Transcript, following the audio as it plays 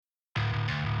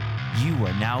You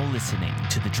are now listening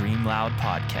to the Dream Loud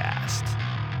podcast.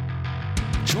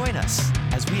 Join us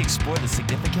as we explore the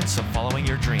significance of following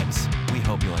your dreams. We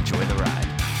hope you'll enjoy the ride.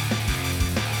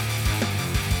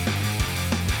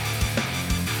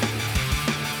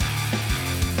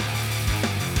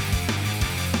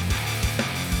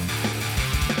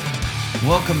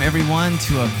 Welcome, everyone,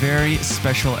 to a very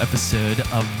special episode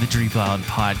of the Dream Loud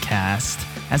podcast.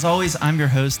 As always, I'm your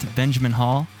host, Benjamin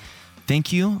Hall.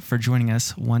 Thank you for joining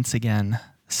us once again.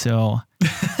 So,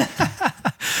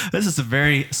 this is a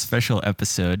very special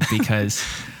episode because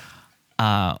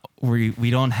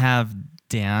we don't have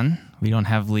Dan, we don't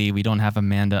have Lee, we don't have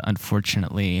Amanda,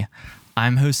 unfortunately.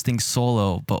 I'm hosting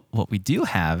solo, but what we do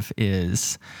have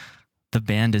is the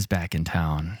band is back in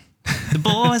town. The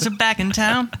boys are back in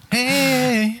town.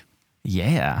 Hey.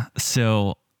 Yeah.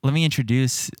 So let me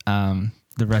introduce the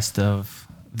rest of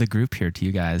the group here to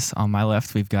you guys. On my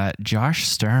left, we've got Josh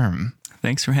Sturm.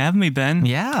 Thanks for having me, Ben.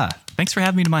 Yeah. Thanks for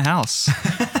having me to my house.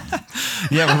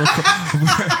 Yeah,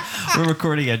 we're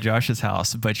recording at Josh's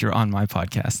house, but you're on my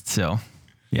podcast. So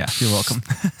yeah, you're welcome.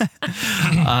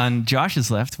 On Josh's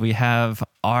left, we have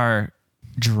our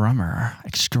drummer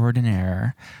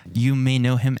extraordinaire. You may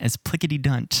know him as Plickety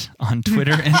Dunt on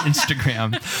Twitter and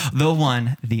Instagram. The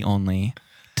one, the only,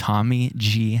 Tommy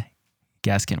G.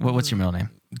 Gaskin. What's your middle name?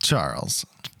 Charles.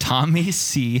 Tommy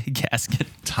C. Gaskin.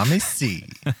 Tommy C.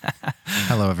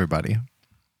 Hello, everybody.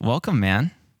 Welcome,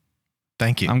 man.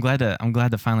 Thank you. I'm glad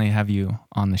to finally have you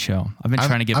on the show. I've been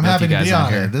trying to get I'm both happy you to guys be on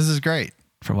on here it. This is great.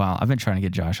 for a while. I've been trying to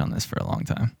get Josh on this for a long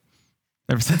time.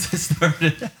 Ever since I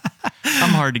started. I'm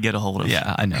hard to get a hold of.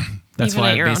 Yeah, I know. That's Even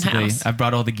why at your own basically house. I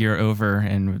brought all the gear over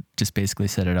and just basically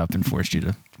set it up and forced you to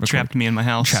record. Trapped me in my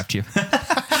house. Trapped you.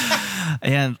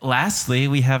 And lastly,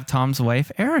 we have Tom's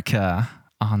wife, Erica,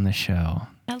 on the show.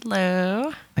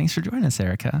 Hello. Thanks for joining us,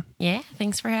 Erica. Yeah,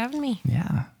 thanks for having me.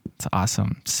 Yeah, it's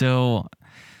awesome. So,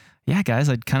 yeah, guys,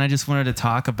 I kind of just wanted to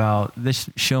talk about this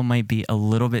show might be a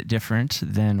little bit different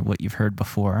than what you've heard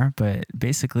before, but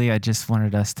basically I just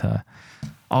wanted us to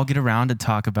all get around and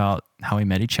talk about how we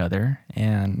met each other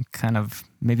and kind of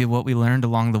maybe what we learned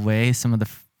along the way, some of the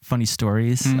funny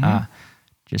stories,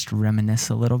 just reminisce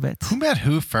a little bit. Who met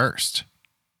who first?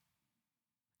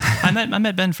 I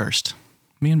met Ben first.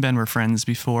 Me and Ben were friends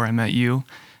before I met you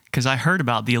because I heard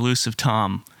about the elusive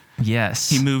Tom. Yes.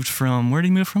 He moved from, where did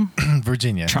he move from?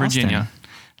 Virginia. Charleston. Virginia.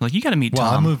 Like, you got to meet Well,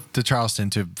 I Tom. moved to Charleston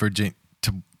to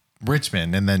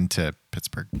Richmond and then to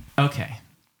Pittsburgh. Okay.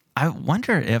 I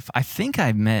wonder if, I think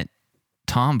I met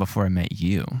Tom before I met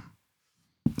you.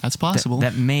 That's possible.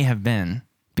 That may have been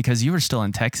because you were still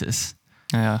in Texas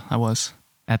Yeah, I was.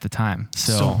 at the time.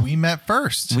 So we met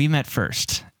first. We met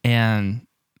first, and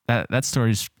that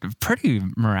story is pretty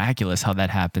miraculous how that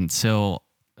happened. So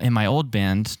in my old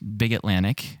band, Big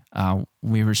Atlantic,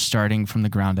 we were starting from the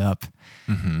ground up,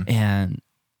 and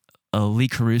Lee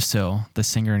Caruso, the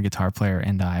singer and guitar player,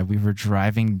 and we were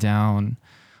driving down.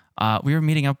 We were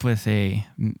meeting up with a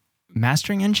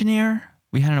mastering engineer.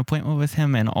 We had an appointment with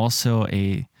him, and also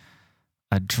a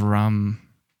drum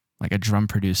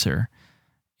producer.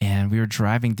 And we were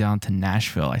driving down to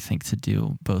Nashville, I think, to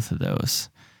do both of those.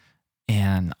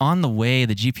 And on the way,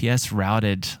 the GPS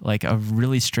routed like a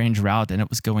really strange route, and it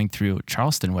was going through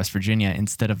Charleston, West Virginia,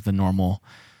 instead of the normal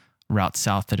route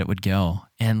south that it would go.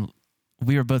 And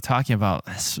we were both talking about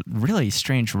this really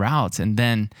strange routes. And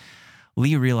then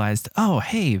Lee realized, oh,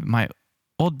 hey, my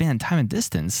old band Time and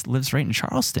Distance lives right in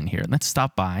Charleston here. Let's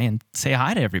stop by and say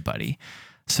hi to everybody.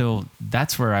 So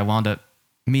that's where I wound up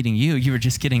meeting you. You were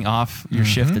just getting off your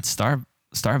shift at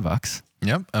Starbucks.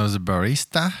 Yep. I was a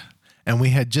barista. And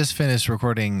we had just finished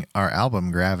recording our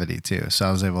album Gravity too. So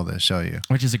I was able to show you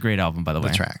Which is a great album, by the the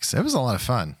way. tracks. It was a lot of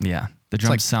fun. Yeah. The It's drums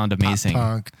like sound amazing. Pop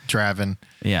punk, Dravin.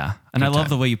 Yeah. And Good I love time.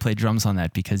 the way you play drums on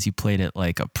that because you played it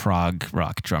like a prog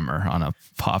rock drummer on a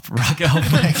pop rock album.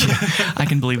 I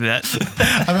can believe that.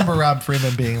 I remember Rob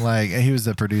Freeman being like, he was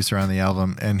the producer on the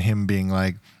album, and him being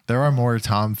like, there are more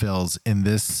Tom fills in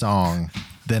this song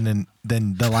than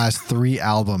the last 3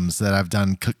 albums that I've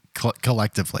done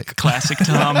collectively. Classic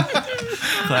Tom.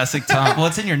 Classic Tom. Well,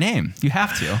 it's in your name. You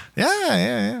have to.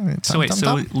 Yeah. So wait,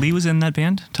 so Tom. Lee was in that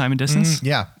band, Time and Distance?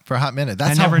 Yeah, for a hot minute.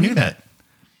 That's I how never we knew met.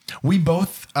 We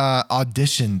both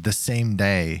auditioned the same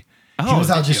day. He Oh, was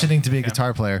did you? auditioning to be a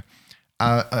guitar player,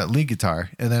 lead guitar,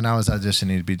 and then I was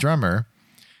auditioning to be drummer.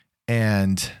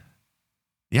 And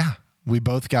yeah, we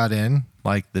both got in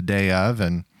like the day of,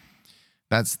 and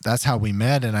that's how we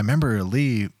met. And I remember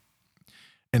Lee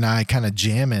and I kind of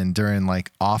jamming during like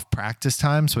off practice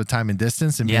times with Time and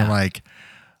Distance and being Yeah. like,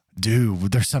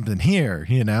 dude, there's something here,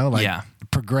 like Yeah.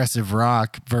 progressive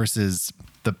rock versus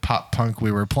the pop punk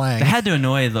we were playing. That had to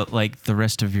annoy the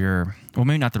rest of your, well,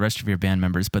 maybe not the rest of your band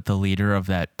members, but the leader of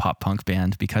that pop punk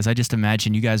band, because I just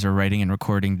imagine you guys are writing and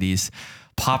recording these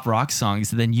pop rock songs.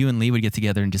 Then you and Lee would get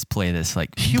together and just play this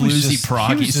like bluesy,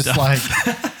 proggy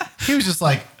stuff. He was just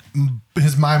like,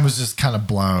 his mind was just kind of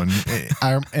blown.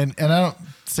 And I don't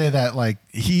say that like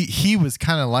he was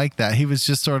kind of like that. He was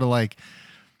just sort of like,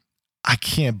 I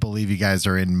can't believe you guys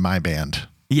are in my band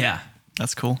Yeah.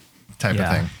 That's cool. type of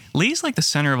thing. Lee's like the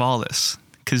center of all this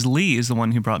because Lee is the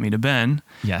one who brought me to Ben.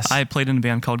 Yes. I played in a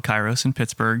band called Kairos in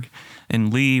Pittsburgh,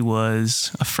 and Lee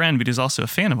was a friend, but he was also a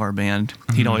fan of our band.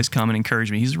 He'd always come and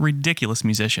encourage me. He's a ridiculous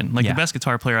musician, like the best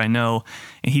guitar player I know,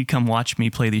 and he'd come watch me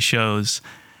play these shows,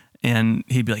 and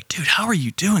he'd be like, dude, how are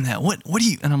you doing that? What do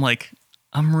you, and I'm like,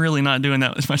 I'm really not doing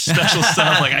that much special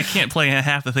stuff. Like I can't play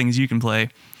half the things you can play.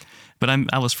 But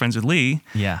I was friends with Lee.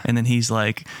 Yeah. And then he's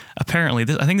like, apparently,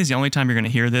 I think this is the only time you're going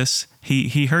to hear this.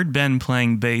 He heard Ben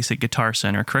playing bass at Guitar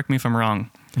Center. Correct me if I'm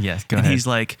wrong. Yes, go and ahead. he's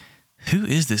like, who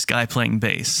is this guy playing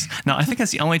bass? Now, I think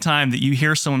that's the only time that you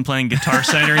hear someone playing Guitar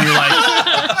Center and you're like,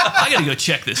 I got to go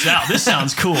check this out. This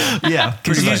sounds cool. Yeah.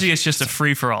 Because usually it's just a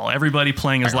free-for-all. Everybody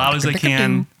playing as loud as they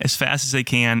can, as fast as they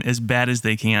can, as bad as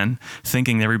they can,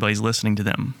 thinking that everybody's listening to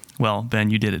them. Well, Ben,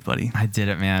 you did it, buddy. I did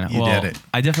it, man. You did it.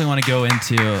 I definitely want to go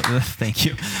into, thank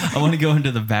you. I want to go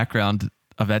into the background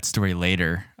of that story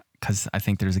later because I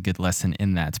think there's a good lesson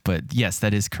in that. But yes,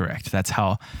 that is correct. That's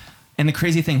how, and the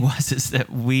crazy thing is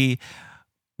that we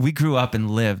grew up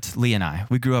and lived, Lee and I,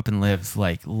 we grew up and lived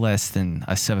like less than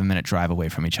a 7-minute drive away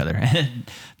from each other and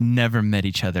never met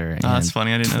each other. Oh, that's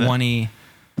funny. I didn't know that.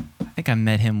 I think I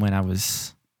met him when I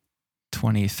was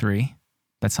 23.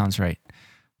 That sounds right.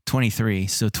 23.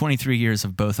 So 23 years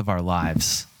of both of our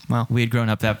lives. Wow. We had grown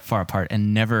up that far apart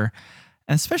and never,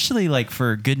 and especially like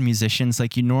for good musicians,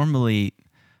 like you normally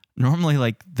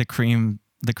like the cream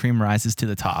rises to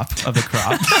the top of the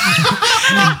crop.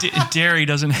 And dairy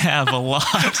doesn't have a lot.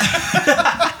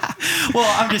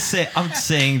 Well, I'm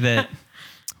saying that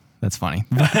that's funny.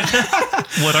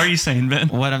 What are you saying, Ben?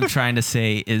 What I'm trying to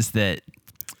say is that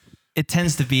it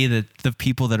tends to be that the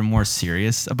people that are more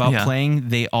serious about playing,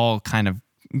 they all kind of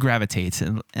gravitate,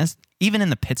 and even in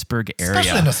the Pittsburgh area,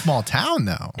 Especially in a small town,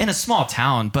 though. In a small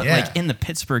town, but like in the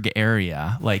Pittsburgh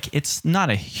area, like it's not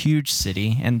a huge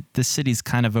city, and the city's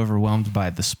kind of overwhelmed by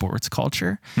the sports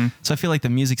culture. So I feel like the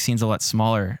music scene's a lot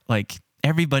smaller. Like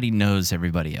everybody knows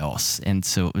everybody else, and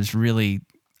so it was really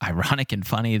ironic and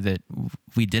funny that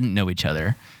we didn't know each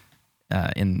other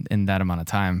in that amount of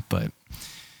time. But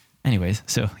anyways,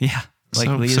 so yeah. Like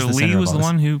so Lee was the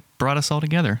one who brought us all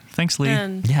together. Thanks, Lee.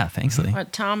 And Yeah, thanks, Lee.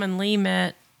 what Tom and Lee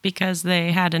met because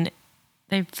they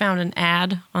found an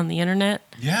ad on the internet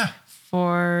Yeah.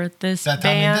 for this That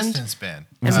time and band. distance band.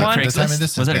 Was And it one- The Time and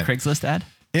Distance Was it a band. Craigslist ad?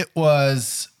 It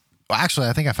was, well, actually,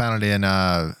 I think I found it in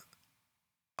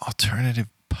Alternative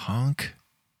Punk.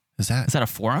 Is that a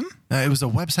forum? No, it was a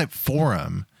website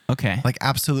forum, Okay. like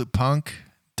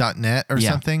absolutepunk.net or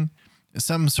something.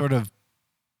 Some sort of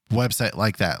website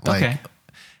like that. Like, Okay.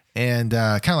 And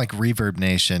kind of like Reverb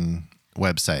Nation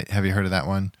website. Have you heard of that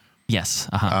one? Yes.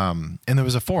 Uh-huh. And there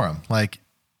was a forum,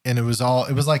 and it was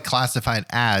like classified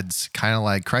ads, kind of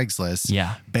like Craigslist.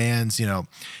 Yeah. Bands,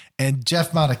 and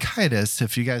Jeff Monikaitis,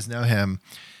 if you guys know him,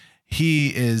 he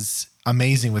is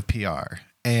amazing with PR,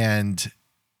 and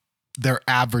their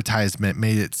advertisement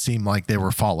made it seem like they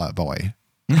were Fall Out Boy.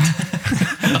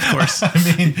 Of course.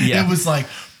 I mean, Yeah. It was like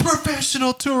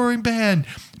professional touring band,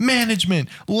 management,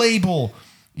 label,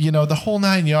 the whole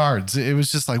 9 yards. It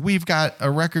was just like, we've got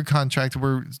a record contract.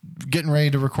 We're getting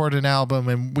ready to record an album,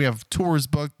 and we have tours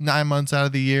booked 9 months out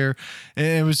of the year. And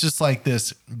it was just like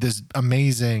this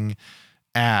amazing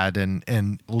ad.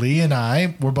 And Lee and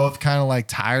I were both kind of like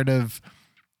tired of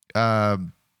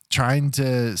trying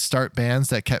to start bands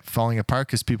that kept falling apart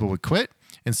because people would quit.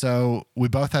 And so we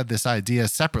both had this idea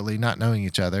separately, not knowing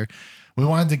each other. We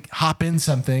wanted to hop in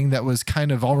something that was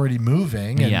kind of already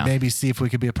moving and maybe see if we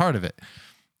could be a part of it.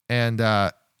 And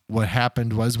what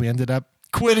happened was we ended up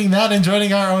quitting that and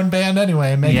joining our own band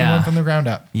anyway and making one from the ground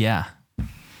up. Yeah.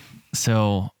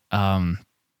 So,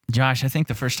 Josh, I think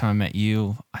the first time I met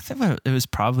you, I think it was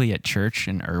probably at church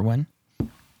in Irwin.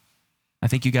 I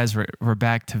think you guys were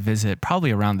back to visit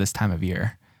probably around this time of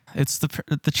year. It's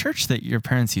the church that your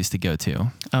parents used to go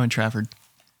to. Oh, in Trafford.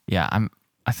 Yeah,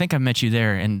 I think I met you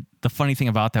there, and the funny thing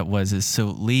about that is so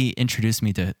Lee introduced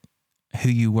me to who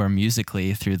you were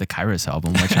musically through the Kairos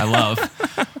album, which I love,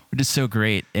 which is so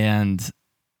great. And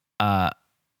I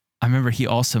remember he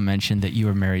also mentioned that you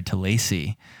were married to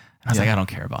Lacey, And I was like, I don't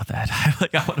care about that.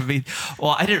 I want to be.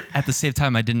 Well, I didn't. At the same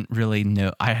time, I didn't really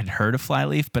know. I had heard of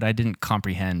Flyleaf, but I didn't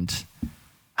comprehend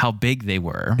how big they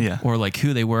were, or like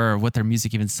who they were, or what their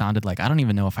music even sounded like. I don't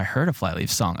even know if I heard a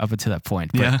Flyleaf song up until that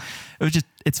point. But it was just.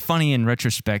 It's funny in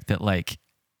retrospect that, like,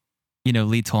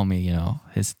 Lee told me,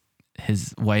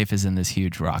 his wife is in this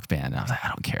huge rock band. And I was like, I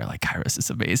don't care. Like, Kairos is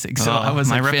amazing. So I was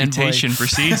my like, reputation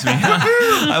precedes me.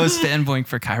 I was fanboying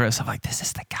for Kairos. I'm like, this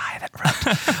is the guy that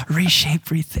wrote Reshape,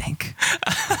 Rethink.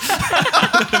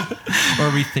 Or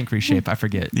Rethink, Reshape. I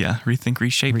forget. Yeah, Rethink,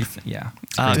 Reshape.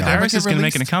 Kairos is going to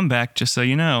make a comeback, just so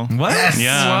you know. What? Yes.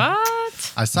 Yeah.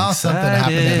 What? I saw something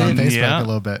happening on Facebook a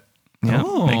little bit. Yeah,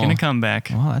 Oh. making a comeback.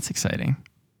 Well, that's exciting.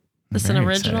 This an Very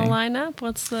original exciting. lineup?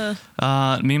 What's the?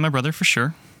 Me and my brother for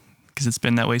sure, because it's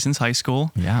been that way since high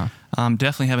school. Yeah.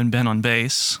 Definitely haven't been on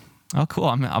bass. Oh, cool.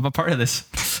 I'm a part of this.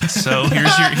 So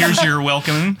here's your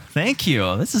welcome. Thank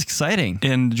you. This is exciting.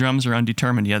 And the drums are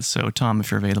undetermined yet. So Tom, if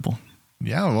you're available,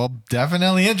 Yeah, well,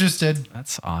 definitely interested.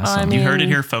 That's awesome. I mean, you heard it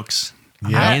here, folks.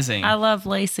 Yeah. Amazing. I love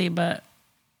Lacey, but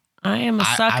I am a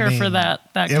sucker mean, for that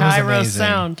it was Kairos amazing.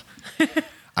 sound.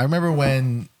 I remember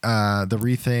when the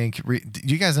Rethink,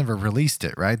 you guys never released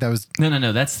it, right? That was,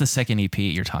 No. That's the second EP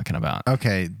you're talking about.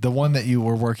 okay, the one that you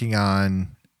were working on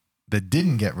that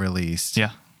didn't get released.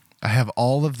 Yeah. I have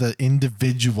all of the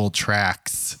individual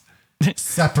tracks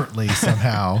separately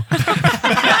somehow.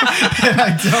 And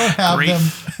I don't have Great. them.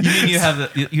 You mean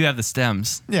you have the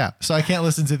stems? Yeah, so I can't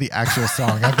listen to the actual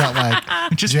song. I've got like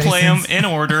Just play them Jason's- in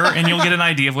order, and you'll get an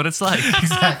idea of what it's like.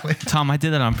 Exactly. Tom, I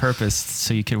did that on purpose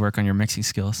so you could work on your mixing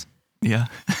skills. Yeah.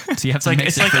 So you have to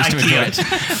mix It's it like first to enjoy IKEA.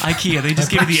 it. IKEA. They just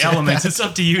give you the elements. It's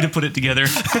up to you to put it together.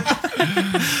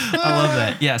 I love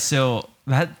that. Yeah, so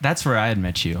that's where I had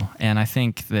met you, and I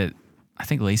think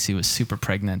Lacey was super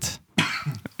pregnant.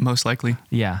 Most likely.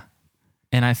 Yeah,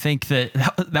 and I think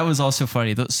that was also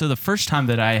funny. So the first time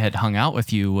that I had hung out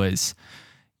with you was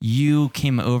you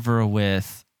came over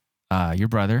with your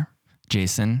brother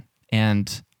Jason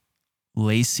and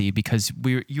Lacey because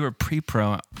you were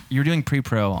pre-pro. You were doing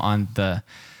pre-pro on the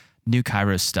new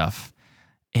Kairos stuff,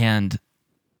 and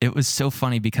it was so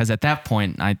funny because at that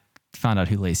point I found out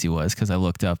who Lacey was because I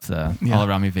looked up the All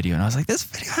Around Me video and I was like, this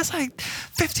video has like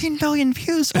 15 million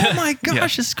views. Oh my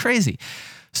gosh, this is crazy.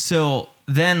 So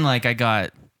then like I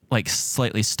got like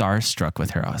slightly starstruck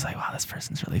with her. I was like, wow, this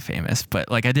person's really famous. But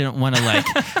like I didn't want to like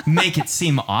make it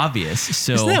seem obvious.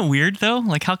 So Isn't that weird though?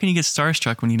 Like how can you get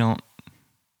starstruck when you don't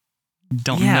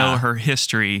Yeah. know her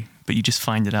history, but you just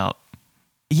find it out?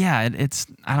 yeah, it's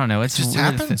I don't know. It's Just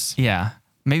weird happens. Yeah.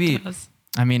 Maybe Does.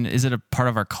 I mean, is it a part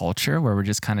of our culture where we're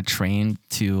just kind of trained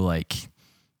to like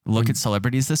look at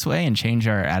celebrities this way and change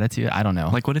our attitude? I don't know.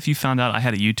 Like what if you found out I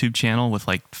had a YouTube channel with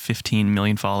like 15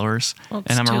 million followers Well,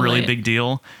 it's and I'm a too really late. big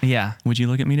deal? yeah. Would you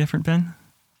look at me different, Ben?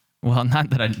 Well,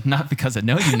 not because I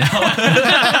know you now.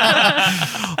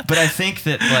 But I think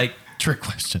that like, Trick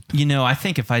question. I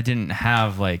think if I didn't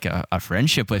have like a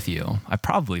friendship with you, I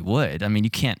probably would. I mean, you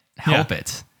can't help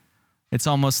it. It's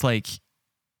almost like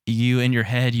you in your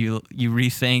head, you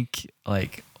rethink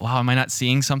like, wow, am I not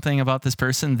seeing something about this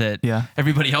person that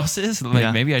everybody else is?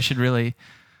 Like maybe I should really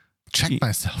Check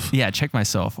myself. check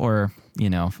myself. Or,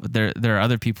 there are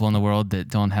other people in the world that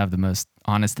don't have the most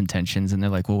honest intentions and they're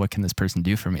like, well, what can this person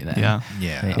do for me then? Yeah.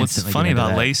 Yeah. They What's instantly funny get into about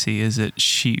that. Lacey is that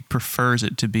she prefers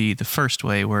it to be the first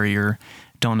way where you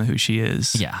don't know who she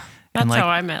is. Yeah. That's like, how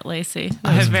I met Lacey. That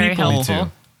I was have very people- Me helpful.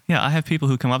 too. Yeah, I have people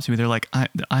who come up to me. They're like,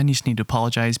 I just need to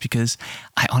apologize because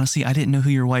I didn't know who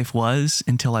your wife was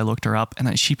until I looked her up.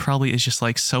 And she probably is just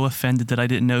like so offended that I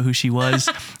didn't know who she was.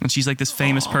 And she's like this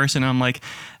famous person. And I'm like,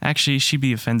 actually, she'd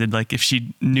be offended like if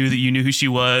she knew that you knew who she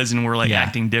was and were like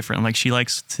acting different. Like she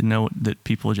likes to know that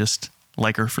people just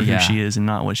like her for who she is and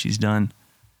not what she's done.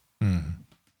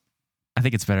 I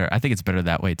think it's better. I think it's better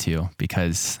that way too,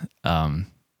 because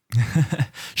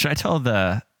should I tell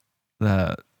the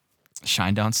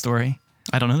Shinedown story?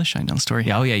 I don't know the Shinedown story.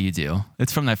 Yeah, oh yeah, you do.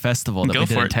 It's from that festival that Go we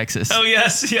did for in it. Texas. Oh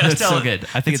yes, it's tell so it. good.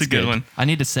 I think it's a good one. I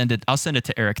need to send it. I'll send it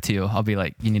to Eric too. I'll be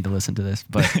like, you need to listen to this.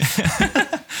 But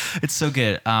it's so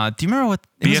good. Do you remember what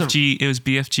BFG? It was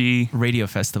BFG. radio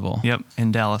festival? Yep,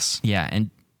 in Dallas. Yeah, and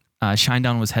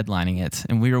Shinedown was headlining it,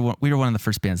 and we were one of the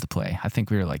first bands to play. I think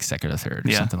we were like second or third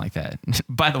or something like that.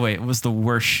 By the way, it was the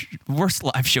worst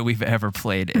live show we've ever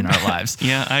played in our lives.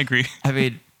 Yeah, I agree. I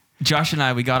mean, Josh and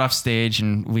I, we got off stage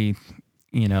and we,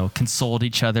 consoled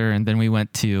each other, and then we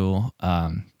went to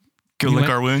Go lick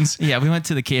our wounds. Yeah, we went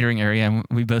to the catering area and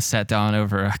we both sat down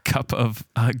over a cup of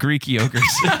Greek yogurt.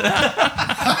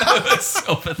 It was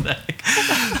so pathetic.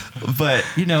 But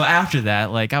after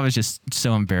that, like I was just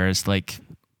so embarrassed. Like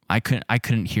I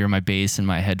couldn't hear my bass in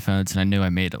my headphones, and I knew I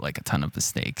made like a ton of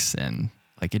mistakes, and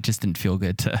like it just didn't feel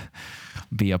good to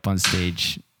be up on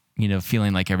stage,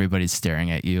 feeling like everybody's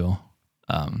staring at you.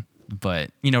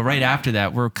 But right after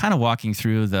that, we're kind of walking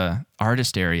through the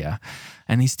artist area,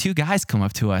 and these two guys come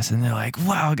up to us, and they're like,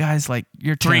 "Wow, guys, like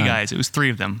you're Three guys. It was three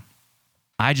of them.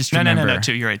 I just remember. No,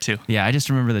 two. You're right, two. Yeah, I just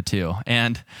remember the two,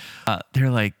 and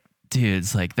they're like,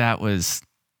 "Dudes, like that was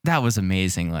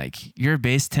amazing. Like your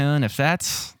bass tone, if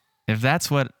that's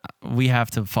what we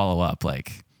have to follow up,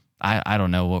 like I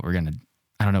don't know what we're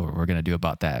gonna do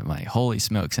about that. Like holy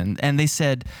smokes!" And they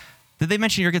said, did they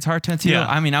mention your guitar tone too? Yeah.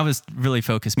 I mean, I was really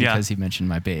focused because he mentioned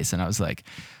my bass, and I was like,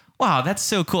 wow, that's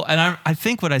so cool. And I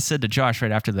think what I said to Josh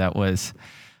right after that was,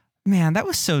 man, that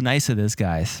was so nice of those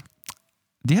guys.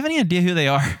 Do you have any idea who they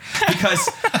are? Because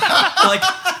like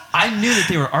I knew that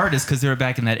they were artists because they were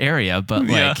back in that area, but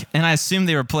like, and I assumed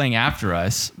they were playing after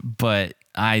us, but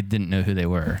I didn't know who they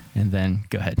were. And then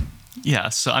go ahead. Yeah,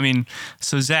 so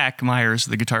Zach Myers,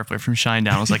 the guitar player from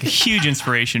Shinedown, was like a huge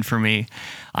inspiration for me.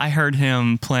 I heard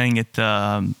him playing at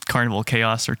the Carnival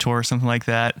Chaos or Tour or something like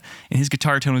that, and his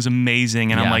guitar tone was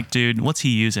amazing. And I'm like, dude, what's he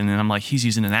using? And I'm like, he's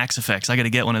using an Axe Effects. I got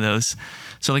to get one of those.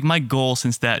 So like my goal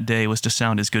since that day was to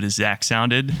sound as good as Zach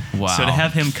sounded. Wow. So to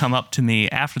have him come up to me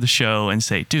after the show and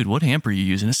say, dude, what amp are you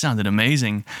using? It sounded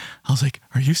amazing. I was like,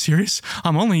 are you serious?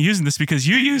 I'm only using this because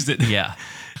you used it. Yeah.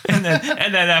 And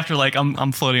then after like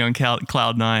I'm floating on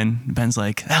cloud nine, Ben's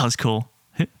like, that was cool.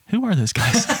 Who are those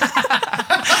guys?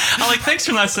 I'm like, thanks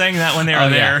for not saying that when they were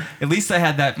there. Yeah. At least I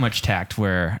had that much tact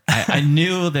where I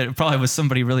knew that it probably was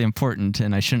somebody really important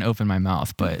and I shouldn't open my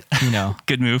mouth, but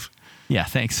Good move. Yeah,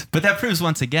 thanks. But that proves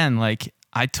once again, like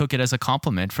I took it as a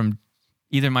compliment from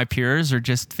either my peers or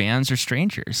just fans or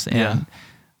strangers. And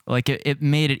like it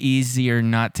made it easier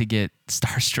not to get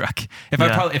starstruck.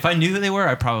 If I knew who they were,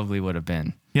 I probably would have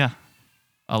been. Yeah.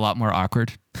 A lot more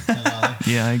awkward.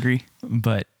 Yeah, I agree.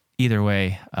 But either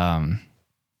way,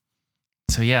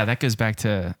 so yeah, that goes back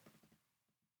to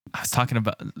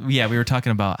we were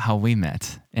talking about how we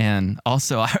met. And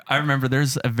also I remember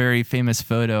there's a very famous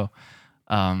photo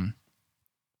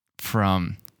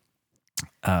from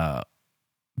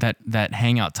that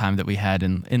hangout time that we had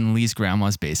in Lee's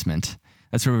grandma's basement.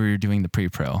 That's where we were doing the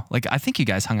pre-pro. Like I think you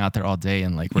guys hung out there all day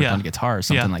and like worked on guitar or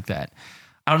something like that.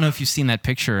 I don't know if you've seen that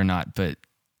picture or not, but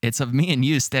it's of me and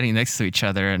you standing next to each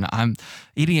other, and I'm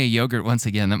eating a yogurt once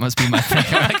again. That must be my thing.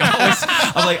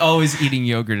 I'm always eating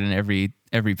yogurt in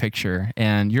every picture,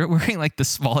 and you're wearing like the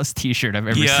smallest T-shirt I've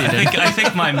ever seen. I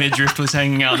think my midriff was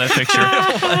hanging out in that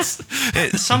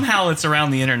picture. Somehow it's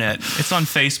around the internet. It's on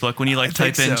Facebook. When you like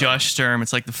type in Josh Sturm,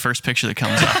 it's like the first picture that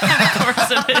comes up. Of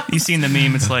course it is. You've seen the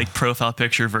meme. It's like profile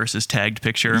picture versus tagged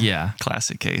picture. Yeah,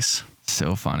 classic case.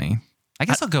 So funny. I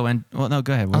guess I'll go in. Well, no,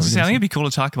 go ahead. I think it'd be cool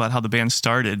to talk about how the band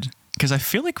started, because I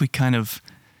feel like we kind of,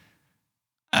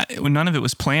 when none of it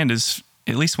was planned,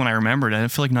 at least when I remembered, I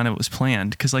feel like none of it was planned,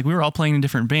 because like we were all playing in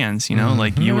different bands,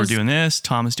 like you were doing this,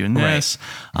 Tom was doing this,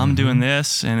 I'm doing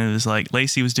this, and it was like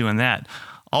Lacey was doing that.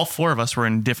 All four of us were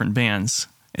in different bands.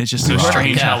 It's just so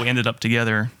strange how we ended up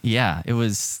together. Yeah, it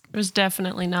was. It was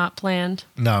definitely not planned.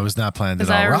 No, it was not planned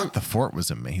at all. Rock the Fort was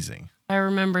amazing. I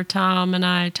remember Tom and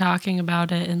I talking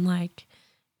about it and like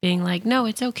being like, no,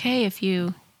 it's okay if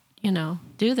you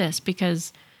do this,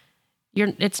 because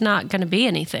it's not going to be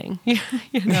anything.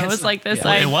 It's like this.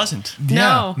 It wasn't.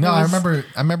 No, I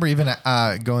remember even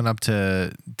going up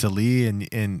to Lee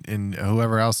and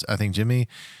whoever else, I think Jimmy,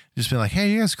 just being like, hey,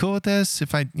 you guys cool with this?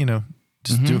 If I,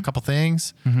 just do a couple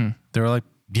things. Mm-hmm. They were like,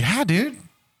 yeah, dude.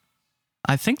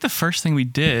 I think the first thing we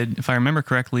did, if I remember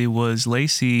correctly, was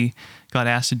Lacey got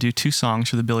asked to do 2 songs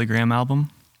for the Billy Graham album,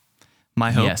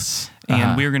 My Hope. Yes.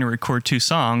 And we were going to record 2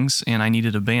 songs, and I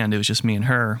needed a band. It was just me and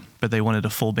her, but they wanted a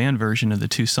full band version of the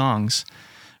 2 songs,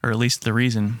 or at least the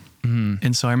reason. Mm-hmm.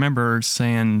 And so I remember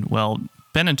saying, well,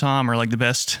 Ben and Tom are like the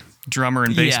best drummer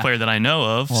and bass player that I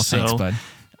know of. Well, so thanks, bud.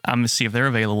 I'm going to see if they're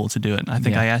available to do it. I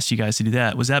think I asked you guys to do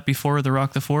that. Was that before the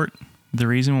Rock the Fort? The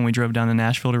reason when we drove down to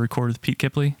Nashville to record with Pete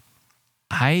Kipley?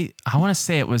 I want to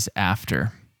say it was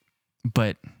after,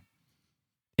 but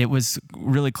it was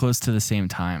really close to the same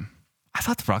time. I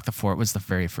thought the Rock the Fort was the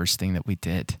very first thing that we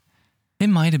did. It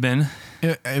might have been.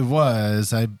 It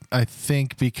was. I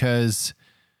think because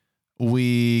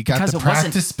we got the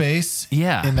practice space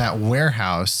in that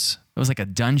warehouse. It was like a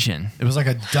dungeon. It was like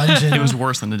a dungeon. It was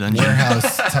worse than a dungeon.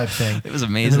 Warehouse type thing. It was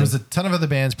amazing. And there was a ton of other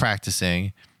bands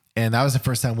practicing, and that was the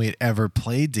first time we had ever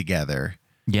played together.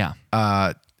 Yeah.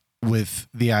 With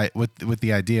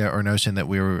the idea or notion that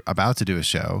we were about to do a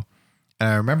show. And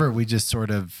I remember we just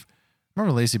remember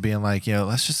Lacey being like,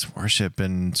 let's just worship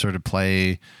and sort of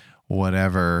play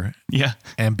whatever Yeah.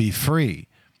 and be free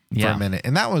for a minute.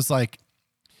 And that was like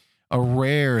a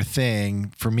rare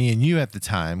thing for me and you at the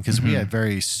time, because we had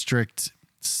very strict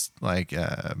like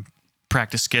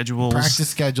practice schedules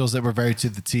that were very to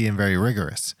the T and very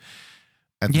rigorous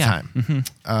at the time.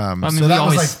 I mean, so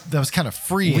that was kind of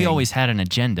free. We always had an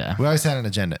agenda.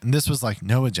 And this was like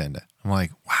no agenda. I'm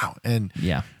like, wow. And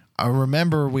Yeah. I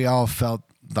remember we all felt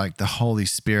like the Holy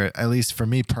Spirit, at least for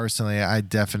me personally, I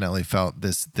definitely felt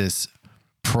this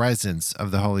presence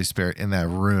of the Holy Spirit in that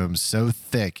room so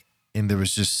thick, and there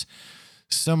was just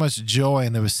so much joy,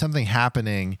 and there was something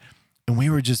happening, and we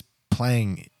were just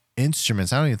playing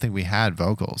instruments. I don't even think we had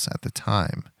vocals at the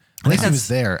time. Lacey was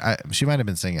there. She might have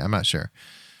been singing. I'm not sure.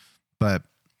 But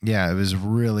yeah, it was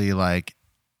really like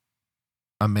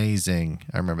amazing.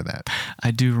 I remember that.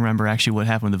 I do remember actually what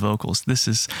happened with the vocals.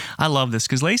 I love this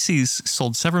because Lacey's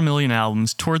sold several million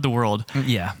albums, toured the world.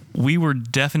 Yeah. We were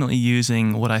definitely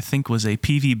using what I think was a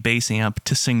PV bass amp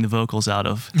to sing the vocals out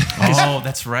of. Oh,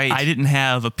 that's right. I didn't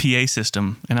have a PA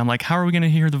system, and I'm like, how are we going to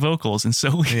hear the vocals? And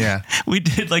so we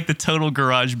did like the total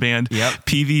garage band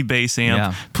PV bass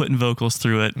amp, putting vocals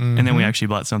through it, and then we actually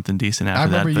bought something decent after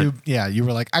that. I remember you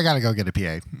were like, I got to go get a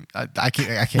PA. I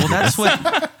can't.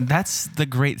 Well, that's the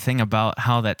great thing about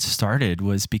how that started,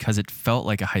 was because it felt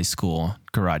like a high school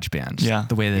garage band. Yeah.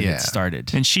 The way that it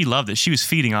started. And she loved it. She was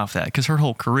feeding off that because her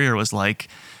whole career was like,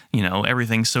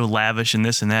 everything's so lavish and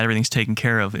this and that, everything's taken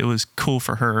care of. It was cool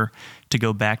for her to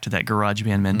go back to that garage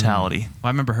band mentality. Well, I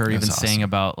remember her even saying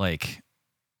about like,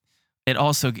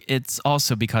 it's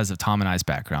also because of Tom and I's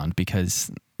background,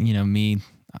 because, me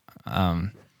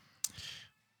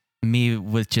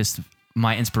with just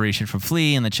my inspiration from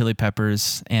Flea and the Chili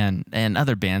Peppers and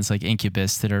other bands like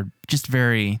Incubus that are just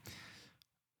very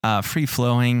free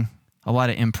flowing, a lot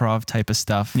of improv type of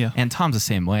stuff. Yeah. And Tom's the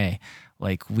same way.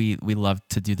 Like we love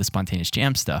to do the spontaneous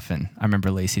jam stuff. And I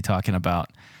remember Lacey talking about,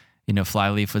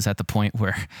 Flyleaf was at the point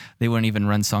where they wouldn't even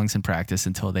run songs in practice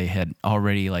until they had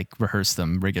already like rehearsed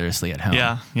them rigorously at home.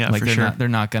 Yeah, like for sure. They're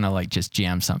not gonna like just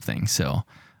jam something. So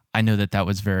I know that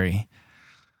was very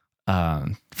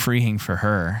freeing for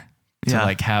her. To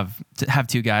like have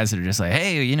two guys that are just like,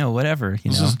 hey, whatever,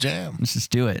 let's just jam. Let's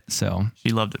just do it. So she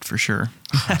loved it for sure.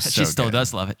 She still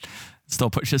does love it.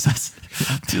 Still pushes us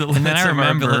to the limits. And then I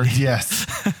remember, yes.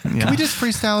 Can we just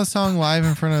freestyle a song live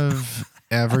in front of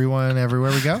everyone,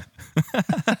 everywhere we go?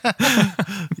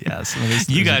 Yes.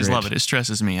 You guys love it. It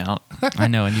stresses me out. I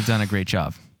know, and you've done a great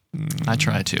job. I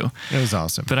try to. It was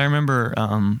awesome. But I remember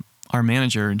our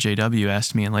manager, JW,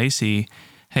 asked me and Lacey,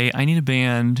 hey, I need a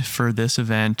band for this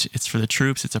event. It's for the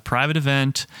troops. It's a private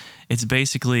event. It's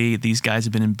basically these guys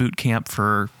have been in boot camp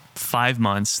for 5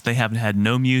 months. They haven't had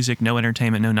no music, no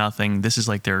entertainment, no nothing. This is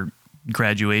like their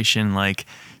graduation, like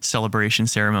celebration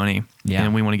ceremony. Yeah.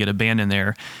 And we want to get a band in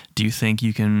there. Do you think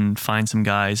you can find some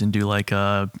guys and do like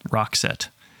a rock set?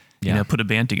 Put a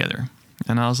band together.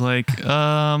 And I was like,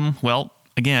 well,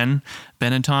 again,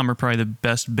 Ben and Tom are probably the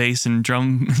best bass and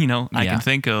drum, I can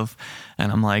think of.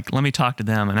 And I'm like, let me talk to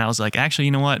them. And I was like, actually,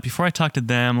 you know what? Before I talk to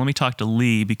them, let me talk to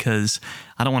Lee, because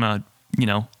I don't want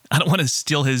to,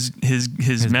 steal his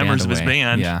members of his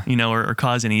band, or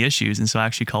cause any issues. And so I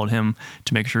actually called him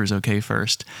to make sure it was okay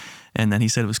first. And then he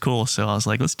said it was cool. So I was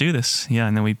like, let's do this. Yeah.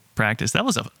 And then we practiced. That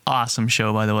was an awesome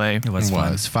show, by the way. It was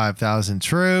fun. 5,000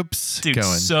 troops. Dude, going.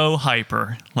 So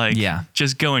hyper. Like,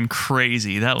 just going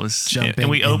crazy. That was, jumping. And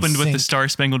we opened with sync. the Star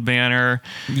Spangled Banner.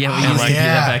 Yeah, we used to do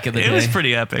that back in the day. It was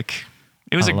pretty epic.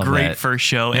 It was a great first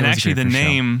show. And actually the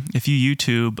name, if you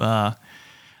YouTube,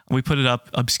 we put it up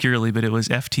obscurely, but it was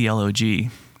FTLOG.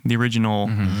 The original,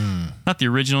 not the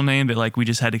original name, but like we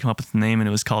just had to come up with the name, and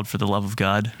it was called For the Love of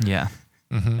God. Yeah.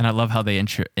 And I love how they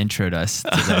introed us to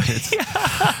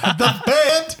that. The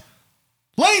band,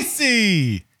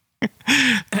 Lacey.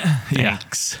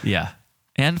 Thanks. Yeah.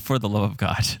 And For the Love of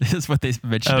God is what they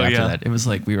mentioned after that. It was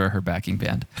like we were her backing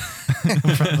band.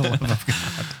 For the Love of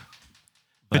God.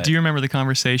 But do you remember the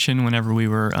conversation whenever we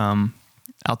were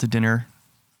out to dinner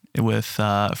with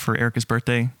for Erica's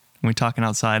birthday? And we were talking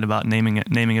outside about naming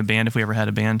a band if we ever had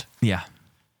a band. Yeah.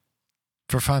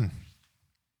 For fun.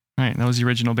 Right, that was the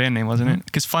original band name, wasn't it?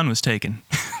 Because Fun was taken.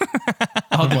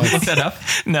 Oh, did you look that up?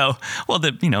 No. Well,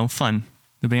 Fun,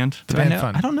 the band. The band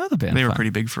Fun. I don't know the band. They were pretty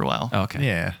big for a while. Oh, okay.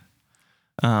 Yeah.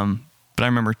 But I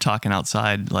remember talking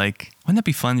outside, like, wouldn't that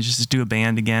be fun to just do a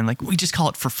band again? Like, we just call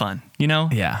it For Fun,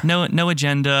 Yeah. No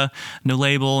agenda, no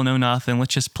label, no nothing.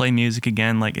 Let's just play music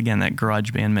again. Like, again, that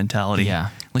garage band mentality. Yeah.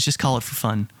 Let's just call it For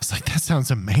Fun. I was like, that sounds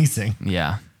amazing.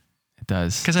 Yeah. It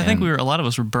does. Because I think a lot of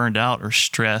us were burned out or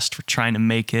stressed for trying to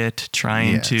make it,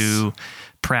 trying to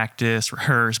practice,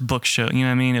 rehearse, book show. You know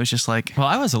what I mean? It was just like, Well,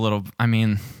 I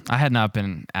had not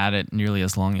been at it nearly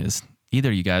as long as either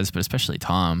of you guys, but especially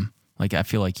Tom. Like, I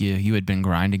feel like you had been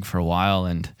grinding for a while,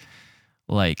 and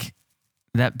like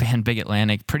that band Big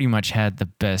Atlantic pretty much had the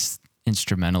best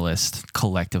instrumentalist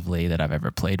collectively that I've ever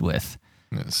played with.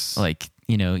 Yes. Like,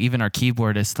 even our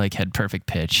keyboardist like had perfect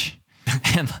pitch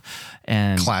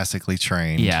and Classically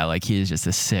trained. yeah, like he is just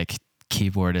a sick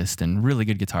keyboardist and really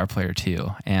good guitar player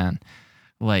too. And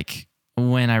like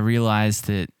when I realized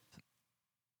that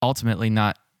ultimately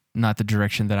not the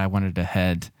direction that I wanted to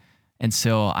head, and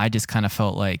so I just kind of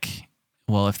felt like,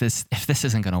 well, if this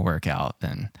isn't going to work out,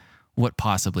 then what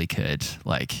possibly could?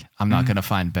 Like, I'm not going to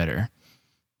find better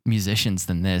musicians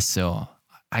than this. So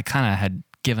I kind of had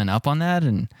given up on that,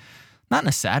 and not in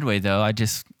a sad way though. I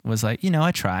just was like,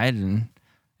 I tried, and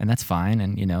that's fine.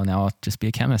 And now I'll just be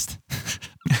a chemist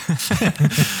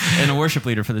and a worship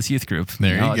leader for this youth group.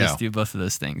 There you I'll go. just do both of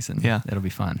those things, and it'll be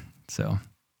fun. So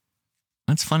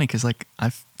that's funny because like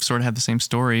I've sort of had the same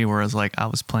story where I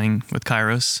was playing with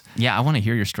Kairos. yeah, I want to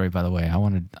hear your story, by the way. I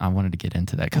wanted to get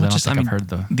into that because I've heard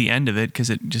the end of it, because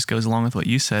it just goes along with what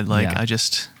you said. Like Yeah.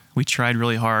 we tried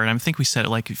really hard. I think we said it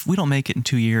like, if we don't make it in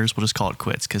 2 years, we'll just call it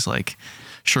quits. Because like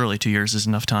surely 2 years is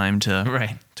enough time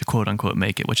to quote unquote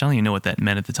make it, which I don't even know what that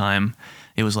meant at the time.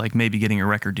 It was like maybe getting a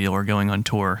record deal or going on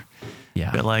tour.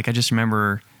 Yeah. But like I just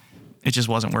remember it just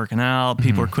wasn't working out.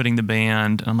 People were quitting the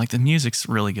band. And I'm like, the music's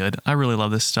really good. I really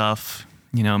love this stuff.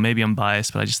 Maybe I'm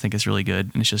biased, but I just think it's really good,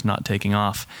 and it's just not taking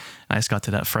off. And I just got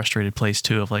to that frustrated place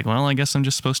too of like, well, I guess I'm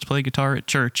just supposed to play guitar at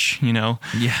church, Yeah.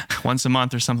 once a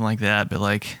month or something like that. But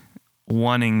like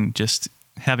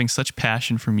having such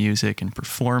passion for music and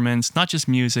performance, not just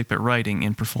music, but writing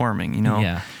and performing,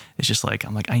 Yeah. It's just like,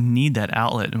 I'm like, I need that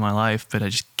outlet in my life, but I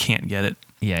just can't get it.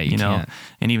 Yeah, you can't.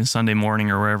 And even Sunday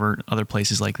morning or wherever, other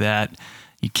places like that,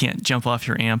 you can't jump off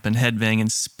your amp and headbang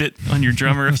and spit on your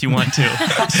drummer if you want to.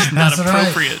 It's just not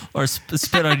appropriate. Or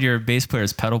spit on your bass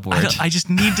player's pedal board. I just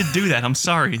need to do that. I'm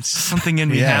sorry. It's something in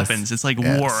me happens. It's like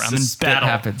war. I'm in Spit battle.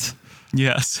 happens.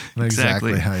 Yes,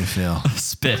 Exactly how you feel.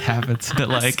 Spit happens. But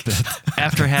like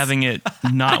after having it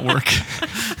not work,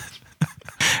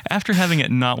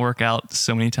 out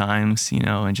so many times,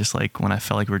 and just like when I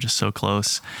felt like we were just so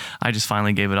close, I just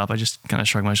finally gave it up. I just kind of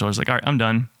shrugged my shoulders like, all right, I'm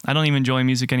done. I don't even enjoy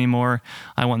music anymore.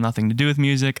 I want nothing to do with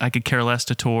music. I could care less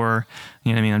to tour.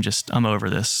 You know what I mean? I'm over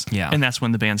this. Yeah. And that's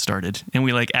when the band started. And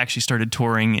we like actually started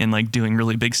touring and like doing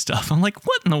really big stuff. I'm like,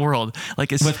 what in the world?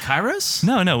 Like it's With Kairos?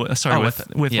 No, sorry,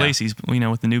 with yeah. Lacey's,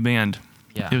 with the new band.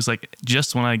 Yeah. It was like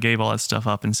just when I gave all that stuff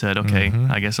up and said, okay,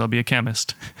 I guess I'll be a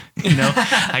chemist.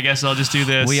 I guess I'll just do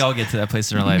this. We all get to that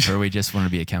place in our life where we just want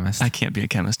to be a chemist. I can't be a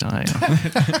chemist.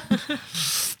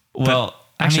 Well,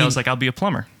 Actually, I was like, I'll be a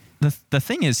plumber. the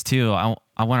thing is too,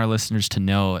 I want our listeners to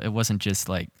know it wasn't just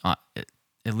like,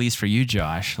 at least for you,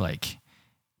 Josh, like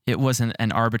it wasn't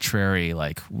an arbitrary,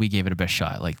 like we gave it a best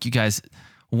shot. Like you guys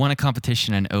won a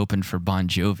competition and opened for Bon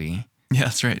Jovi. Yeah,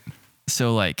 that's right.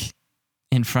 So like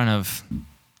in front of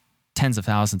tens of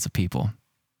thousands of people.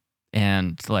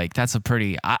 And like, that's a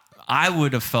pretty, I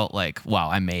would have felt like, wow,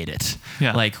 I made it.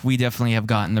 Yeah. Like we definitely have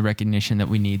gotten the recognition that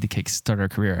we need to kickstart our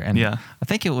career. And Yeah. I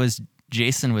think it was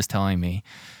Jason was telling me,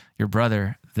 your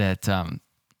brother, that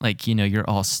like, you're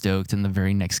all stoked and the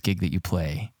very next gig that you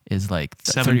play is like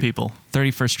 7 people.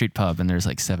 31st Street Pub. And there's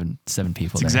like seven people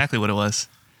That's there. exactly what it was.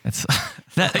 It's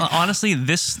That honestly,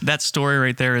 that story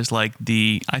right there is like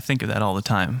I think of that all the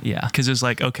time. Yeah. Because it's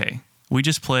like, okay, we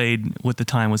just played what the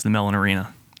time was the Mellon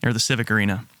Arena or the Civic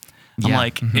Arena. I'm Yeah.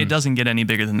 like, it doesn't get any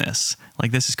bigger than this.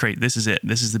 Like, this is great. This is it.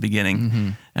 This is the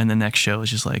beginning. And the next show is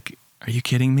just like, are you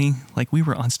kidding me? Like, we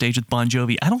were on stage with Bon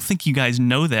Jovi. I don't think you guys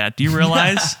know that. Do you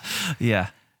realize? yeah.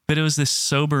 But it was this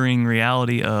sobering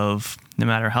reality of no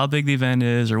matter how big the event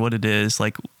is or what it is,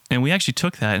 like, and we actually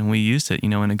took that and we used it,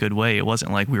 in a good way. It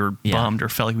wasn't like we were bummed or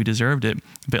felt like we deserved it.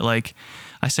 But like,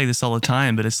 I say this all the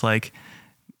time, but it's like,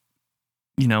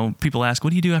 people ask, what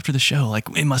do you do after the show? Like,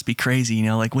 it must be crazy,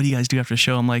 like, what do you guys do after the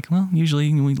show? I'm like, well,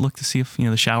 usually we look to see if,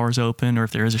 the shower's open or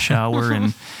if there is a shower,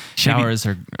 and Showers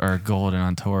are golden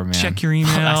on tour, man. check your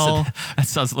email. That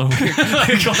sounds a little weird.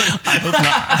 I hope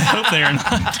not. I hope they are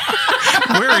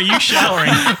not. Where are you showering?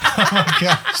 Oh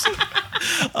gosh.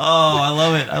 Oh,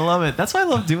 I love it. That's why I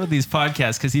love doing these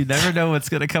podcasts, because you never know what's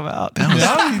going to come out. No, you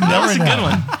That was a never good know.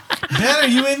 one. Ben, are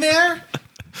you in there?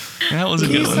 That was a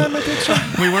good one.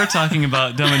 We were talking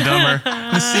about Dumb and Dumber.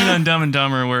 The scene on Dumb and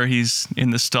Dumber where he's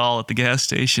in the stall at the gas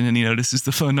station and he notices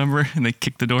the phone number and they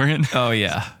kick the door in. Oh,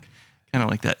 yeah. Kind of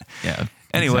like that. Yeah.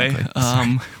 Anyway,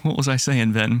 exactly. what was I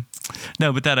saying, Ben?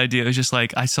 No, but that idea is just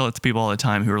like, I sell it to people all the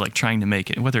time who are like trying to make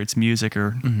it, whether it's music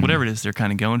or whatever it is they're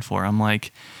kind of going for. I'm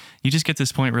like, you just get to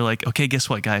this point where like, okay, guess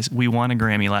what, guys? We won a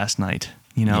Grammy last night.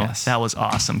 You know, Yes. that was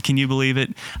awesome. Can you believe it?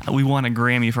 We won a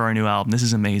Grammy for our new album. This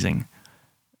is amazing.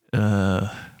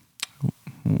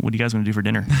 What do you guys want to do for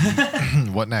dinner?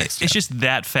 What next? It's just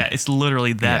that fast. It's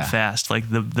literally that Yeah. fast. Like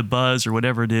the buzz or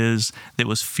whatever it is that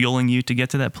was fueling you to get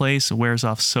to that place wears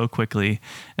off so quickly,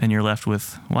 and you're left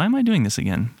with, why am I doing this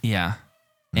again? Yeah.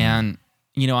 And,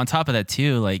 you know, on top of that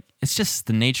too, like it's just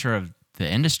the nature of the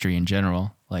industry in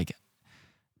general, like,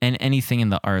 and anything in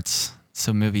the arts.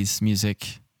 So movies,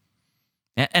 music,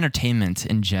 entertainment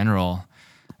in general,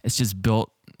 it's just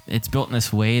built in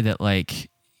this way that like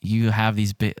you have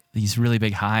these really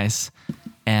big highs.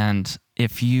 And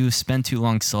if you spend too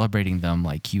long celebrating them,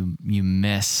 like you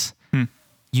miss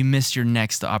your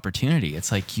next opportunity.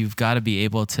 It's like, you've got to be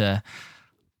able to,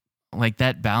 like,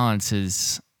 that balance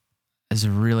is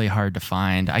really hard to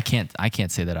find. I can't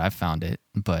say that I've found it,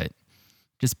 but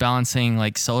just balancing,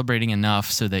 like celebrating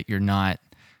enough so that you're not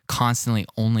constantly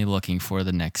only looking for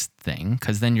the next thing.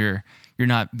 'Cause then you're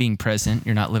not being present.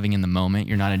 You're not living in the moment.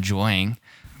 You're not enjoying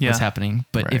what's happening.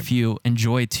 But Right. if you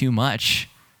enjoy too much,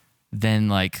 then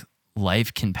like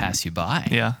life can pass you by.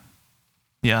 Yeah.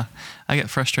 Yeah. I get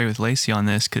frustrated with Lacey on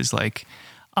this because, like,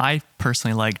 I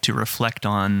personally like to reflect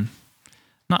on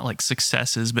not like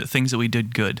successes, but things that we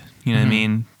did good. You know what I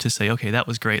mean? To say, okay, that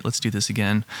was great. Let's do this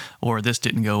again. Or this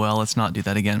didn't go well. Let's not do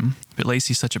that again. But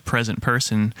Lacey's such a present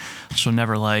person. She'll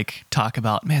never like talk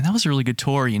about, man, that was a really good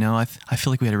tour. You know, I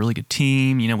feel like we had a really good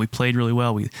team. You know, we played really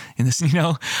well.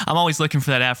 I'm always looking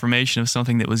for that affirmation of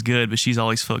something that was good, but she's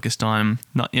always focused on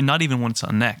not even what's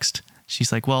on next.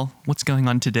 She's like, well, what's going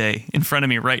on today in front of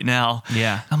me right now?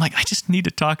 Yeah. I'm like, I just need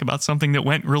to talk about something that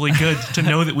went really good to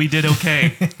know that we did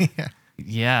okay.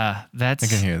 Yeah, I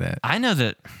can hear that. I know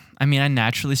that. I mean, I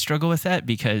naturally struggle with that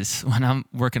because when I'm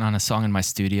working on a song in my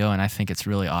studio and I think it's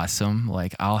really awesome,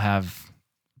 like I'll have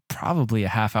probably a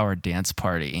half-hour dance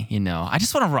party. You know, I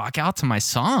just want to rock out to my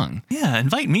song. Yeah,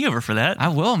 invite me over for that. I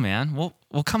will, man.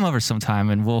 We'll come over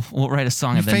sometime and we'll write a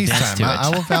song and then dance FaceTime. to it. I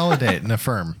will validate and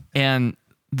affirm. And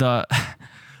the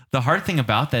hard thing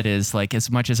about that is, like, as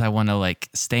much as I want to like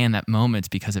stay in that moment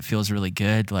because it feels really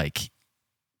good, like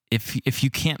if you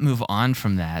can't move on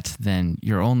from that, then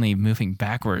you're only moving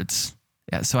backwards.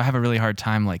 Yeah. So I have a really hard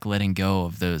time like letting go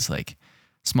of those like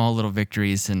small little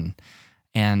victories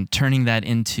and turning that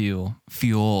into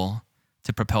fuel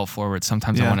to propel forward.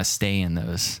 Sometimes I Yeah. want to stay in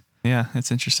those Yeah,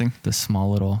 it's interesting. the small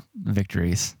little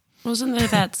victories. Wasn't there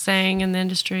that saying in the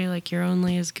industry, like, you're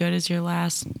only as good as your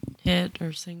last hit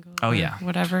or single? Oh, or yeah.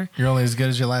 whatever. You're only as good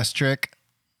as your last trick.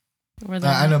 Were there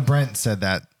I know Brent said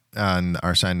that on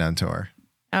our Shinedown tour.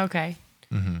 Okay.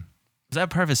 Was that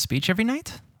part of his speech every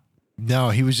night?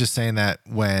 No, he was just saying that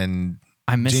when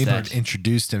I missed Jaybird that.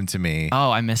 introduced him to me,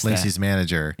 Oh, I missed Lacey's that.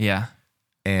 manager, Yeah.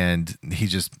 and he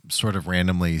just sort of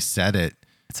randomly said it.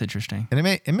 It's interesting. And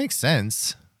it makes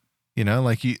sense. You know,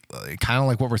 like kind of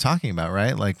like what we're talking about,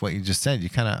 right? Like what you just said,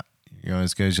 you're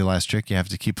as good as your last trick. You have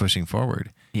to keep pushing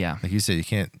forward. Yeah. Like you said, you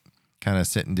can't kind of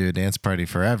sit and do a dance party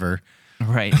forever,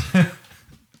 Right.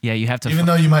 Yeah, you have to. even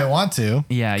though you might want to.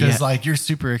 Yeah, Because yeah. like you're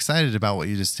super excited about what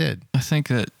you just did. I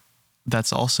think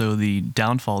that's also the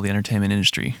downfall of the entertainment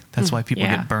industry. That's why people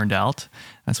yeah. get burned out.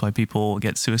 That's why people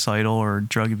get suicidal or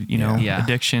drug, Yeah.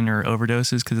 addiction or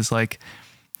overdoses. Because it's like,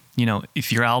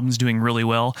 if your album's doing really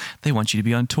well, they want you to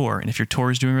be on tour. And if your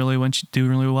tour is doing really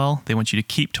well, they want you to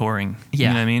keep touring. Yeah.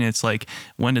 You know what I mean? It's like,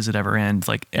 when does it ever end?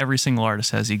 Like, every single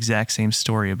artist has the exact same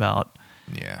story about,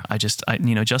 Yeah.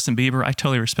 Justin Bieber, I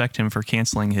totally respect him for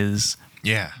canceling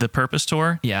the Purpose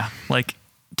tour. Yeah. Like,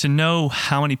 to know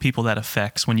how many people that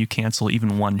affects when you cancel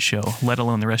even one show, let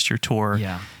alone the rest of your tour.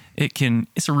 Yeah.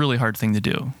 It's a really hard thing to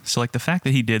do. So like the fact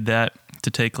that he did that to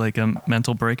take like a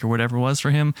mental break or whatever it was for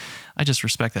him, I just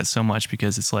respect that so much,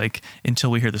 because it's like, until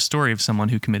we hear the story of someone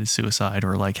who committed suicide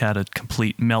or like had a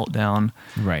complete meltdown,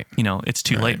 Right. it's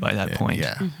too late by that point.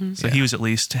 Yeah. So he was at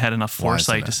least had enough Wise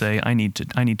foresight to enough. say, I need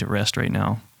to rest right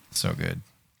now. So good.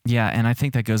 Yeah, and I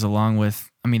think that goes along with,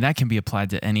 I mean, that can be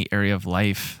applied to any area of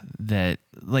life that,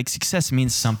 like, success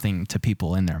means something to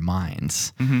people in their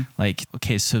minds. Like,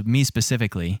 okay, so me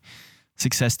specifically,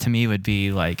 success to me would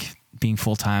be like being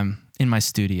full-time in my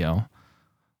studio.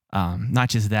 Not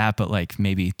just that, but like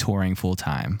maybe touring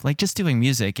full-time, like just doing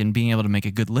music and being able to make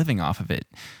a good living off of it.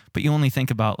 But you only think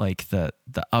about like the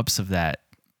ups of that.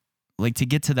 Like, to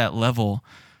get to that level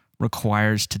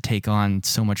requires to take on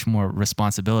so much more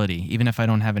responsibility. Even if I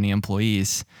don't have any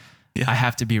employees, I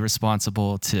have to be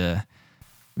responsible to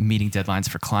meeting deadlines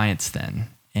for clients then.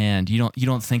 And you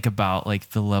don't think about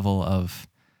like the level of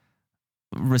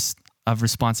of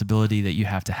responsibility that you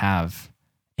have to have,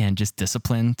 and just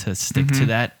discipline to stick to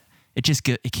that.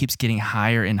 It keeps getting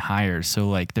higher and higher. So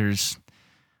like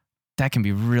that can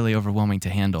be really overwhelming to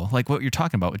handle. Like what you're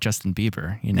talking about with Justin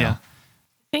Bieber, you know? Yeah.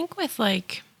 I think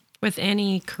with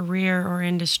any career or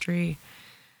industry,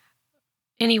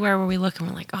 anywhere where we look and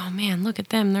we're like, oh man, look at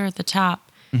them, they're at the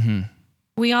top. Mm-hmm.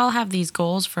 We all have these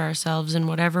goals for ourselves and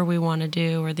whatever we want to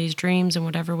do, or these dreams and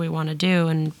whatever we want to do.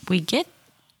 And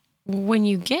when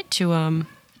you get to them,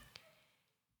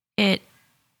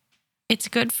 it's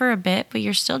good for a bit, but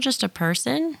you're still just a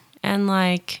person. And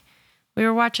like, we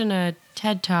were watching a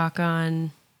TED Talk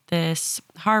on this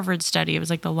Harvard study. It was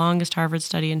like the longest Harvard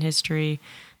study in history.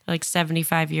 They're like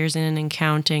 75 years in and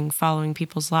counting, following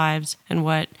people's lives and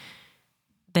what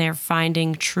they're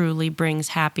finding truly brings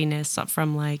happiness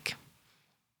from like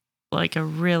a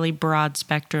really broad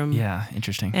spectrum. Yeah,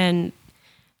 interesting. And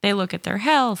they look at their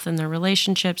health and their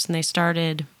relationships, and they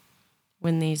started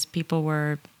when these people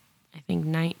were, I think,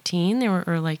 19. They were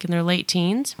or like in their late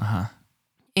teens. Uh-huh.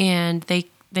 And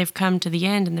they've come to the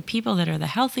end, and the people that are the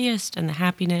healthiest and the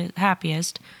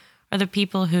happiest are the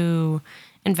people who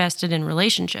invested in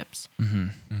relationships. Mm-hmm.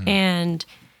 Mm-hmm. And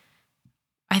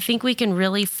I think we can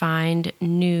really find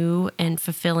new and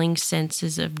fulfilling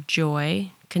senses of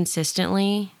joy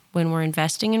consistently when we're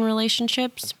investing in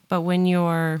relationships. But when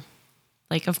you're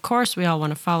like, of course, we all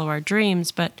want to follow our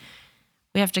dreams, but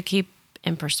we have to keep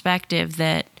in perspective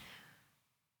that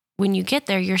when you get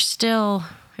there, you're still,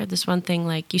 I heard this one thing,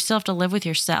 like you still have to live with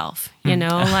yourself, you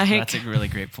know, like that's a really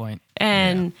great point.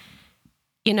 And,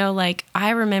 you know, like I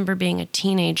remember being a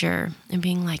teenager and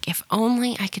being like, if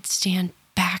only I could stand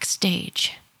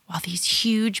backstage while these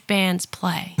huge bands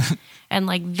play. And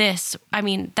like this, I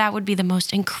mean, that would be the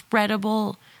most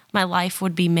incredible, my life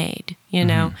would be made, you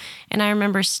know? And I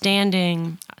remember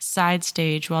standing side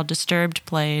stage while Disturbed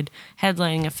played,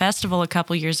 headlining a festival a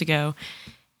couple years ago.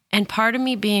 And part of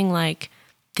me being like,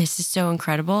 this is so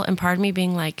incredible. And part of me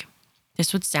being like,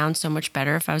 this would sound so much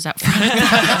better if I was out front.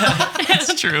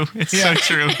 It's true. It's so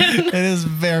true. It is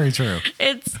very true.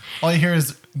 It's All you hear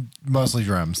is mostly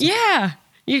drums. yeah.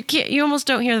 You almost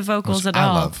don't hear the vocals Which at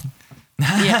all. I love.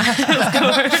 Yeah,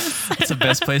 of course. It's the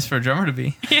best place for a drummer to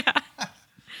be.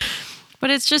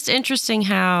 But it's just interesting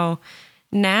how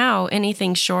now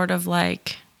anything short of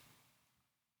like,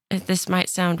 this might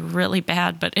sound really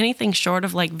bad, but anything short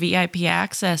of like VIP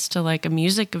access to like a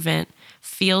music event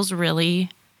feels really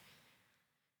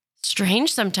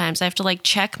strange sometimes. I have to like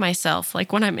check myself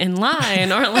like when I'm in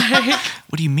line or like,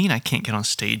 What do you mean I can't get on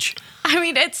stage? I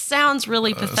mean, it sounds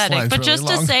really pathetic, line's but really just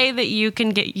long. to say that you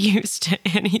can get used to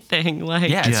anything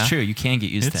like, Yeah, it's Yeah. true. You can get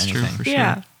used It's to true anything. for sure.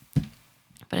 yeah.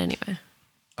 But anyway.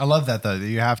 I love that though. That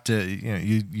you have to, you know,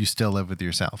 you still live with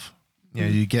yourself. You know,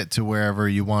 you get to wherever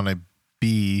you want to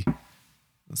be.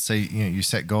 Let's say, you know, you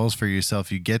set goals for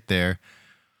yourself. You get there.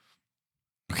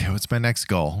 Okay, what's my next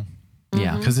goal?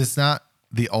 Yeah. Because it's not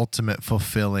the ultimate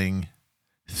fulfilling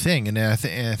thing. And I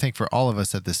think for all of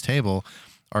us at this table,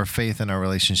 our faith and our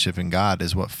relationship in God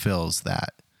is what fills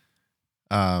that,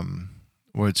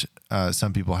 which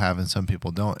some people have and some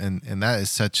people don't. And that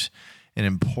is such an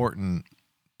important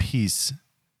piece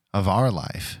of our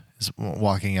life, is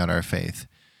walking out our faith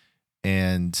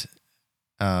and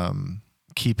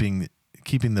keeping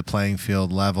the playing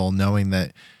field level, knowing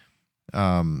that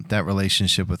that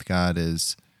relationship with God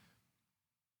is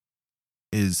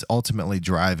ultimately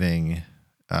driving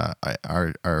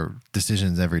our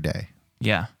decisions every day.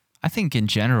 Yeah. I think in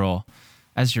general,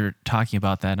 as you're talking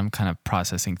about that, I'm kind of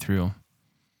processing through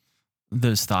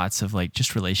those thoughts of like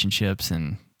just relationships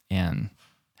and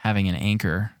having an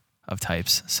anchor of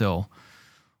types. So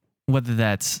whether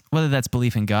that's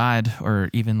belief in God or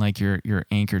even like your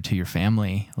anchor to your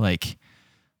family, like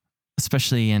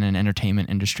especially in an entertainment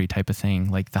industry type of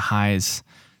thing, like the highs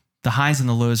and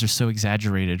the lows are so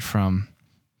exaggerated from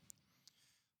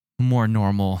more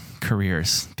normal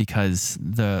careers because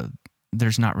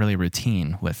there's not really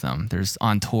routine with them. There's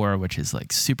on tour, which is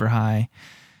like super high,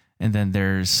 and then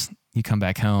there's you come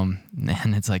back home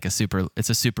and it's like a super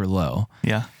low.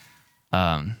 Yeah.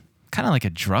 Kind of like a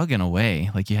drug in a way.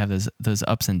 Like you have those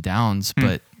ups and downs,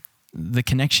 but the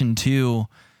connection to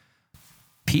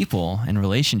people and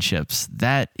relationships,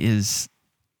 that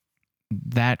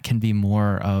can be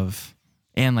more of,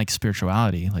 and like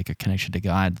spirituality, like a connection to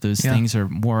God. Those things are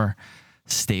more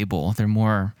stable. They're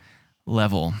more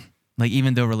level. Like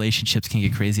even though relationships can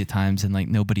get crazy at times and like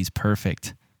nobody's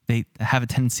perfect, they have a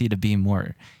tendency to be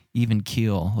more even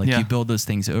keel. Like you build those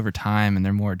things over time and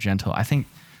they're more gentle. I think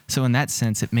so in that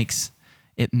sense, it makes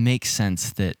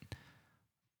sense that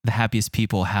the happiest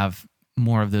people have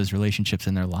more of those relationships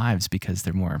in their lives because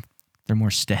they're more They're more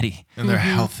steady. And they're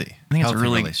healthy. I think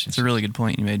healthy it's a really good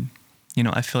point you made. You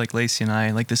know, I feel like Lacey and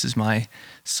I, like, this is my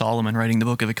Solomon writing the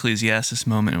book of Ecclesiastes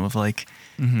moment of like,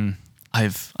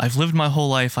 I've lived my whole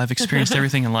life. I've experienced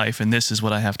everything in life, and this is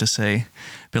what I have to say.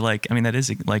 But like, I mean, that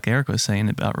is like Eric was saying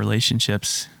about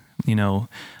relationships. You know,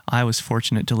 I was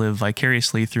fortunate to live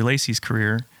vicariously through Lacey's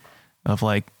career of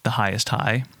like the highest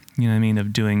high, you know what I mean?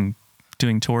 Of doing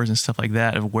tours and stuff like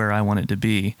that of where I wanted to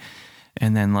be.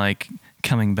 And then like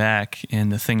coming back,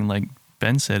 and the thing like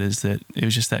Ben said is that it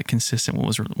was just that consistent.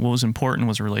 What was important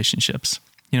was relationships.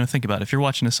 You know, think about it. If you're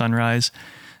watching a sunrise,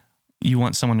 you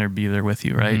want someone to be there with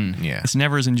you, right? Yeah. It's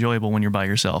never as enjoyable when you're by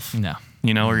yourself. No.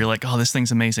 You know, or you're like, oh, this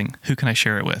thing's amazing. Who can I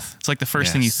share it with? It's like the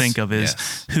first thing you think of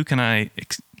is who can I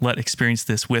let experience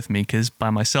this with me? Because by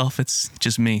myself, it's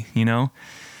just me, you know?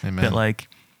 Amen. But like,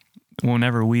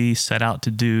 whenever we set out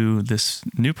to do this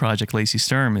new project, Lacey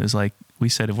Sturm, it was like, we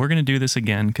said, if we're going to do this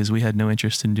again, because we had no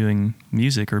interest in doing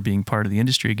music or being part of the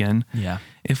industry again. Yeah.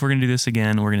 If we're going to do this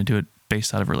again, we're going to do it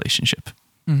based out of relationship.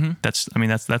 That's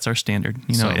our standard.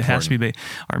 You know, it has to be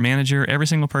our manager. Every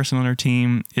single person on our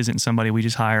team isn't somebody we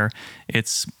just hire.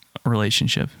 It's a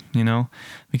relationship, you know,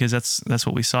 because that's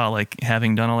what we saw, like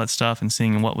having done all that stuff and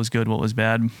seeing what was good, what was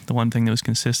bad. The one thing that was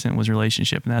consistent was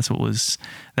relationship. And that's what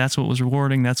was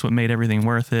rewarding. That's what made everything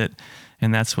worth it.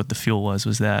 And that's what the fuel was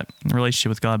that relationship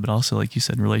with God, but also, like you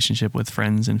said, relationship with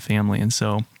friends and family. And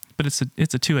so, but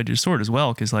it's a two-edged sword as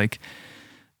well. 'Cause like,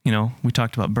 you know, we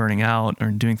talked about burning out or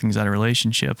doing things out of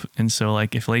relationship. And so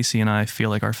like if Lacey and I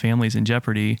feel like our family's in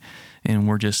jeopardy and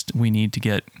we need to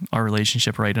get our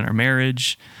relationship right in our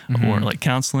marriage or like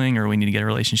counseling, or we need to get a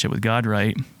relationship with God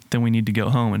right, then we need to go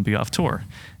home and be off tour.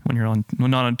 When you're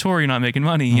not on tour, you're not making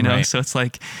money, you know? Right. So it's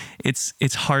like,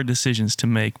 it's hard decisions to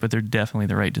make, but they're definitely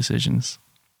the right decisions.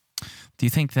 Do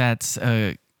you think that's,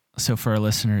 so for our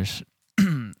listeners,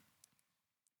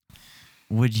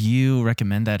 would you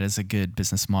recommend that as a good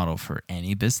business model for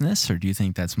any business, or do you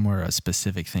think that's more a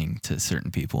specific thing to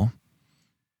certain people?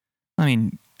 I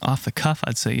mean, off the cuff,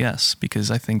 I'd say yes,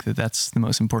 because I think that that's the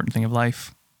most important thing of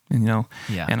life. And, you know,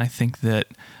 and I think that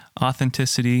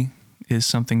authenticity is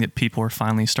something that people are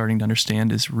finally starting to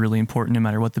understand is really important no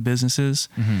matter what the business is.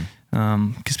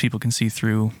 Because people can see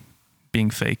through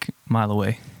being fake a mile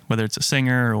away, whether it's a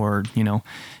singer or, you know,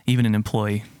 even an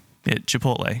employee at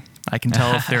Chipotle. I can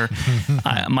tell if they're,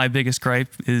 my biggest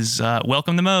gripe is,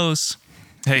 welcome to Moe's.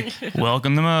 Hey,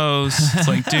 welcome to Moe's. It's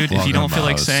like, dude, if you don't feel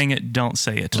like saying it, don't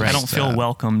say it. Right. I don't feel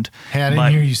welcomed. Hey, I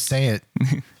didn't hear you say it.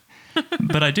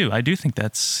 But I do think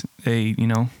that's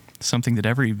something that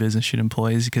every business should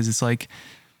employ, is because it's like,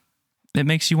 it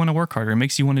makes you want to work harder. It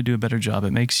makes you want to do a better job.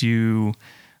 It makes you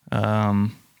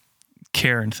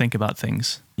care and think about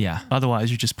things. Yeah. Otherwise,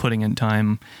 you're just putting in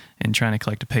time and trying to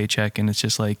collect a paycheck. And it's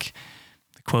just like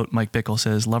the quote Mike Bickle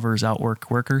says, lovers outwork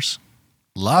workers.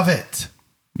 Love it.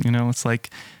 You know, it's like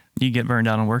you get burned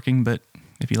out on working, but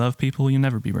if you love people, you'll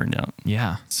never be burned out.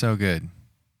 Yeah. So good.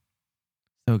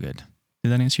 So good.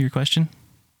 Did that answer your question?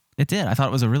 It did. I thought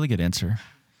it was a really good answer.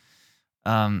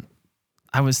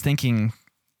 I was thinking,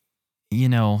 you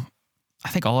know, I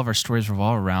think all of our stories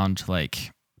revolve around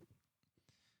like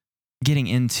getting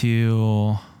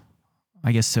into,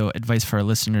 I guess, so advice for our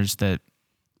listeners that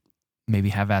maybe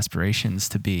have aspirations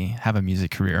to have a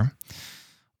music career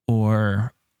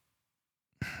or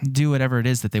do whatever it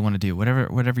is that they want to do,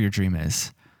 whatever your dream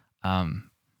is.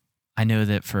 I know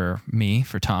that for me,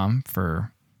 for Tom,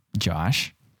 for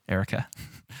Josh, Erica,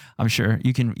 I'm sure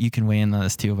you can weigh in on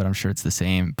this too, but I'm sure it's the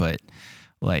same. But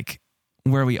like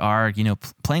where we are, you know,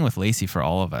 playing with Lacey for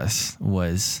all of us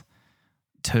was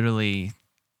totally,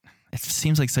 it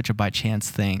seems like such a by chance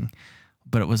thing,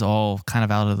 but it was all kind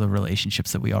of out of the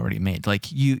relationships that we already made.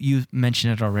 Like you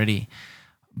mentioned it already,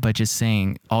 but just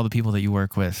saying all the people that you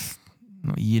work with,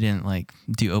 you didn't like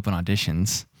do open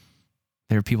auditions.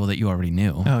 They were people that you already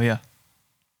knew. Oh yeah.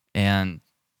 And,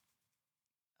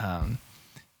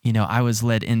 you know, I was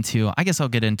led into, I guess I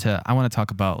want to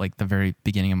talk about like the very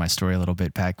beginning of my story a little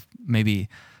bit back, maybe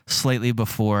slightly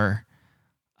before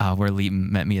where Lee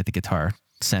met me at the Guitar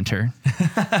Center.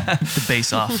 The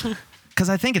bass off. Because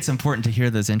I think it's important to hear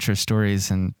those intro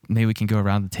stories, and maybe we can go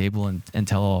around the table and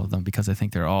tell all of them, because I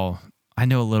think I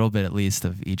know a little bit at least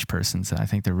of each person's, and I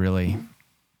think they're really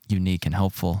unique and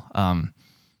helpful.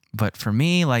 But for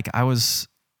me, like I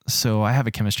have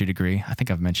a chemistry degree. I think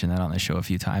I've mentioned that on the show a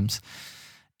few times.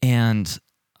 And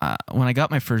when I got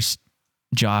my first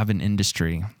job in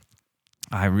industry,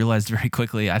 I realized very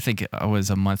quickly, I think I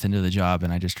was a month into the job,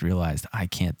 and I just realized I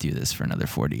can't do this for another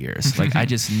 40 years. Like I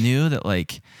just knew that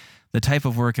like the type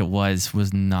of work it was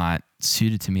not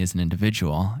suited to me as an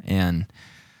individual. And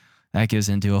that goes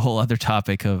into a whole other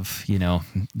topic of,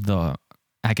 the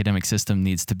academic system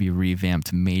needs to be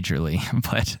revamped majorly,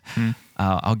 but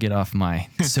I'll get off my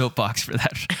soapbox for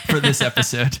that for this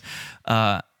episode.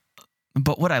 But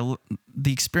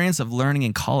the experience of learning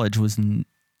in college was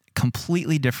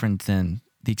completely different than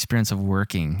the experience of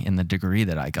working in the degree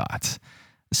that I got.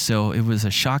 So it was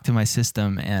a shock to my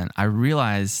system, and I didn't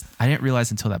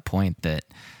realize until that point that,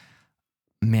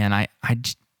 man,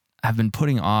 I've been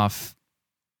putting off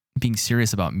being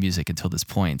serious about music until this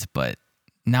point, but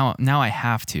now I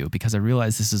have to, because I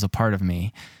realize this is a part of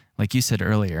me. Like you said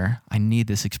earlier, I need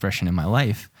this expression in my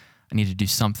life. I need to do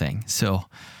something. So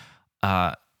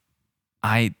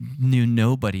I knew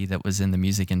nobody that was in the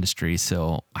music industry,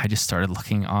 so I just started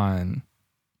looking on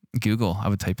Google. I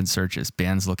would type in searches,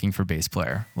 bands looking for bass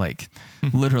player, like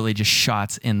literally just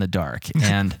shots in the dark.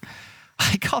 And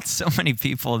I called so many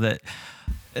people that,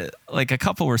 like, a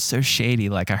couple were so shady.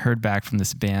 Like, I heard back from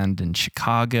this band in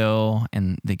Chicago,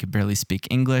 and they could barely speak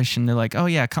English, and they're like, "Oh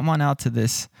yeah, come on out to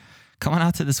this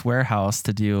warehouse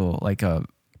to do like a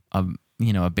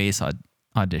bass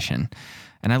audition."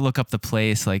 And I look up the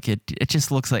place, like it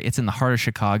just looks like it's in the heart of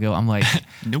Chicago. I'm like,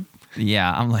 nope.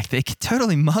 Yeah, I'm like, they could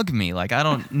totally mug me. Like, I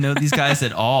don't know these guys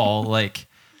at all. Like,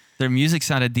 their music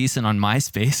sounded decent on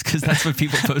MySpace because that's what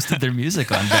people posted their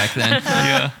music on back then.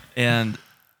 Yeah. And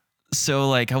so,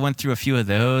 like, I went through a few of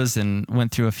those and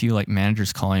went through a few, like,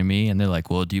 managers calling me, and they're like,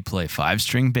 "Well, do you play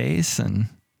 5-string bass?" And,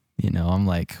 I'm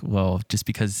like, well, just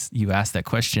because you asked that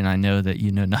question, I know that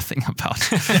you know nothing about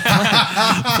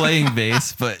playing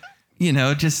bass, but,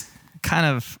 just kind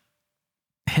of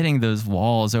hitting those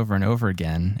walls over and over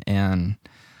again. And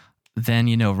then,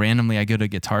 randomly I go to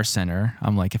Guitar Center.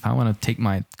 I'm like, if I want to take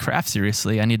my craft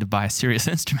seriously, I need to buy a serious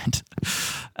instrument.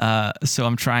 So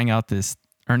I'm trying out this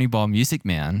Ernie Ball Music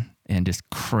Man and just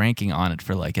cranking on it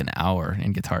for like an hour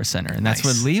in Guitar Center. And that's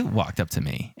when Lee walked up to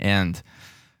me. And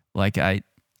like, I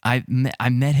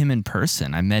met him in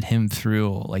person. I met him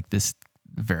through like this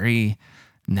very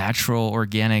natural,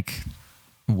 organic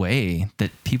way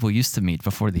that people used to meet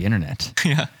before the internet.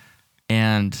 Yeah.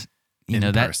 And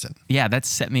person. that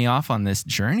set me off on this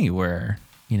journey where,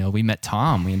 we met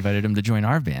Tom, we invited him to join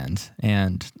our band,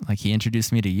 and like he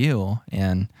introduced me to you,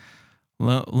 and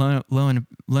lo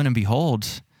and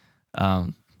behold,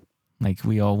 like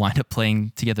we all wind up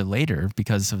playing together later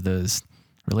because of those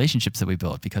relationships that we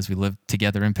built, because we lived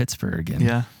together in Pittsburgh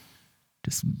and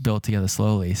just built together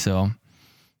slowly. So,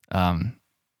 I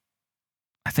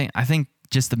think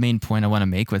just the main point I want to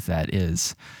make with that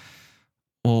is,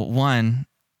 well, one,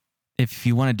 if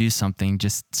you want to do something,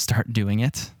 just start doing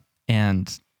it.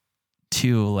 And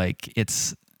two, like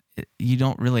you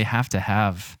don't really have to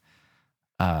have,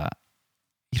 a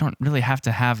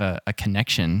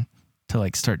connection to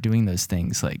like start doing those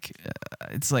things. Like,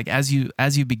 it's like, as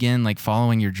you begin like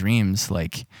following your dreams,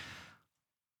 like,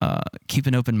 keep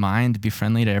an open mind, be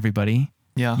friendly to everybody.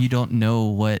 Yeah. You don't know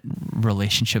what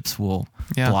relationships will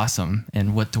blossom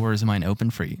and what doors might open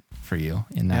for you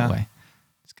in that way.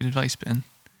 It's good advice, Ben.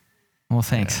 Well,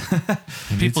 thanks.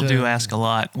 People do ask a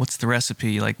lot, what's the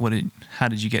recipe? Like, how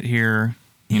did you get here?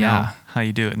 You know, how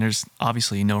you do it. And there's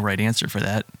obviously no right answer for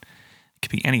that. It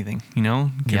could be anything,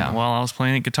 Well, I was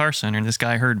playing at Guitar Center and this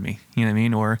guy heard me, you know what I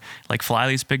mean? Or like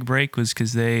Flyleaf's big break was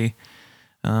because they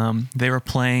were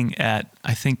playing at,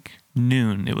 I think,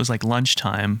 noon. It was like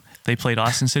lunchtime. They played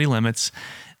Austin City Limits.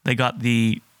 They got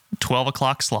the 12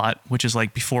 o'clock slot, which is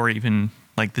like before even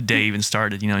like the day even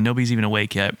started. Nobody's even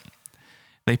awake yet.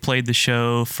 They played the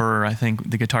show for, I think,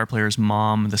 the guitar player's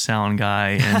mom, the sound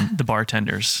guy, and the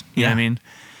bartenders. You know what I mean?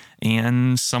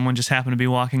 And someone just happened to be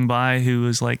walking by who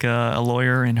was like a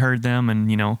lawyer and heard them. And,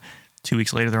 2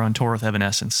 weeks later, they're on tour with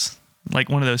Evanescence. Like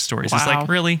one of those stories. Wow. It's like,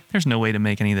 really? There's no way to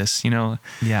make any of this,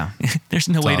 Yeah. There's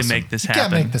no way to make this happen. You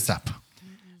can't make this up.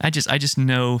 I just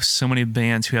know so many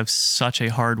bands who have such a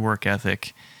hard work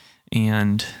ethic,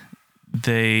 and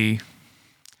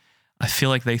I feel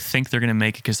like they think they're going to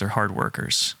make it because they're hard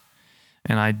workers.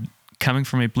 And coming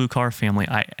from a blue collar family,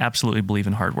 I absolutely believe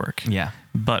in hard work. Yeah.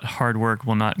 But hard work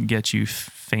will not get you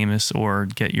famous or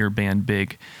get your band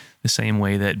big the same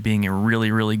way that being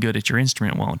really, really good at your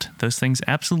instrument won't. Those things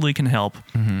absolutely can help,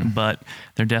 but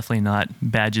they're definitely not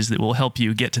badges that will help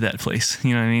you get to that place.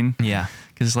 You know what I mean? Yeah.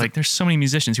 Because like there's so many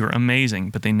musicians who are amazing,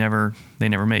 but they never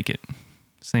make it.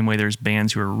 Same way there's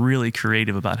bands who are really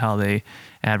creative about how they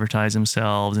advertise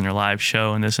themselves in their live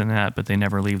show and this and that, but they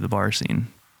never leave the bar scene.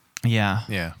 Yeah.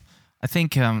 Yeah. I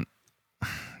think, to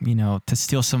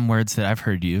steal some words that I've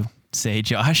heard you say,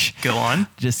 Josh. Go on.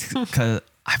 Just because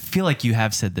I feel like you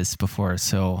have said this before,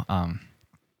 so I'll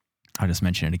just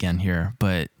mention it again here.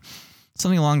 But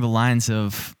something along the lines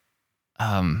of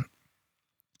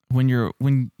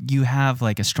when you have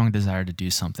like a strong desire to do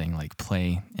something like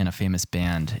play in a famous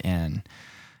band, and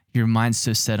your mind's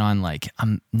so set on like,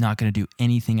 I'm not going to do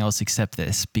anything else except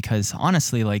this, because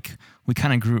honestly, like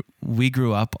we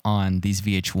grew up on these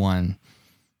VH1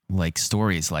 like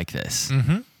stories like this,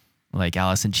 like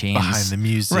Alice in Chains, Behind the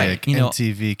Music, right, you know,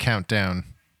 MTV Countdown.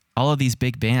 all of these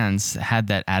big bands had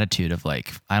that attitude of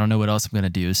like, I don't know what else I'm going to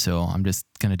do, so I'm just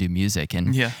going to do music.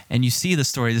 And and you see the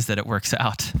stories that it works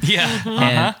out.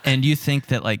 Yeah. And you think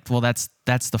that like, well, that's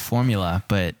the formula,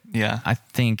 but I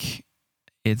think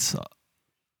it's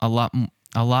a lot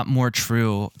more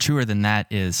truer than that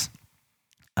is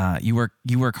you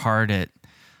work hard at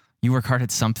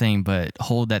something, but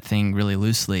hold that thing really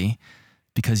loosely,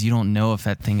 because you don't know if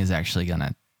that thing is actually going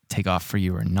to take off for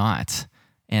you or not.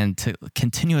 And to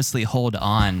continuously hold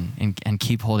on and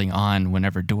keep holding on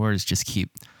whenever doors just keep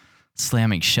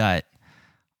slamming shut.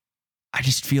 I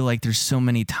just feel like there's so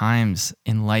many times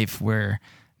in life where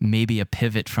maybe a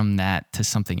pivot from that to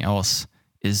something else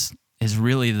is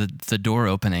really the door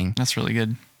opening. That's really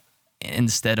good.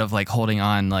 Instead of like holding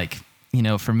on, like, you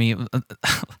know, for me,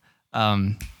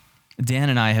 Dan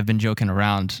and I have been joking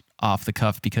around off the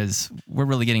cuff because we're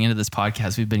really getting into this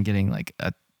podcast. We've been getting like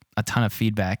a ton of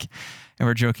feedback, and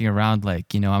we're joking around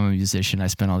like, you know, I'm a musician. I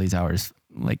spend all these hours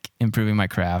like improving my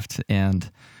craft and,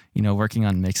 you know, working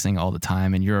on mixing all the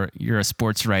time. And you're a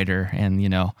sports writer, and, you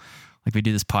know, like we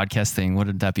do this podcast thing.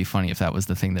 Wouldn't that be funny if that was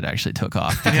the thing that actually took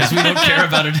off? Because we don't care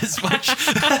about it as much.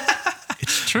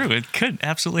 It's true. It could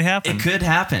absolutely happen. It could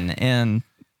happen. And,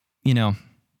 you know,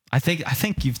 I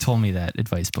think you've told me that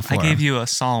advice before. I gave you a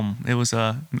psalm. It was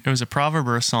a proverb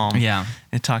or a psalm. Yeah.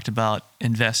 It talked about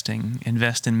investing.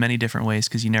 Invest in many different ways,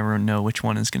 because you never know which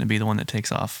one is going to be the one that takes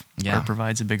off or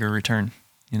provides a bigger return,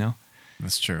 you know?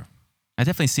 That's true. I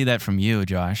definitely see that from you,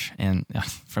 Josh, and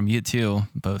from you too,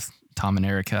 both Tom and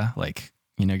Erica. Like,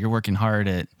 you know, you're working hard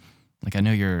at, like, I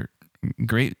know you're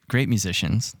great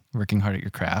musicians working hard at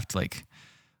your craft, like,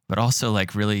 but also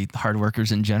like really hard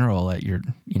workers in general at your,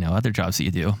 you know, other jobs that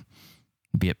you do,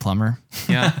 be it plumber,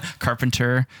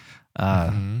 carpenter,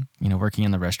 you know, working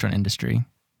in the restaurant industry.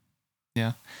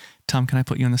 Yeah. Tom, can I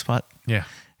put you on the spot? Yeah.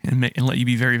 And let you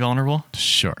be very vulnerable?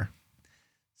 Sure.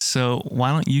 So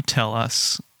why don't you tell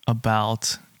us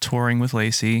about touring with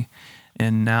Lacey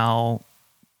and now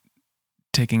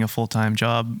taking a full-time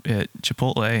job at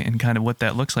Chipotle and kind of what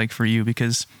that looks like for you,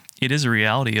 because it is a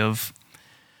reality of,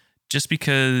 just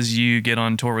because you get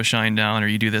on tour with Shinedown or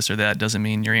you do this or that doesn't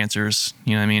mean your answers,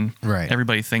 you know what I mean? Right.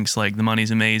 Everybody thinks like the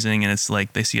money's amazing and it's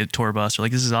like they see a tour bus, they're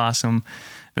like, this is awesome.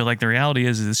 But like the reality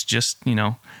is it's just, you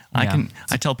know, I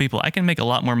tell people I can make a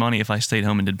lot more money if I stayed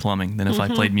home and did plumbing than if I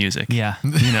played music. Yeah.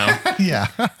 You know? Yeah.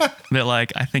 But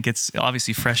like, I think it's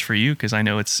obviously fresh for you, because I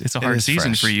know it's a hard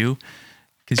season for you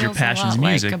because your passion's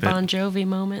music. Like a Bon Jovi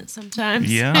moment sometimes.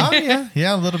 Yeah. Oh yeah.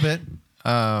 Yeah. A little bit.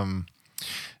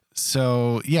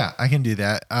 So yeah, I can do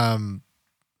that.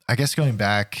 I guess going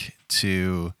back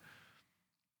to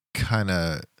kind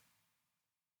of,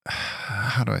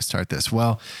 how do I start this?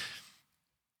 Well,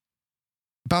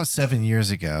 about 7 years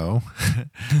ago,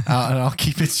 and I'll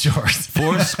keep it short.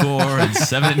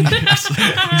 7 years.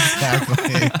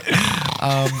 Exactly.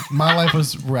 My life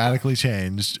was radically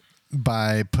changed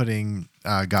by putting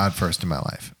God first in my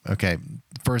life. Okay.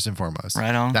 First and foremost.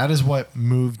 Right on. That is what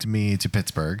moved me to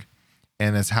Pittsburgh.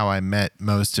 And it's how I met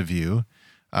most of you,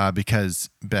 because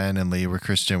Ben and Lee were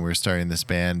Christian. We were starting this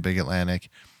band, Big Atlantic.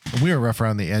 We were rough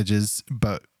around the edges,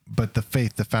 but the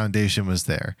faith, the foundation was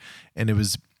there. And it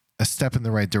was a step in the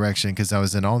right direction, because I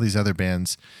was in all these other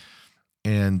bands,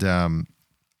 and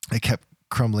it kept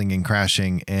crumbling and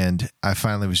crashing. And I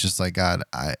finally was just like, God,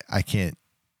 I can't,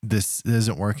 this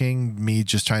isn't working. Me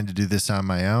just trying to do this on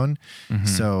my own. Mm-hmm.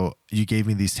 So you gave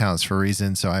me these talents for a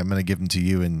reason. So I'm going to give them to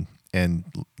you, and,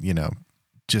 you know,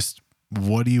 just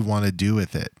what do you want to do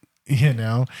with it? You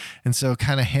know? And so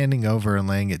kind of handing over and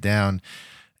laying it down,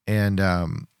 and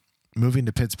moving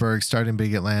to Pittsburgh, starting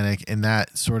Big Atlantic, and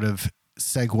that sort of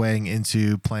segueing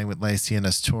into playing with Lacey and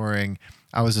us touring.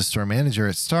 I was a store manager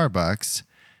at Starbucks,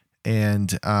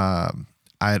 and I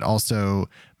had also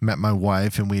met my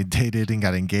wife, and we had dated and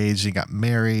got engaged and got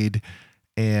married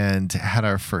and had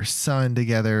our first son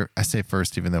together. I say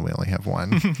first, even though we only have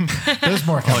one. There's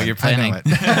more coming. Oh, you're planning.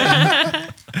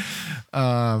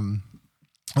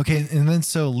 Okay. And then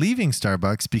so leaving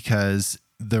Starbucks, because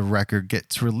the record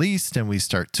gets released and we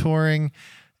start touring,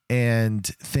 and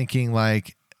thinking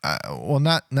like,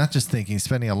 not just thinking,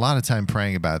 spending a lot of time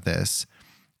praying about this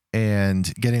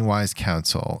and getting wise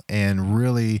counsel and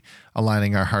really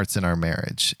aligning our hearts in our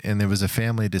marriage. And there was a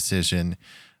family decision,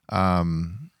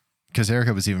 because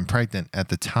Erica was even pregnant at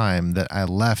the time, that I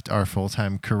left our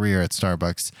full-time career at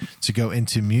Starbucks to go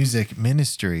into music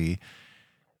ministry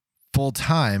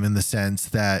full-time, in the sense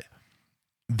that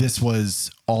this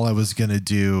was all I was going to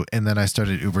do. And then I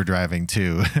started Uber driving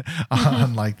too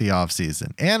on like the off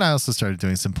season. And I also started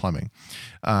doing some plumbing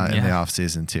in the off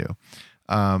season too.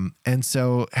 And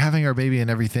so having our baby and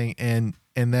everything, and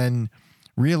then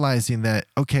realizing that,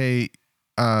 okay,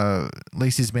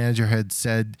 Lacey's manager had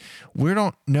said, we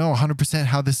don't know 100%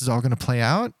 how this is all going to play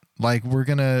out. Like, we're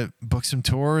going to book some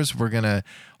tours. We're going to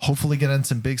hopefully get on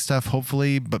some big stuff,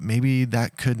 hopefully, but maybe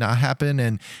that could not happen.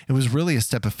 And it was really a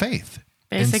step of faith.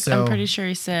 Basically, I'm pretty sure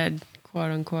he said,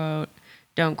 quote unquote,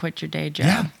 don't quit your day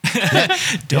job.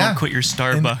 Don't quit your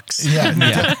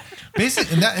Starbucks.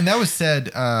 Basically, and that was said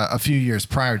a few years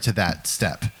prior to that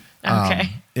step. Okay.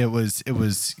 It was,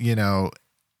 you know,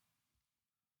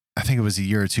 I think it was a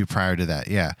year or two prior to that.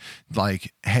 Yeah.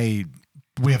 Like, hey,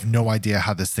 we have no idea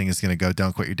how this thing is going to go.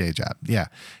 Don't quit your day job. Yeah.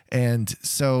 And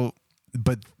so,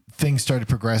 but things started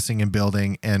progressing and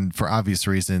building, and for obvious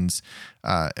reasons,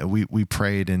 we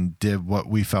prayed and did what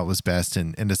we felt was best,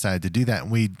 and decided to do that.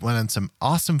 And we went on some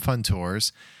awesome fun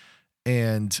tours,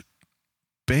 and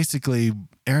basically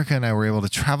Erica and I were able to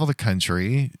travel the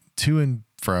country to and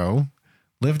fro,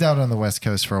 lived out on the West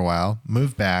Coast for a while,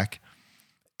 moved back,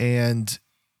 and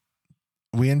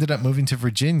we ended up moving to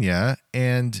Virginia,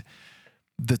 and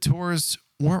the tours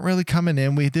weren't really coming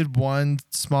in. We did one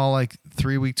small, like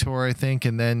 3-week tour, I think.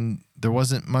 And then there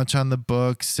wasn't much on the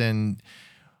books, and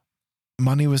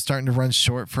money was starting to run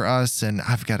short for us. And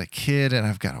I've got a kid and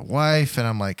I've got a wife, and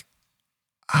I'm like,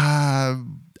 I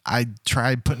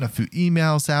tried putting a few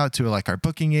emails out to like our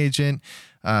booking agent,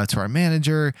 to our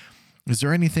manager. Is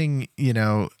there anything, you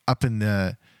know, up in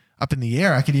the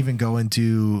air? I could even go and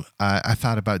do, I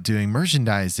thought about doing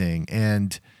merchandising,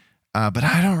 and but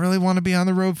I don't really want to be on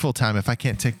the road full time if I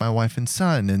can't take my wife and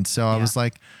son. And so I was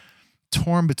like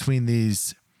torn between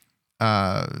these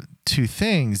two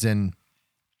things, and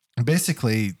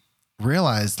basically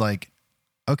realized, like,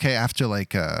 okay, after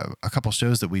like a couple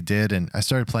shows that we did, and I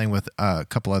started playing with a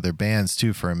couple other bands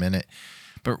too for a minute,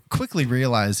 but quickly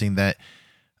realizing that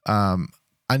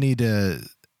I need to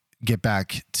get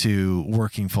back to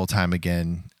working full time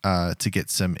again, to get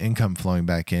some income flowing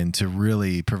back in to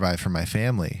really provide for my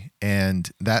family. And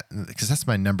that, because that's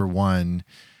my number one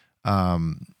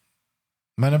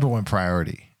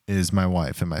priority is my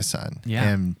wife and my son. Yeah.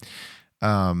 And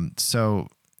so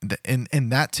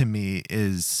and that to me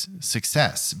is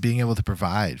success, being able to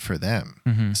provide for them.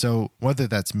 Mm-hmm. So whether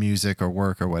that's music or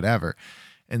work or whatever.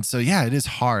 And so, yeah, it is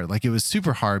hard. Like, it was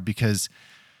super hard because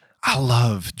I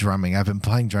love drumming. I've been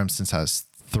playing drums since I was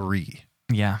 3.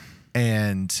 Yeah.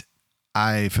 And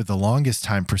I, for the longest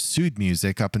time, pursued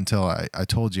music up until I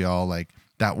told you all, like,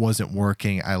 that wasn't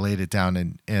working. I laid it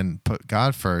down and put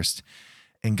God first.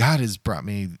 And God has brought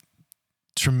me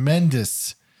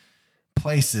tremendous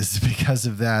places because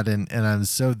of that. And I'm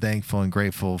so thankful and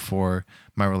grateful for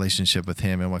my relationship with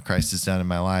him and what Christ has done in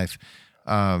my life.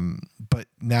 But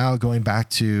now going back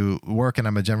to work, and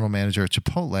I'm a general manager at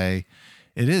Chipotle,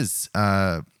 it is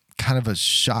kind of a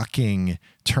shocking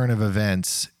turn of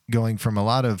events, going from a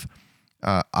lot of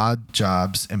odd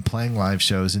jobs and playing live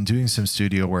shows and doing some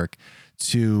studio work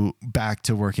to back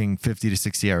to working 50 to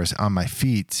 60 hours on my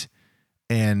feet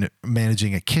and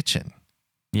managing a kitchen.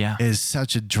 Yeah. Is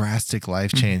such a drastic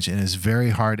life change, and is very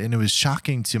hard. And it was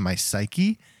shocking to my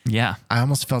psyche. Yeah. I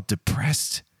almost felt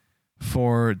depressed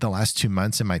for the last 2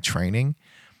 months in my training.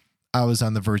 I was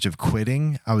on the verge of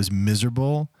quitting. I was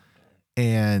miserable.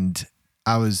 And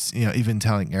I was, you know, even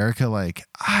telling Erica, like,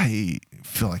 I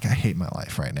feel like I hate my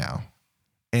life right now.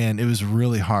 And it was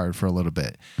really hard for a little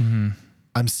bit. Mm-hmm.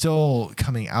 I'm still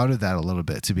coming out of that a little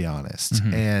bit, to be honest.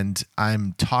 Mm-hmm. And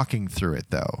I'm talking through it,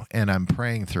 though. And I'm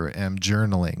praying through it, and I'm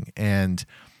journaling. And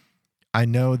I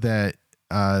know that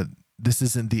this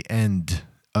isn't the end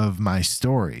of my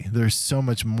story. There's so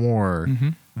much more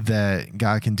that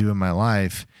God can do in my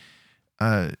life.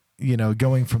 You know,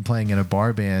 going from playing in a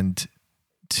bar band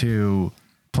to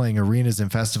playing arenas and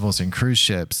festivals and cruise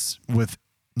ships, with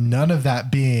none of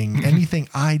that being anything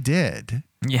I did.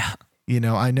 Yeah. You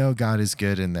know, I know God is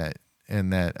good in that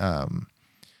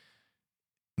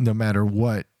no matter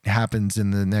what happens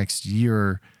in the next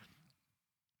year,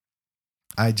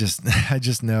 I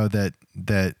just know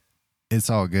that it's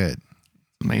all good.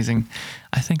 Amazing.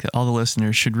 I think that all the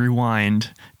listeners should rewind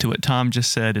to what Tom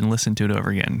just said and listen to it over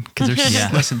again.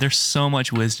 Because there's so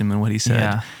much wisdom in what he said.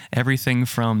 Yeah. Everything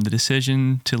from the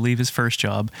decision to leave his first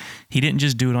job. He didn't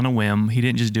just do it on a whim. He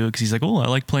didn't just do it because he's like, oh, I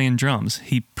like playing drums.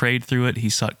 He prayed through it.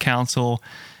 He sought counsel.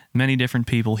 many different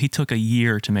people. He took a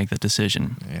year to make that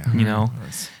decision, you know?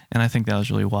 And I think that was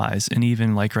really wise. And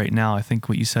even like right now, I think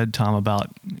what you said, Tom, about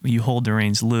you hold the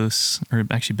reins loose, or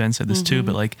actually Ben said this too,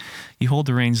 but like you hold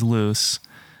the reins loose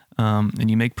and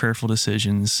you make prayerful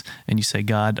decisions and you say,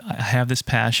 God, I have this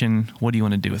passion. What do you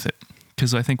want to do with it?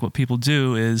 Because I think what people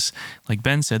do is, like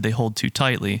Ben said, they hold too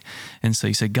tightly. And so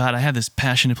you say, God, I have this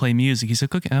passion to play music. He's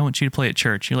like, okay, I want you to play at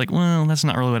church. You're like, well, that's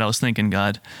not really what I was thinking,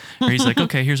 God. Or he's like,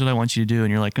 okay, here's what I want you to do.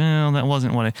 And you're like, well, that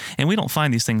wasn't what I... And we don't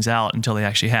find these things out until they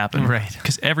actually happen. Right.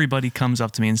 Because everybody comes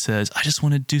up to me and says, I just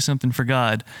want to do something for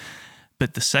God.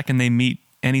 But the second they meet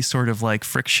any sort of like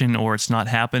friction or it's not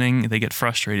happening, they get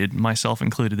frustrated, myself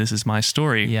included. This is my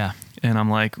story. Yeah. And I'm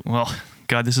like, well...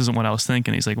 God, this isn't what I was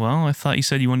thinking. He's like, well, I thought you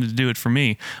said you wanted to do it for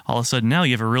me. All of a sudden now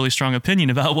you have a really strong opinion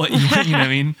about what you want, you know what I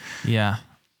mean? Yeah.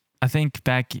 I think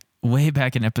way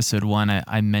back in episode 1,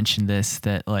 I mentioned this,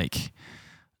 that like,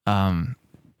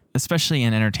 especially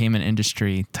in entertainment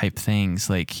industry type things,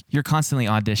 like you're constantly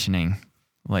auditioning,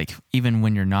 like even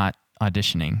when you're not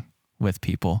auditioning with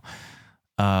people.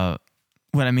 What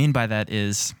I mean by that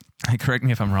is, correct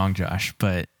me if I'm wrong, Josh,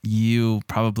 but you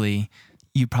probably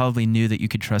knew that you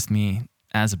could trust me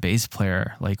as a bass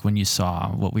player. Like when you saw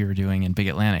what we were doing in Big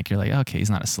Atlantic, you're like, okay, he's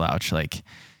not a slouch. Like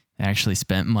they actually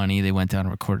spent money. They went down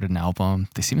and recorded an album.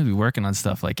 They seem to be working on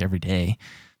stuff like every day,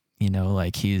 you know,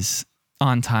 like he's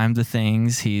on time to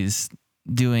things. He's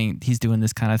doing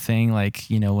this kind of thing. Like,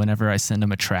 you know, whenever I send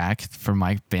him a track for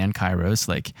my band Kairos,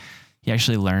 like he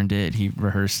actually learned it. He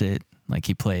rehearsed it, like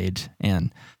he played.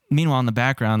 And meanwhile, in the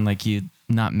background, like you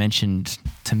not mentioned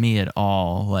to me at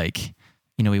all, like,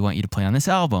 you know, we want you to play on this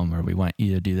album, or we want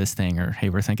you to do this thing, or, hey,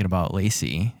 we're thinking about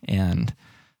Lacey. And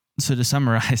so to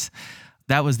summarize,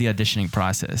 that was the auditioning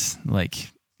process.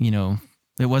 Like, you know,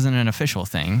 it wasn't an official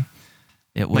thing.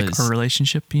 It was like a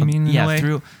relationship, you mean? Yeah,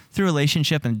 through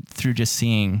relationship and through just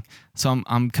seeing. So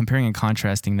I'm comparing and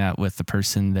contrasting that with the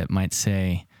person that might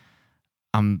say,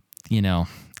 I'm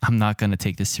not going to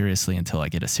take this seriously until I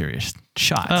get a serious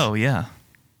shot. Oh, yeah.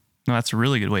 No, that's a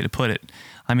really good way to put it.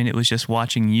 I mean, it was just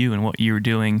watching you and what you were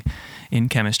doing in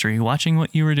chemistry, watching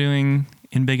what you were doing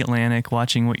in Big Atlantic,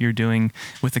 watching what you're doing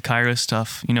with the Kairos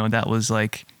stuff. You know, that was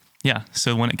like, yeah.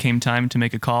 So when it came time to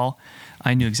make a call,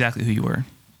 I knew exactly who you were.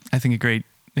 I think a great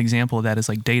example of that is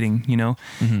like dating, you know,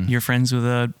 you're friends with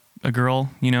a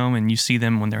girl, you know, and you see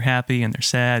them when they're happy and they're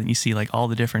sad, and you see like all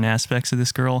the different aspects of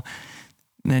this girl.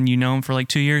 And then you know them for like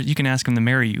 2 years, you can ask them to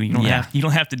marry you. You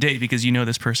don't have to date because you know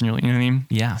this person. You know what I mean?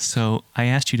 Yeah. So I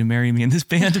asked you to marry me in this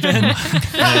band, Ben.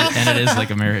 and it is like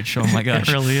a marriage. Oh my gosh.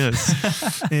 It really is.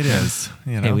 It is.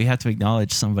 You know? Hey, we have to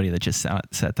acknowledge somebody that just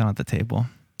sat down at the table.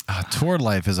 Tour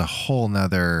life is a whole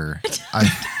nother.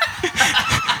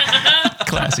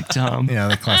 Classic Tom. Yeah,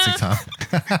 the classic Tom.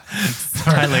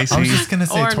 Hi, Lacey. I was just going to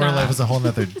say Or tour not. life is a whole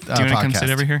nother Do you want to come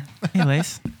sit over here? Hey,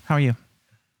 Lace, how are you?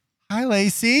 Hi,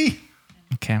 Lacey.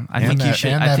 Okay, I think you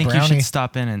brownie. should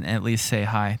stop in and at least say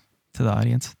hi to the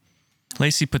audience.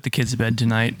 Lacey put the kids to bed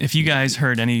tonight. If you guys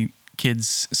heard any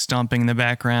kids stomping in the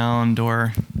background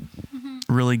or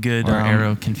really good... Or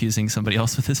Arrow confusing somebody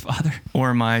else with his father.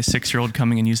 Or my 6-year-old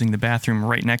coming and using the bathroom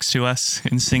right next to us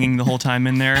and singing the whole time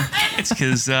in there, it's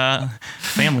because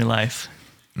family life.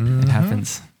 It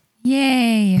happens.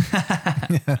 Yay.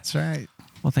 That's right.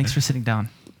 Well, thanks for sitting down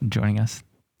and joining us.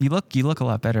 You look a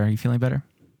lot better. Are you feeling better?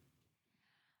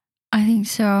 I think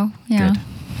so. Yeah.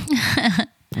 Good.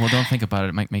 Well, don't think about it.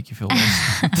 It might make you feel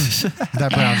worse.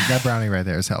 That brownie right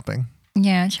there is helping.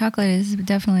 Yeah, chocolate is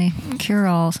definitely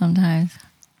cure-all sometimes.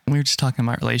 We were just talking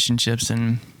about relationships,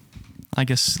 and I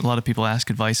guess a lot of people ask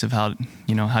advice of how do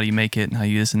you make it and how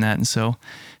you this and that. And so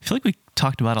I feel like we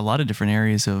talked about a lot of different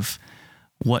areas of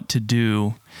what to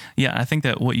do. Yeah, I think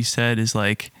that what you said is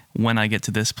like, when I get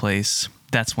to this place,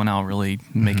 that's when I'll really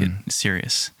make it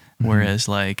serious. Whereas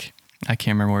like, I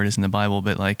can't remember where it is in the Bible,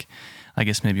 but like, I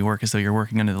guess maybe work as though you're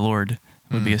working under the Lord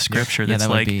would be a scripture that's that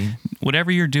would like, be...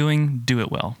 whatever you're doing, do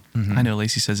it well. I know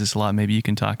Lacey says this a lot. Maybe you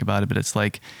can talk about it, but it's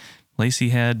like Lacey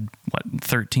had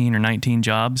 13 or 19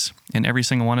 jobs, and every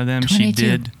single one of them 22. she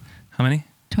did. How many?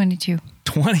 22.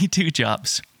 22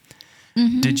 jobs.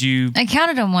 Did you? I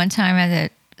counted them one time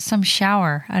at some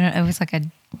shower. It was like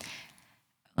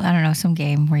some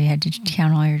game where you had to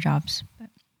count all your jobs.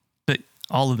 But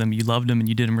all of them, you loved them and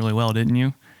you did them really well, didn't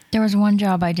you? There was one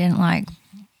job I didn't like.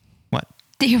 What?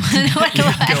 Do you want to know what it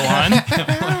was? Go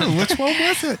on. Which one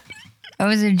was it? I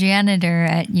was a janitor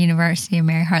at University of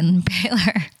Mary Harlan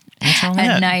Baylor. What's wrong with At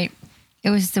that? night. It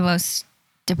was the most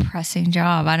depressing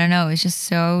job. I don't know. It was just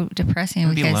so depressing. It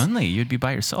would be because lonely. You'd be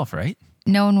by yourself, right?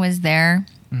 no one was there.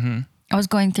 I was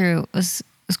going through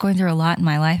a lot in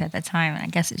my life at that time, and I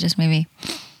guess it just made me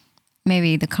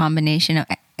maybe the combination of,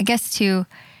 I guess, too,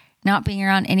 not being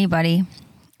around anybody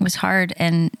was hard,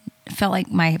 and felt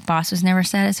like my boss was never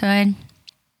satisfied.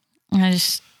 And I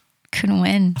just couldn't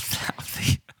win.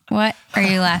 What are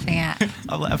you laughing at?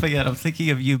 I'm thinking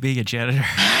of you being a janitor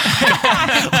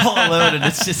all alone, and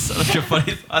it's just such a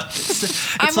funny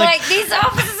thought. I'm like, these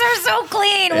offices are so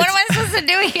clean. What am I supposed to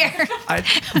do here?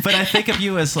 But I think of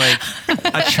you as like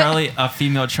a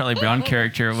female Charlie Brown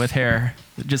character with hair,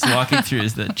 just walking through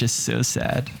is that just so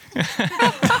sad.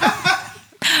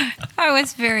 I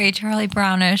was very Charlie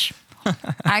Brownish. I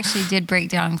actually did break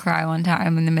down and cry one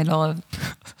time in the middle of a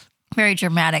very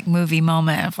dramatic movie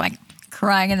moment of like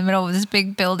crying in the middle of this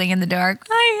big building in the dark.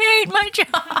 I hate my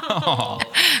job.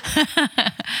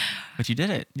 But you did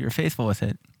it. You were faithful with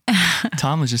it.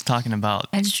 Tom was just talking about.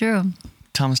 It's true.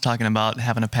 Tom was talking about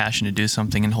having a passion to do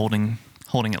something and holding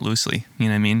it loosely. You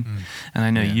know what I mean? And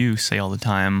I know you say all the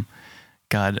time,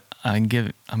 God, I'm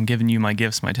giving you my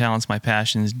gifts, my talents, my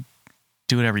passions.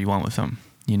 Do whatever you want with them.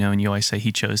 You know, and you always say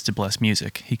He chose to bless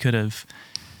music. He could have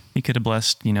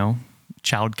blessed,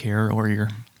 childcare or your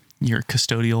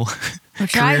custodial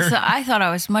Which career. I thought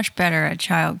I was much better at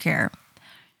childcare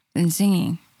than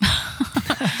singing.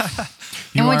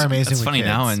 You And are amazing. It's with funny kids.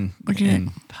 now in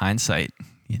hindsight,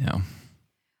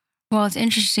 Well, it's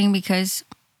interesting because,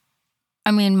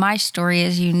 my story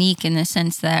is unique in the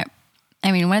sense that,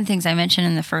 one of the things I mentioned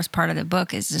in the first part of the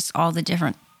book is just all the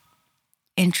different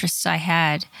interests I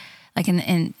had. Like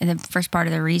in the first part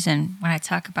of the reason, when I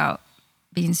talk about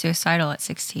being suicidal at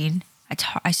 16,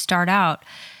 I start out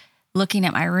looking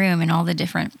at my room and all the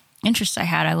different interests I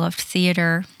had. I loved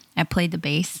theater. I played the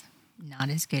bass. Not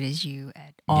as good as you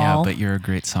at all. Yeah, but you're a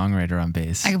great songwriter on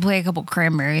bass. I could play a couple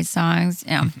Cranberries songs.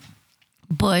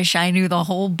 Bush, I knew the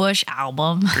whole Bush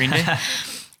album. Green Day.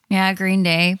 Yeah, Green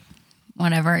Day.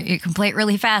 Whatever. You can play it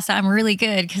really fast. I'm really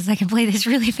good because I can play this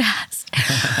really fast.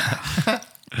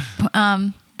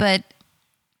 But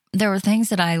there were things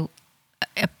that I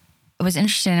was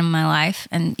interested in my life,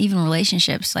 and even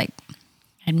relationships. Like, I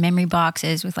had memory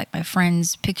boxes with like my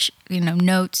friends' picture,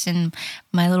 notes, and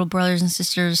my little brothers and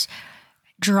sisters'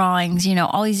 drawings.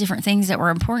 All these different things that were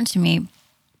important to me.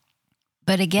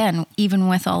 But again, even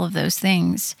with all of those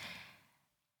things,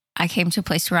 I came to a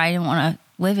place where I didn't want to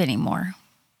live anymore.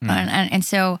 And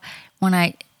so when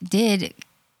I did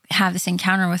have this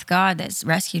encounter with God that's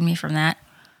rescued me from that,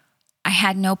 I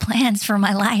had no plans for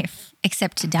my life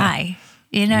except to die.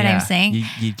 You know what I'm saying?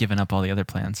 You'd given up all the other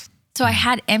plans. So I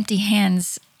had empty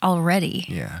hands already.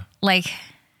 Yeah. Like,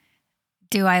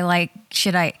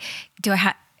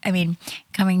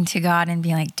 coming to God and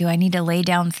being like, do I need to lay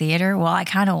down theater? Well, I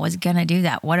kind of was going to do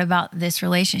that. What about this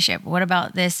relationship? What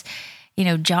about this,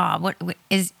 job? What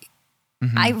is,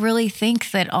 I really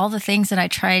think that all the things that I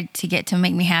tried to get to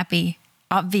make me happy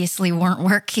obviously weren't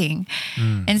working.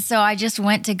 And so I just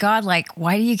went to God like,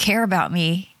 why do you care about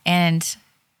me? And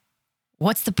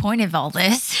what's the point of all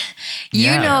this?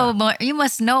 You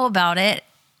must know about it.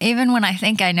 Even when I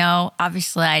think I know,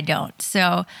 obviously I don't.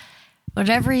 So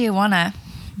whatever you want to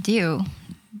do,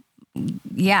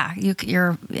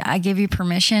 I give you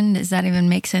permission. Does that even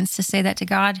make sense to say that to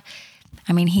God?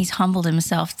 He's humbled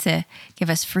himself to give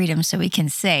us freedom so we can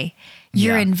say,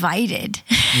 you're invited.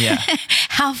 Yeah.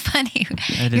 How funny.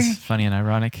 It is funny and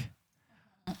ironic.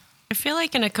 I feel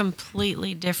like in a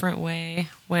completely different way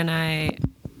when I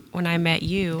met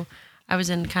you, I was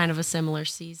in kind of a similar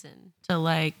season to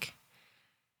like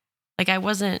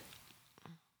I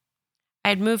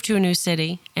had moved to a new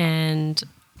city, and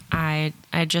I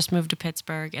just moved to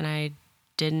Pittsburgh, and I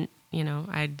didn't,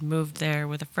 I'd moved there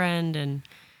with a friend, and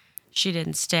she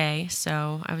didn't stay.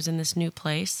 So I was in this new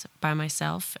place by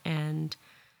myself, and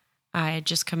I had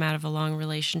just come out of a long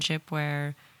relationship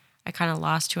where I kind of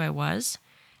lost who I was.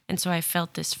 And so I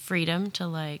felt this freedom to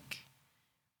like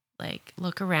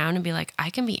look around and be like, I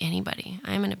can be anybody.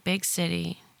 I'm in a big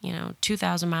city,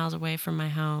 2,000 miles away from my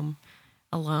home,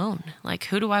 alone. Like,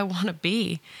 who do I want to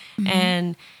be? Mm-hmm.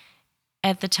 And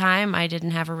at the time, I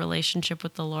didn't have a relationship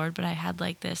with the Lord, but I had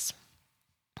like this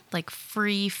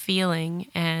free feeling.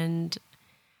 And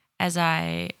as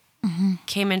I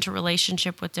came into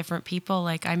relationship with different people,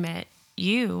 like I met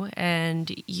you and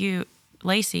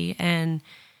Lacey, and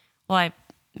I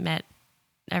met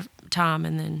Tom,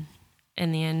 and then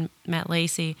in the end met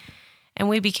Lacey, and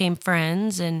we became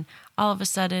friends. And all of a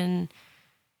sudden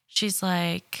she's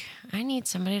like, I need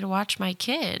somebody to watch my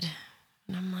kid.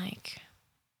 And I'm like,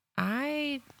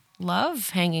 I love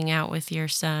hanging out with your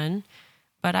son,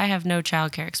 but I have no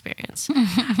childcare experience.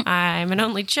 I'm an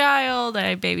only child.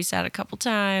 I babysat a couple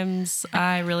times.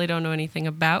 I really don't know anything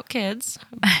about kids,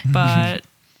 but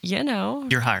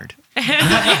You're hired.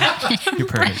 You're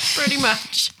perfect. Pretty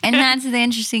much. And that's the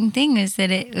interesting thing is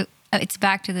that it's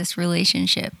back to this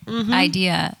relationship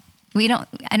idea. I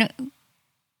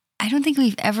don't think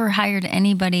we've ever hired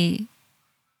anybody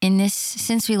in this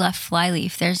since we left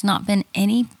Flyleaf. There's not been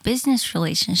any business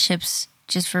relationships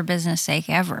just for business sake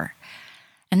ever.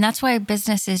 And that's why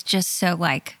business is just so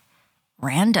like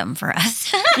random for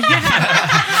us.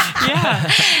 Yeah.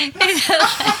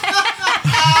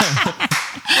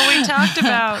 Well, we talked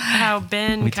about how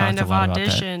Ben We kind talked of a lot about that.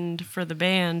 auditioned for the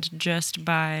band just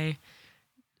by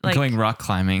like Going rock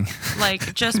climbing.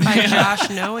 like just by Josh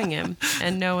knowing him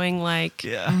and knowing like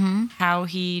how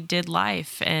he did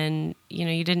life. And you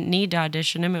know, you didn't need to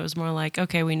audition him. It was more like,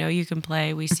 okay, we know you can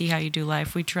play, we see how you do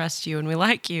life, we trust you and we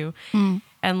like you.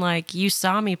 And like, you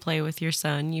saw me play with your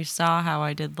son, you saw how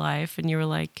I did life, and you were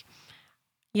like,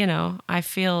 you know, I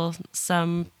feel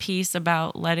some peace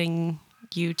about letting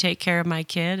you take care of my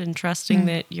kid and trusting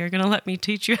that you're going to let me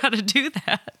teach you how to do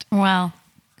that. Well,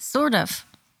 sort of.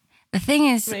 The thing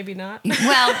is, Maybe not.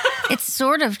 well, it's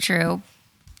sort of true.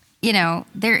 You know,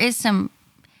 there is some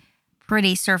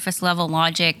pretty surface level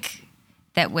logic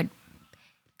that would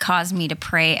cause me to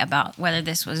pray about whether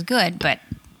this was good, but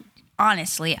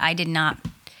honestly, I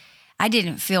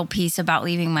didn't feel peace about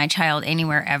leaving my child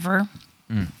anywhere ever.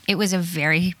 It was a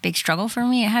very big struggle for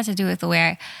me. It had to do with the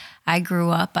way I grew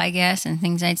up, I guess, and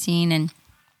things I'd seen. And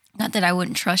not that I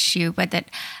wouldn't trust you, but that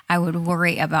I would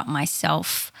worry about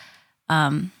myself.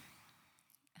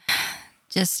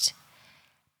 Just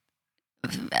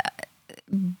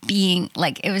being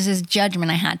like, it was this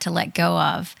judgment I had to let go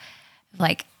of.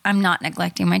 Like, I'm not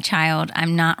neglecting my child.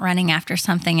 I'm not running after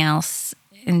something else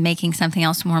and making something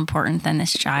else more important than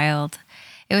this child.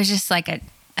 It was just like a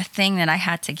thing that I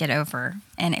had to get over,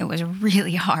 and it was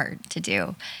really hard to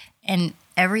do. And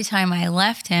every time I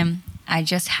left him, I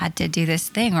just had to do this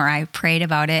thing where I prayed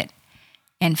about it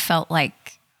and felt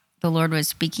like the Lord was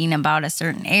speaking about a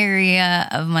certain area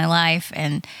of my life,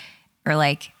 or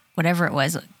like whatever it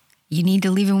was, you need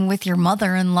to leave him with your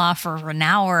mother-in-law for an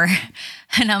hour.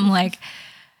 And I'm like,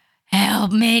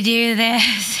 help me do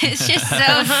this. It's just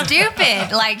so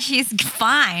stupid. Like, she's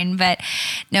fine, but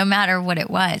no matter what it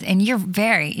was. And you're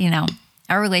very, you know,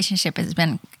 our relationship has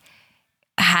been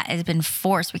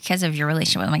forced because of your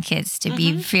relationship with my kids to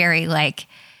be very like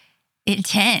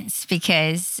intense,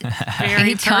 because Very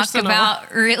we talk personal.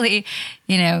 about really,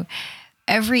 you know,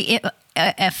 every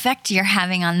effect you're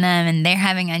having on them and they're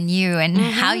having on you, and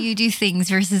how you do things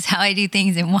versus how I do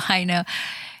things and why I know.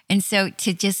 And so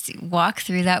to just walk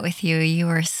through that with you, you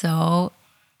are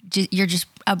you're just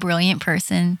a brilliant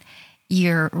person.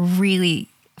 You're really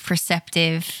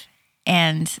perceptive.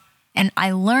 And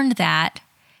I learned that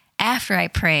after I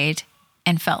prayed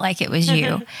and felt like it was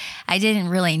you. I didn't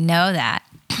really know that.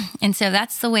 And so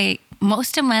that's the way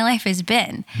most of my life has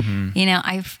been. You know,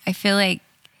 I feel like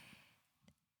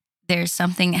there's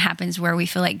something that happens where we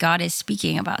feel like God is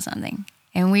speaking about something,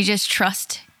 and we just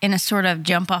trust in a sort of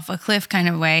jump off a cliff kind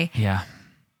of way. Yeah.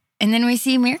 And then we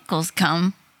see miracles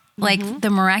come, like the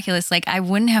miraculous. Like, I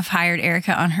wouldn't have hired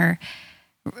Erica on her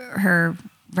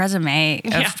resume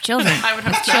of children. I would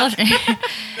have children.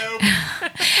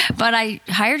 But I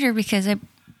hired her because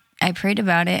I prayed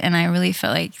about it, and I really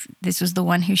felt like this was the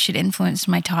one who should influence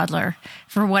my toddler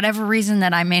for whatever reason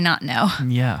that I may not know.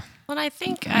 Yeah. Well, I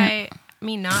think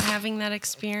me not having that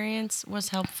experience was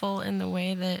helpful in the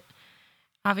way that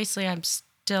obviously I'm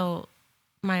still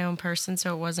my own person,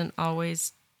 so it wasn't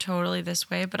always totally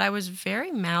this way, but I was very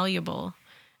malleable,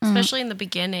 especially in the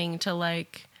beginning, to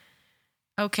like,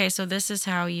 okay, so this is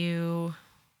how you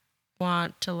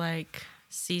want to like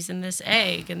season this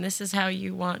egg, and this is how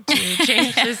you want to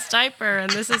change this diaper, and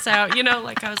this is how, you know,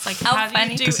 like I was like, how do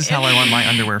funny. you do This is how I want my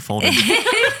underwear folded.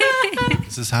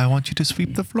 This is how I want you to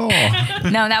sweep the floor.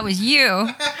 No, that was you.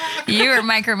 You were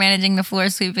micromanaging the floor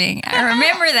sweeping. I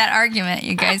remember that argument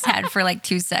you guys had for like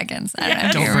 2 seconds. I don't know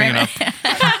if you Don't bring it remember.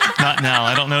 up. Not now.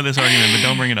 I don't know this argument, but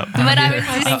don't bring it up. But I was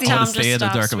I just, wanna stay in the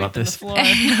dark about this.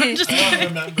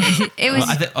 it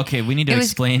was Okay, we need to It was-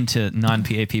 explain to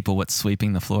non-PA people what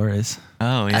sweeping the floor is.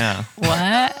 Oh, yeah.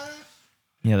 what?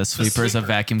 Yeah, the sweeper is a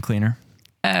vacuum cleaner.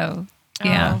 Oh,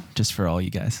 yeah. Just for all you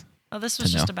guys. Oh, this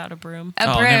was To just know. about a broom. A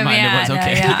Oh, broom, never mind. yeah, It was no,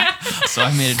 okay. yeah. So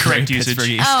I made it Correct very usage.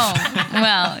 Pittsburgh-y. Oh,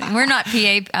 well, we're not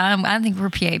PA. I don't think we're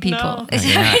PA people. No. No,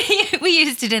 you're not. We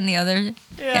used it in the other.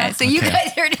 Yeah, so you Okay.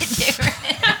 guys heard it different.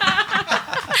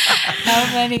 How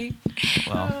funny.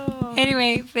 Well,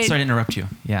 Anyway, but sorry to interrupt you.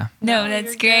 Yeah. no, No,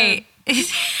 that's you're great.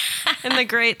 In the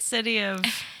great city of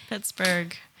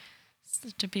Pittsburgh,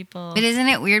 to people. But isn't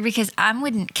it weird? Because I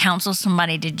wouldn't counsel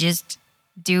somebody to just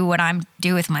do what I'm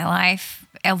do with my life.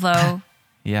 Although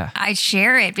Yeah. I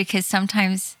share it because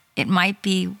sometimes it might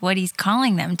be what he's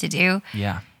calling them to do.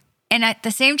 Yeah. And at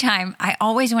the same time, I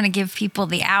always want to give people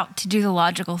the out to do the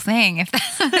logical thing if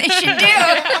that's what they should do.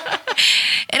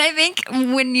 And I think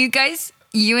when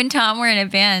you and Tom were in a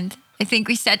band, I think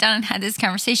we sat down and had this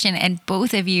conversation, and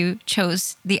both of you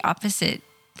chose the opposite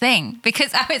thing.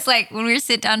 Because I was like, when we were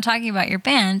sitting down talking about your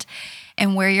band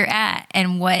and where you're at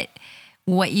and what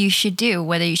you should do,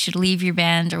 whether you should leave your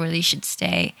band or whether you should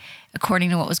stay according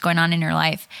to what was going on in your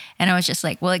life. And I was just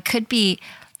like, well, it could be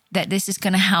that this is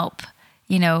going to help,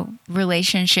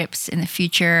 relationships in the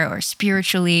future or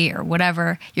spiritually or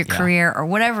whatever, your career or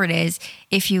whatever it is,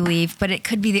 if you leave, but it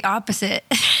could be the opposite.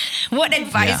 What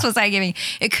advice was I giving?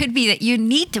 It could be that you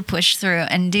need to push through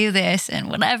and do this and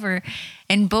whatever.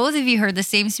 And both of you heard the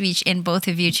same speech and both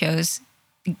of you chose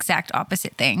exact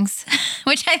opposite things,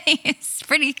 which I think is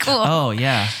pretty cool. Oh,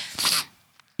 yeah.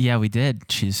 Yeah, we did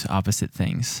choose opposite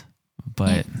things.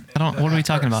 But What are we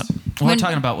talking about? we're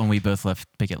talking about when we both left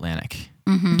Big Atlantic.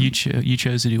 You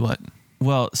chose to do what?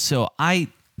 Well, so I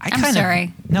I'm kind of...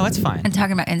 sorry. No, it's fine. I'm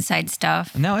talking about inside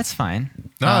stuff. No, it's fine.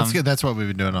 No, it's good. That's what we've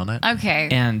been doing all night. Okay.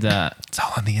 And It's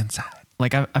all on the inside.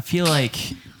 like I feel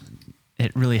like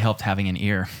it really helped having an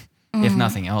ear, if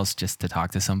nothing else, just to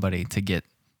talk to somebody to get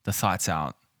the thoughts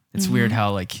out. It's weird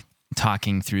how like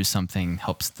talking through something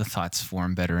helps the thoughts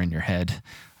form better in your head.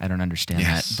 I don't understand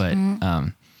that, but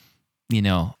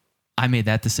I made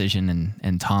that decision,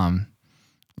 and Tom,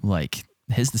 like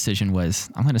his decision was,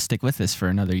 I'm going to stick with this for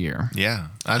another year. Yeah.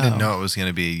 I didn't know it was going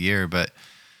to be a year, but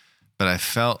I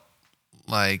felt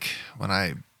like when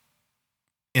I,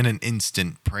 in an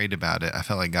instant, prayed about it, I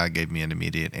felt like God gave me an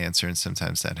immediate answer. And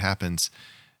sometimes that happens.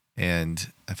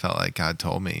 And I felt like God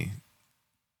told me,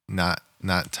 not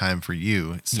time for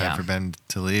you. It's time for Ben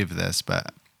to leave this,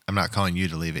 but I'm not calling you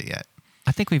to leave it yet.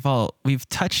 I think we've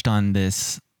touched on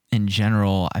this in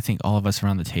general. I think all of us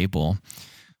around the table.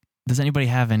 Does anybody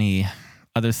have any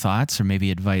other thoughts or maybe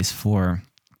advice for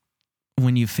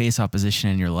when you face opposition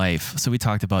in your life? So we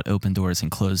talked about open doors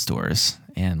and closed doors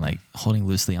and like holding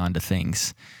loosely onto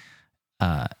things.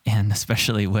 And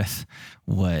especially with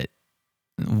what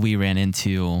we ran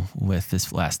into with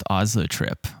this last Oslo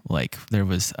trip, like there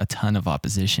was a ton of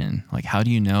opposition. Like, how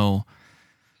do you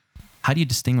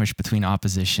distinguish between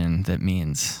opposition that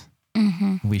means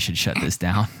we should shut this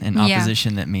down and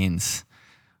opposition that means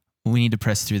we need to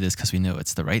press through this because we know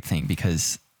it's the right thing?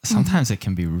 Because sometimes it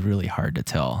can be really hard to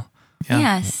tell.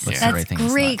 Yes, what's the that's right thing a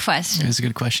is great not. question. It's a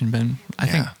good question, Ben. I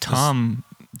think Tom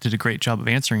did a great job of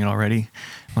answering it already.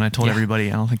 When I told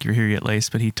everybody, I don't think you're here yet, Lace,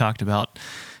 but he talked about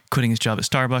quitting his job at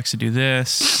Starbucks to do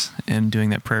this and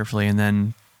doing that prayerfully, and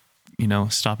then,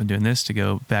 stopping doing this to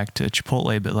go back to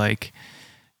Chipotle. But like,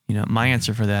 my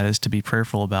answer for that is to be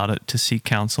prayerful about it, to seek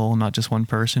counsel, not just one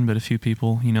person, but a few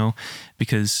people,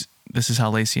 because this is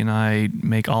how Lacey and I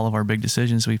make all of our big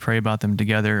decisions. We pray about them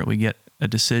together. We get a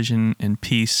decision and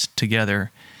peace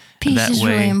together. Peace that is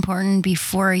way, really important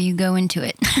before you go into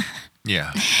it.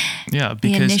 Yeah. Yeah,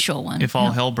 because the initial one. if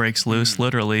all hell breaks loose,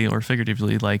 literally or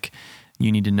figuratively, like,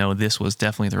 you need to know this was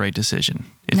definitely the right decision.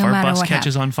 If No our matter bus what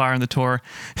catches on fire on the tour,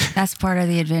 That's part of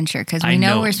the adventure because I we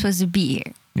know know. we're supposed to be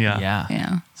here. Yeah.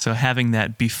 Yeah. So having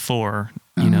that before,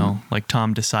 like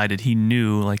Tom decided, he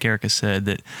knew, like Erica said,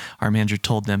 that our manager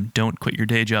told them, don't quit your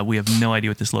day job. We have no idea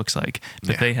what this looks like.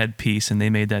 But they had peace and they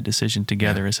made that decision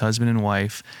together as husband and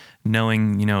wife,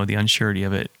 knowing, the unsurety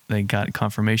of it. They got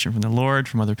confirmation from the Lord,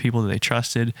 from other people that they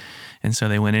trusted. And so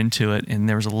they went into it, and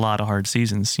there was a lot of hard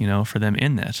seasons, for them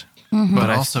in that. But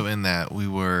also in that we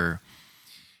were,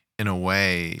 in a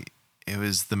way, it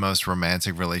was the most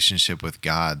romantic relationship with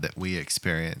God that we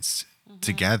experienced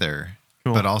together,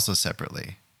 but also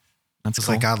separately. That's It's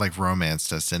cool. like God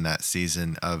romanced us in that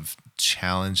season of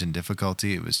challenge and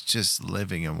difficulty. It was just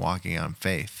living and walking on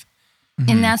faith.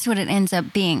 And that's what it ends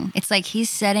up being. It's like he's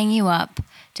setting you up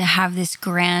to have this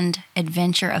grand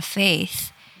adventure of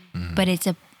faith, but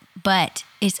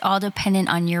it's all dependent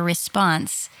on your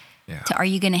response. Yeah. To, are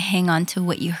you going to hang on to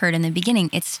what you heard in the beginning?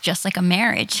 It's just like a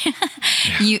marriage.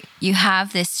 You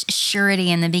have this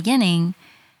surety in the beginning,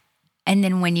 and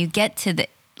then when you get to the,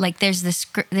 like, there's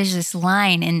this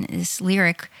line in this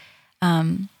lyric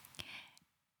in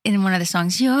one of the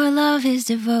songs, your love is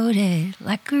devoted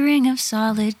like a ring of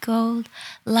solid gold,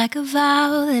 like a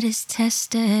vow that is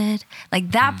tested.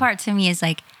 Like that part to me is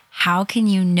like, how can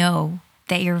you know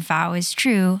that your vow is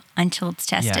true until it's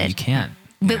tested? Yeah, you can't.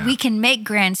 But we can make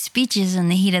grand speeches in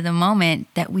the heat of the moment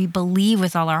that we believe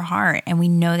with all our heart and we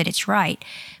know that it's right.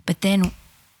 But then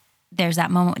there's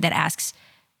that moment that asks,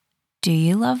 do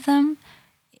you love them?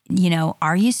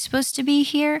 are you supposed to be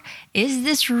here? Is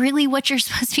this really what you're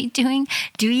supposed to be doing?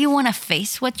 Do you want to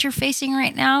face what you're facing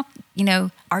right now?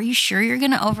 Are you sure you're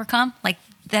going to overcome? Like,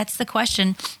 that's the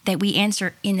question that we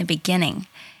answer in the beginning.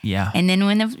 Yeah. And then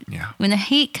when the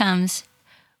heat comes,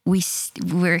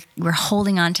 we're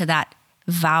holding on to that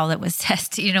vow that was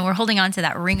tested. We're holding on to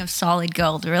that ring of solid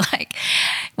gold. We're like,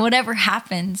 whatever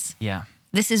happens, Yeah.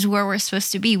 this is where we're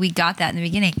supposed to be. We got that in the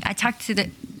beginning. I talked to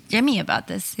Jimmy about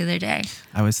this the other day.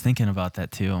 I was thinking about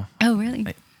that too. Oh, really?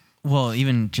 Well,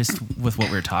 even just with what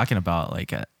we were talking about,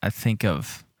 like I think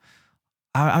of,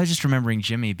 I was just remembering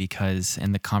Jimmy because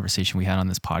in the conversation we had on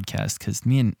this podcast, because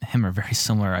me and him are very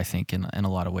similar, I think, in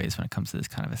a lot of ways when it comes to this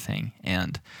kind of a thing.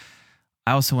 And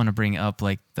I also want to bring up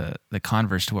like the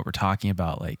converse to what we're talking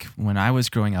about. Like when I was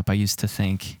growing up, I used to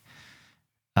think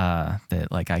that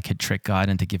like I could trick God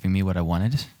into giving me what I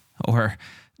wanted, or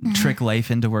trick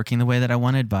life into working the way that I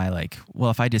wanted by like,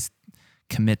 well, if I just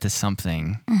commit to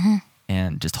something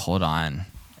and just hold on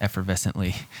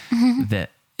effervescently, that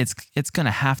it's going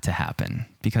to have to happen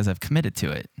because I've committed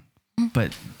to it.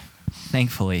 But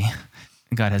thankfully,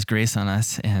 God has grace on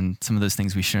us, and some of those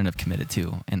things we shouldn't have committed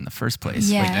to in the first place.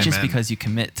 Yeah. Like just Amen. because you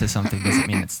commit to something doesn't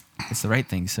mean it's the right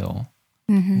thing. So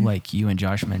like you and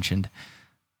Josh mentioned,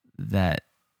 that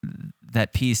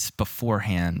piece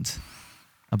beforehand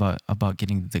about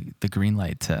getting the green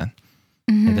light to,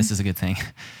 hey, this is a good thing.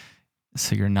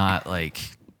 So you're not like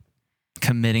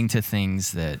committing to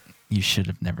things that you should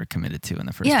have never committed to in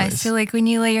the first place. So like when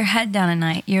you lay your head down at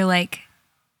night, you're like,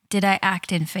 did I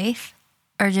act in faith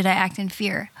or did I act in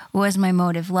fear? Was my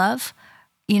motive love?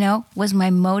 Was my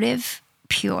motive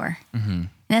pure? And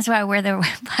that's why I wear the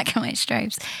black and white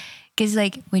stripes. Because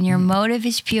like when your motive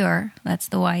is pure, that's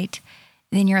the white,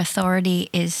 then your authority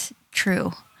is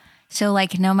true. So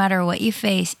like no matter what you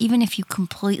face, even if you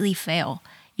completely fail,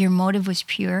 your motive was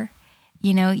pure.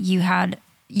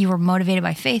 You were motivated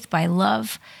by faith, by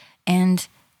love, and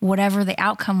whatever the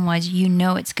outcome was,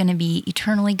 it's going to be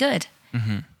eternally good.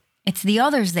 It's the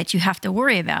others that you have to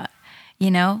worry about.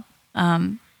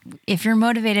 If you're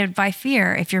motivated by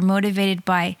fear, if you're motivated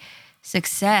by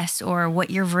success or what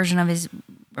your version of is,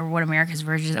 or what America's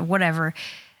version is, whatever,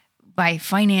 by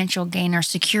financial gain or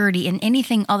security in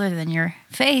anything other than your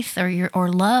faith or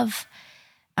love,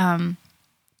 then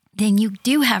you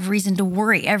do have reason to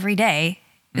worry every day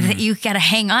that you got to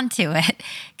hang on to it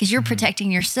because you're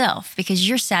protecting yourself, because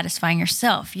you're satisfying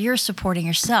yourself, you're supporting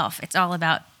yourself. It's all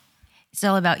about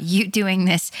you doing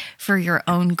this for your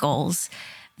own goals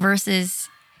versus,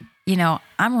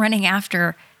 I'm running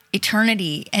after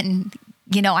eternity and,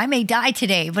 I may die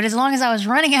today, but as long as I was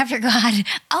running after God,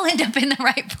 I'll end up in the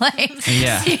right place.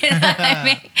 Yeah. You know what I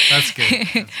mean? That's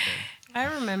good. I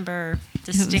remember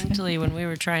distinctly when we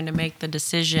were trying to make the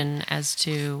decision as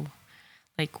to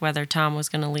like whether Tom was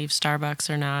going to leave Starbucks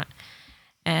or not.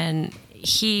 And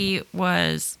we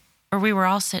were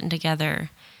all sitting together,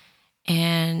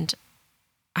 and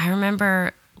I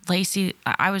remember Lacey,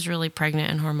 I was really pregnant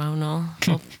and hormonal.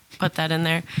 We'll put that in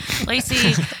there.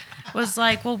 Lacey was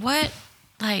like, well, what,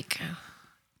 like,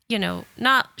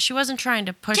 she wasn't trying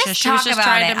to push us. She was just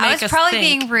trying to make us I was probably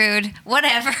think. being rude.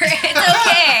 Whatever. It's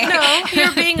okay. No,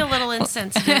 you're being a little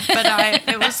insensitive, but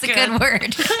it was That's a good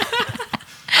word.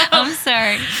 I'm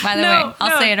sorry. By the way,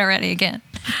 I'll say it already again.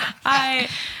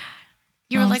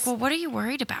 You were like, well, what are you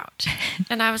worried about?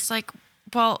 And I was like,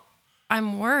 well,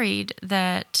 I'm worried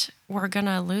that we're going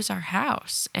to lose our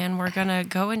house and we're going to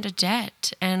go into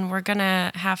debt and we're going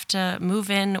to have to move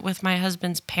in with my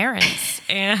husband's parents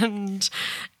and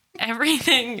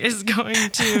everything is going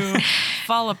to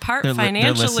fall apart financially.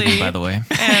 They're listening, by the way.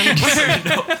 And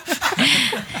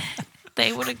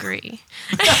they would agree.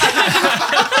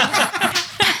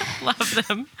 Love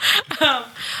them.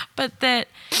 But that,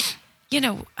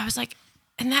 I was like,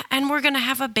 and we're going to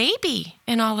have a baby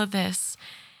in all of this.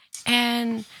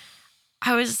 And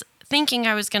I was thinking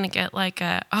I was going to get like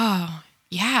that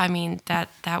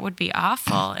would be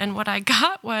awful. And what I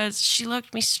got was she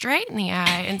looked me straight in the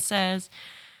eye and says,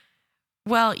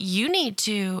 well, you need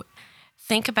to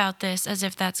think about this as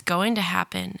if that's going to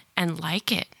happen and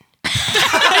like it.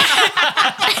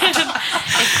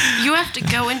 You have to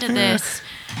go into this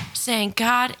saying,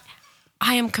 God,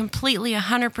 I am completely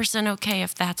 100% okay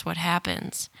if that's what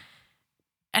happens.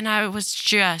 And I was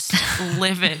just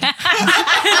livid.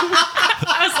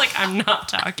 I was like, I'm not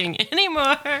talking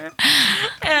anymore. And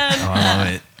I love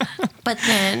it. But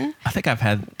then I think I've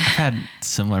had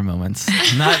similar moments.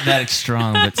 Not that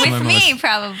strong, but similar With moments me,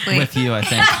 probably. with you, I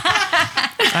think.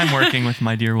 I'm working with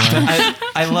my dear wife.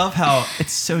 I love how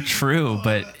it's so true,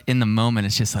 but in the moment,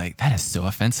 it's just like, that is so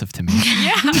offensive to me.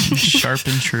 Yeah. Sharp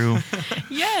and true.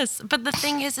 Yes. But the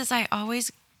thing is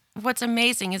what's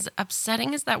amazing, as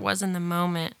upsetting as that was in the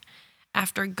moment,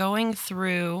 after going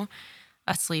through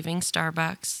us leaving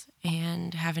Starbucks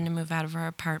and having to move out of our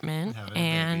apartment,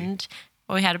 and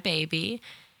we had a baby,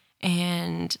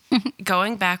 and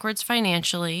going backwards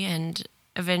financially, and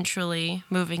eventually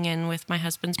moving in with my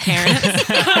husband's parents.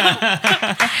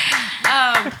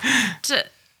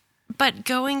 But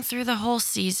going through the whole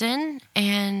season,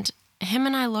 and him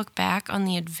and I look back on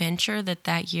the adventure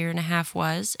that year and a half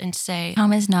was, and say,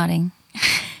 Tom is nodding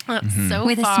so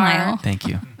with far, a smile. Thank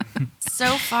you.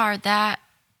 so far that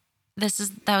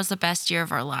was the best year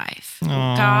of our life.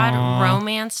 God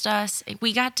romanced us.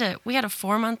 We had a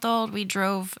 4-month-old. We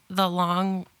drove the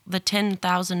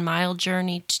 10,000-mile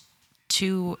journey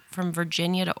from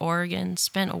Virginia to Oregon.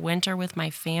 Spent a winter with my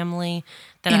family.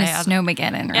 In a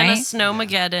snowmageddon, right? In a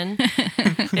snowmageddon.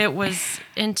 It was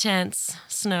intense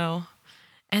snow.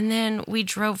 And then we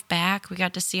drove back. We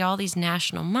got to see all these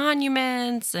national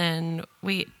monuments, and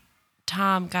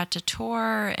Tom got to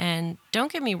tour. And don't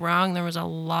get me wrong, there was a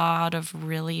lot of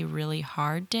really, really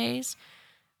hard days.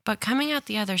 But coming out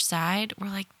the other side, we're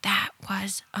like, that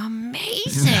was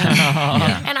amazing.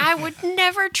 And I would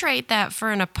never trade that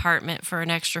for an apartment for an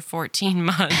extra 14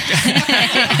 months. And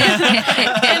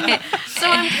so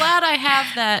I'm glad I have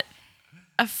that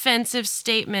offensive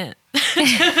statement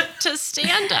to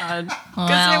stand on.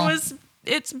 Because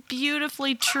it's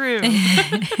beautifully true.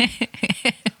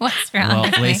 What's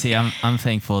wrong? Well, Lacey, I'm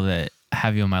thankful that I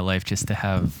have you in my life just to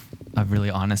have a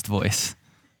really honest voice.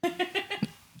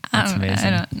 That's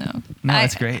amazing. I don't know. No,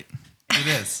 that's great. It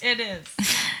is. It is.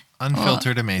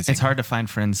 Unfiltered amazing. It's hard to find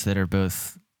friends that are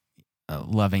both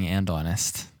loving and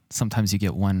honest. Sometimes you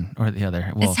get one or the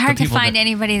other. Well, it's hard the to people find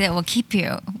anybody that will keep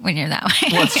you when you're that way.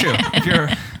 Well, it's true.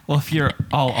 If you're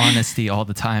all honesty all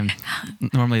the time,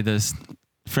 normally those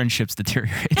friendships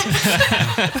deteriorate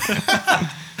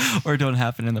or don't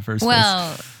happen in the first place.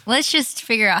 Well, let's just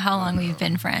figure out how long we've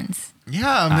been friends.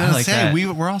 Yeah, I'm gonna like say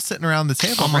that. we're all sitting around the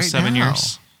table Almost right 7 now.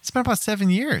 years. It's been about 7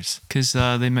 years. Because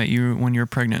they met you when you were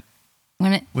pregnant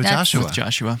With Joshua. with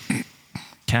Joshua.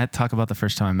 Can I talk about the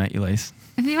first time I met you, Lace?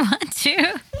 If you want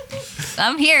to.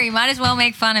 I'm here. You might as well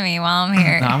make fun of me while I'm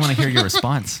here. No, I want to hear your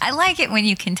response. I like it when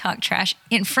you can talk trash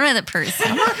in front of the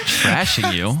person.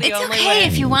 Trashing you. It's only okay way.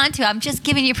 if you want to. I'm just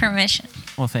giving you permission.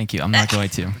 Well, thank you. I'm not going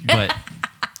to, but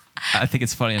I think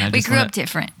it's funny, and We grew up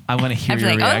different. I want to hear I'd be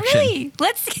your like, reaction. oh, really?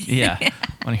 Let's. Yeah, I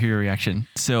want to hear your reaction.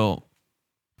 So,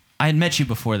 I had met you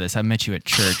before this. I met you at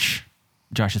church,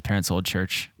 Josh's parents' old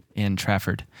church in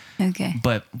Trafford. Okay.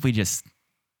 But we just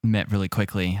met really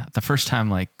quickly. The first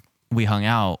time we hung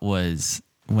out was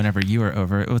whenever you were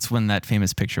over. It was when that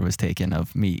famous picture was taken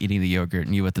of me eating the yogurt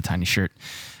and you with the tiny shirt.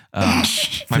 My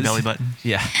belly button.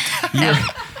 Yeah,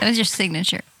 That was your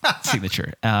signature.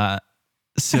 signature.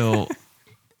 So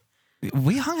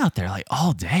we hung out there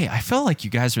all day. I felt like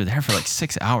you guys were there for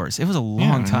 6 hours. It was a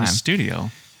long In time. the studio.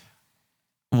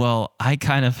 Well, I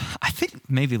think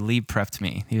maybe Lee prepped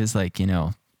me. He was like,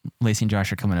 Lacey and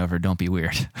Josh are coming over. Don't be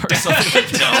weird. Or something.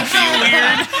 Don't be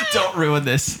weird. Don't ruin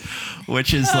this.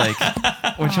 Which is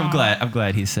which I'm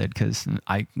glad he said, because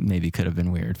I maybe could have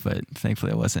been weird, but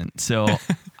thankfully I wasn't. So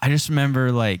I just remember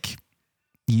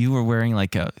you were wearing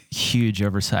a huge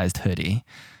oversized hoodie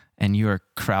and you were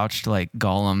crouched like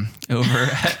Gollum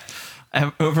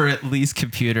over at Lee's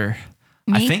computer.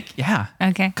 Me? I think, yeah.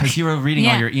 Okay. Because you were reading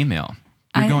all Yeah. your email.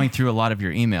 You're going through a lot of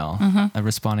your email,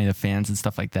 responding to fans and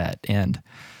stuff like that. And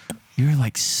you were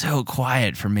so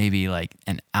quiet for maybe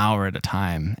an hour at a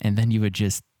time. And then you would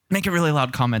just make a really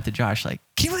loud comment to Josh, can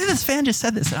you believe this fan just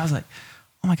said this? And I was like,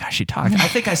 oh my gosh, she talked. I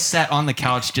think I sat on the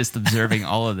couch just observing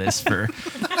all of this for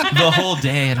the whole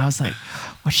day. And I was like,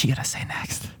 what's she going to say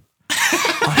next?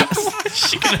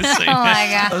 She gonna say Oh my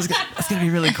God. That's going to be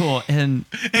really cool. And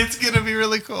It's gonna be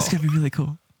really cool. it's going to be really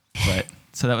cool. But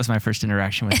so that was my first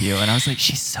interaction with you. And I was like,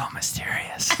 she's so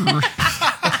mysterious.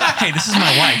 hey, this is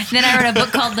my wife. Then I wrote a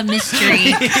book called The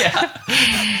Mystery.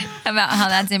 About how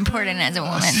that's important as a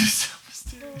woman.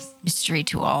 Mystery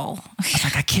to all. I was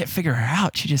like, I can't figure her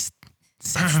out. She just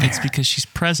sits there. It's because she's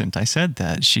present. I said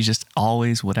that. She just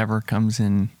always, whatever comes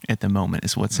in at the moment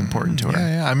is what's important to her.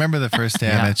 Yeah. I remember the first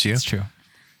day I met you. It's true.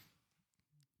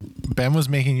 Ben was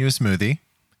making you a smoothie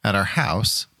at our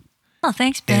house Oh,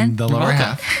 thanks, Ben. in the You're lower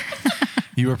welcome.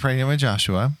 half. You were pregnant with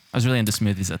Joshua. I was really into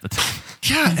smoothies at the time.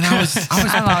 Yeah, and I was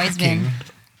I've always been.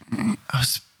 I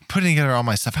was putting together all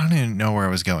my stuff. I don't even know where I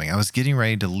was going. I was getting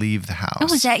ready to leave the house. Oh,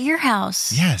 was that your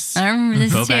house? Yes. I remember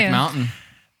this Bowback too. Mountain.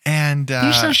 And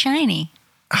You're so shiny.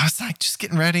 I was like just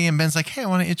getting ready, and Ben's like, "Hey, I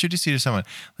want to introduce you to someone.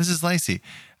 This is Lacey,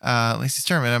 Lacey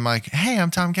Sturm." And I'm like, "Hey, I'm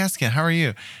Tom Gaskin. How are you?"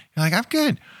 You're like, "I'm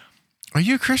good. Are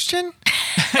you a Christian?"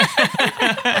 That's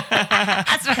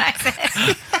what I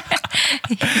said.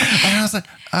 And I was like,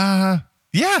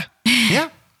 yeah.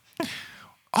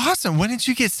 Awesome. When did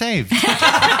you get saved?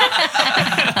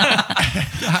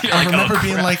 I remember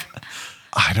being like,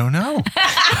 I don't know.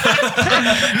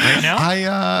 Right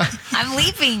now? I'm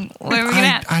leaving. Where are we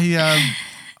gonna?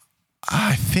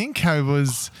 I think I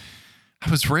was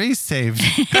raised saved.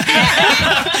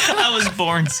 I was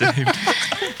born saved.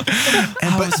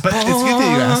 But it's good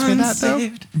that you asked me that though,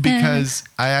 because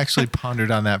I actually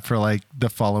pondered on that for like the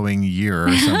following year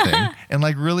or something, and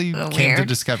like really came to Weird.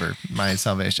 discover my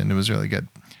salvation. It was really good.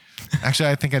 Actually,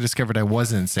 I think I discovered I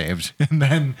wasn't saved, and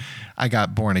then I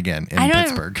got born again in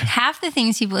Pittsburgh. Half the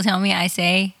things people tell me I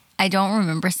say, I don't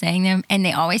remember saying them, and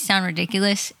they always sound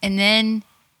ridiculous. And then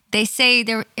they say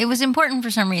it was important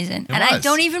for some reason, and I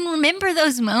don't even remember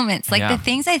those moments. Like the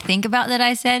things I think about that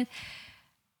I said,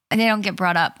 and they don't get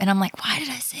brought up, and I'm like, why did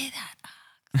I say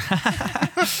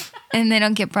that? And they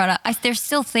don't get brought up. There's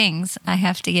still things I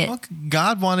have to get. Well,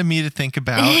 God wanted me to think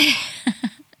about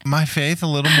my faith a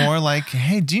little more. Like,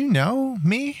 hey, do you know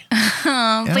me?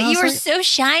 But you were so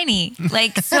shiny,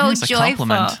 like so It's a joyful.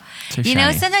 compliment. Too You know,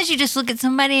 shiny. sometimes you just look at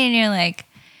somebody and you're like,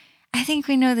 I think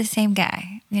we know the same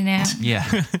guy. You know, Yeah.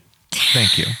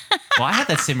 Thank you. Well, I had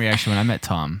that same reaction when I met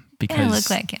Tom I because look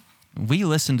like him. we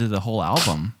listened to the whole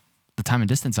album, the Time and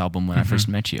Distance album, when I first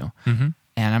met you. Mm-hmm.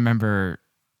 And I remember,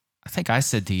 I think I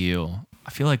said to you, I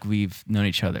feel like we've known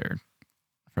each other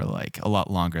for like a lot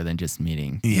longer than just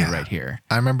meeting you right here.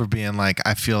 I remember being like,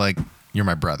 I feel like you're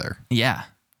my brother. Yeah.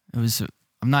 It was,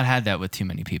 I've not had that with too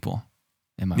many people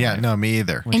in my life. No, me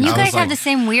either. And you I guys was have like, the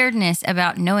same weirdness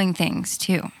about knowing things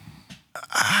too.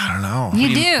 I don't know. You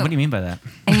What do. What do you mean by that?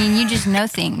 I mean, you just know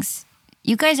things.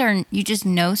 You guys you just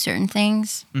know certain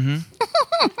things.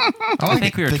 I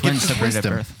think we were the twins gift of separated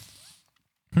at wisdom.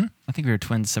 birth. I think we were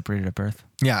twins separated at birth.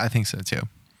 Yeah, I think so too.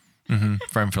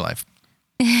 Friend for life.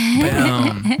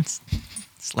 But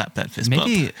Slap that fist bump.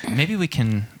 maybe we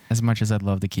can, as much as I'd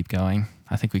love to keep going,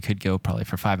 I think we could go probably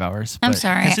for 5 hours. I'm but-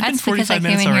 sorry. Has it been That's because I 45 came in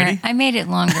minutes here. already? I made it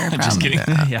longer. Just probably.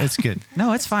 kidding. Yeah. It's good.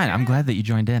 No, it's fine. I'm glad that you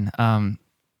joined in.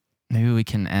 Maybe we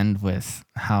can end with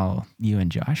how you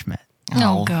and Josh met.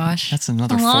 Oh gosh, That's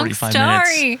another long 45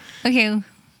 story. minutes. Okay.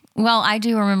 Well, I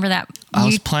do remember that. I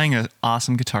was You- playing an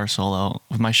awesome guitar solo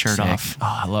with my shirt Sick. off.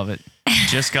 Oh, I love it.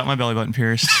 Just got my belly button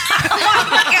pierced.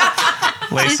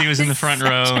 Lacey was in the front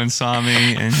row and saw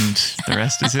me, and the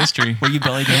rest is history. Were you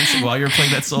belly dancing while you were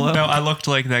playing that solo? No, I looked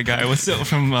like that guy. What's it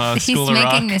from He's School of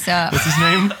Rock? making this up. What's his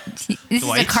name? This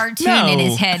Dwight? is a cartoon in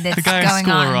his head that's the guy going in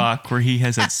School on. of Rock where he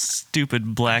has that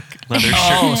stupid black leather shirt.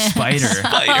 Oh, Spider.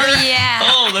 Oh yeah.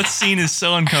 Oh, that scene is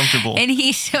so uncomfortable. And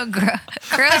he's so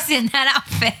gross in that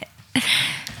outfit.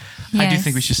 I do Yes.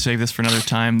 think we should save this for another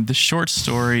time. The short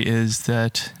story is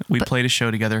that we played a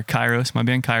show together, Kairos, my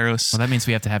band Kairos. Well, that means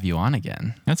we have to have you on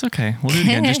again. That's okay. We'll do it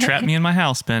again. Just trap me in my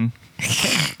house, Ben.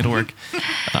 It'll work.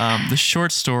 The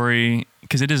short story,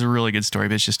 because it is a really good story,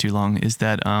 but it's just too long, is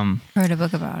that Wrote a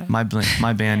book about it. my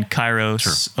band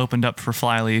Kairos opened up for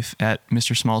Flyleaf at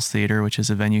Mr. Small's Theater, which is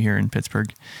a venue here in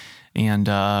Pittsburgh. And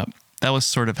that was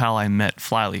sort of how I met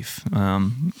Flyleaf.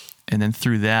 And then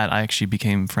through that, I actually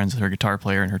became friends with her guitar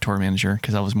player and her tour manager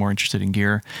because I was more interested in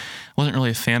gear. Wasn't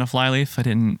really a fan of Flyleaf. I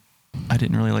didn't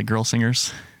really like girl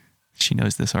singers. She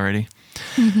knows this already.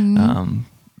 But,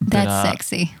 That's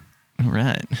sexy.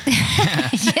 Right.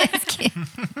 Just kidding.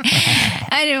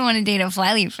 I didn't want to date a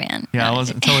Flyleaf fan. Yeah, I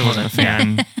totally wasn't a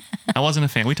fan. I wasn't a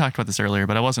fan. We talked about this earlier,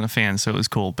 but I wasn't a fan, so it was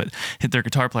cool. But hit their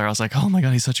guitar player, I was like, oh my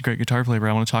God, he's such a great guitar player.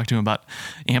 I want to talk to him about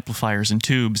amplifiers and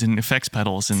tubes and effects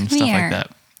pedals and stuff like Samir.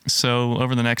 that. So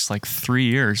over the next 3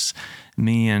 years,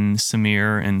 me and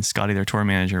Samir and Scotty, their tour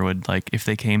manager, would if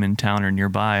they came in town or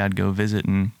nearby, I'd go visit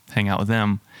and hang out with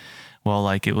them. Well,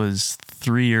 it was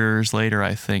 3 years later,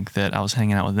 I think, that I was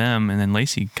hanging out with them, and then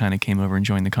Lacey kind of came over and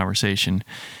joined the conversation.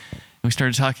 We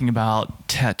started talking about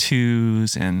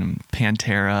tattoos and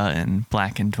Pantera and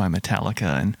Blackened by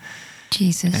Metallica, and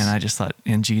Jesus. I just thought,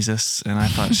 and Jesus, and I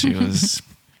thought she was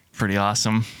pretty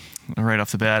awesome. Right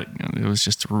off the bat, it was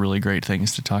just really great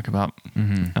things to talk about.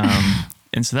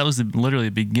 And so that was literally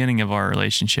the beginning of our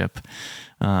relationship.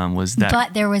 Was that?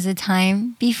 But there was a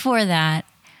time before that,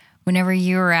 whenever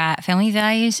you were at Family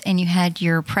Values and you had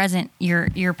your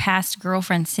past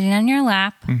girlfriend sitting on your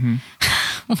lap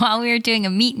while we were doing a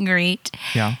meet and greet,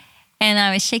 Yeah. And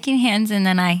I was shaking hands, and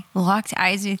then I locked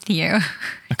eyes with you,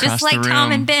 Across just like the Tom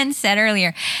room. and Ben said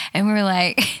earlier. And we were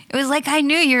like, it was like I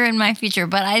knew you were in my future,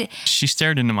 but She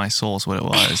stared into my soul is what it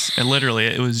was.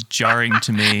 It was jarring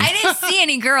to me. I didn't see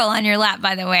any girl on your lap,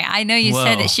 by the way. I know you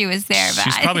said Whoa. that she was there, but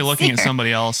She's I probably didn't looking see at her.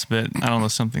 somebody else, but I don't know,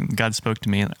 something God spoke to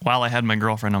me while I had my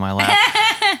girlfriend on my lap.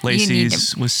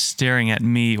 Lacey's was staring at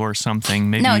me or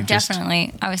something. Maybe No, you just-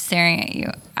 definitely. I was staring at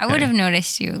you. I would Okay. have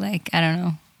noticed you. Like, I don't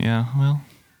know. Yeah, well,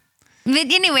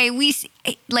 But anyway,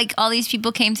 like all these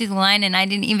people came through the line and I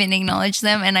didn't even acknowledge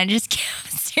them. And I just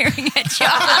kept staring at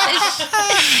Josh.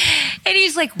 And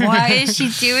he's like, why is she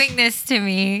doing this to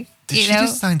me? Did she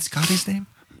just sign Scotty's name?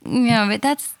 No, but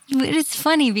it's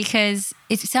funny because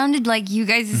it sounded like you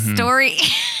guys' story,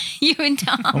 you and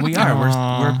Tom. Well, we are.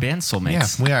 We're band Yeah,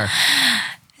 soulmates. we are.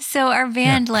 So our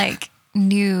band like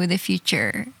knew the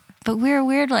future, but we're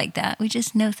weird like that. We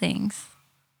just know things.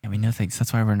 Yeah, we know things.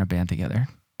 That's why we're in a band together.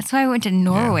 That's why I went to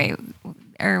Norway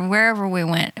or wherever we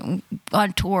went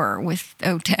on tour with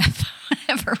OTEP,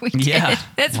 whatever we did. Yeah.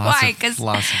 That's why, because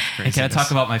Lots of Hey, can I craziness.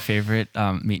 talk about my favorite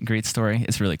meet and greet story?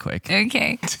 It's really quick.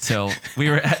 okay, So we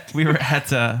were at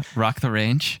Rock the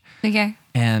Range, okay,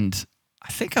 and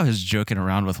I think I was joking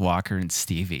around with Walker and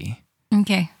Stevie,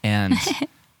 okay. and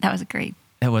That was great.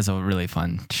 it was a really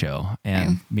fun show,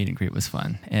 and meet and greet was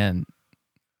fun. And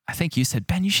I think you said,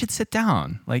 Ben, you should sit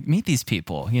down, like meet these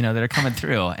people, that are coming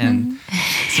through. And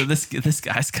so this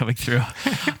guy's coming through,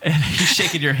 and he's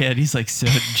shaking your hand. He's like, so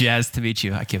jazzed to meet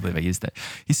you. I can't believe I used that.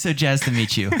 He's so jazzed to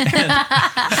meet you. And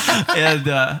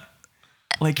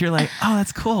like, you're like, oh,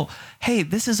 that's cool. Hey,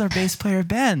 this is our bass player,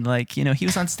 Ben. Like, he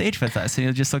was on stage with us, and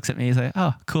he just looks at me. He's like,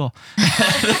 oh, cool.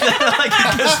 Like,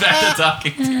 he goes back to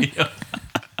talking to you.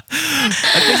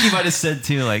 I think he might have said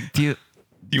too, like, do you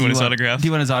want his autograph? Do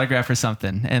you want his autograph or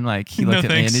something? And like, he looked No, at me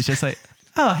thanks. and he's just like,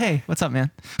 oh, hey, what's up,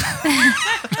 man?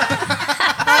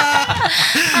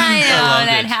 I know loved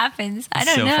that it. happens. I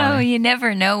It's don't so know. funny. You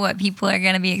never know what people are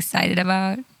going to be excited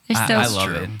about. They're so I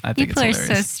love it. I think people it's are so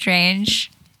hilarious.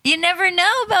 strange. You never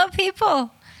know about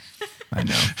people. I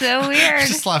know. So weird.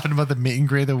 Just laughing about the meet and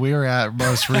greet that we were at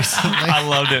most recently. I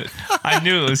loved it. I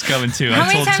knew it was coming too. How I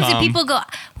many told times do Tom people go,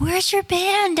 where's your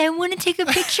band? I want to take a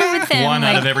picture with them. one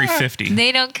out Like, of every 50.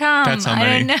 They don't come. That's how I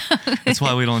many. don't know. That's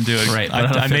why we don't do it. Right, one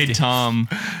out of I made 50. Tom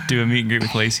do a meet and greet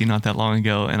with Lacey not that long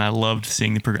ago, and I loved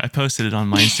seeing the I posted it on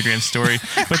my Instagram story.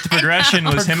 But the progression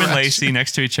was him and Lacey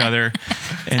next to each other,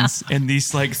 and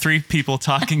these like three people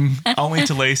talking only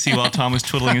to Lacey while Tom was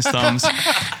twiddling his thumbs.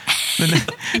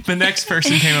 The next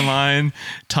person came in line.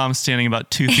 Tom's standing about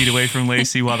 2 feet away from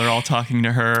Lacey while they're all talking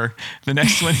to her. The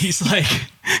next one, he's like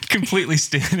completely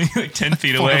standing like 10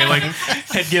 feet away, like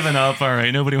had given up. All right,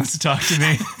 nobody wants to talk to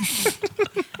me.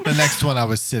 The next one, I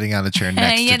was sitting on a chair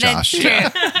next Yeah, to that's Josh.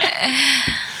 true.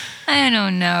 I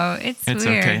don't know. It's It's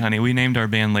weird. okay, honey. We named our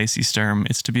band Lacey Sturm.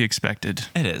 It's to be expected.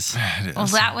 It is. Well,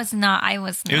 that was not. I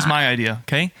was not. It was my idea,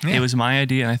 okay? Yeah. It was my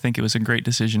idea, and I think it was a great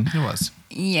decision. It was.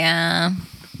 Yeah.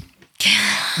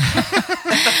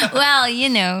 Well,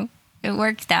 it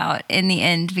worked out in the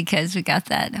end because we got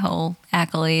that whole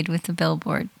accolade with the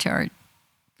Billboard chart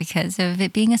because of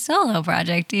it being a solo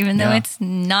project, even though Yeah. it's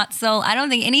not solo. I don't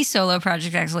think any solo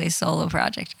project actually is a solo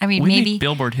project. I mean, We maybe make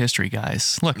Billboard history,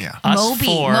 guys. Look, Yeah. us Moby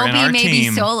four and our may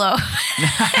team. be solo.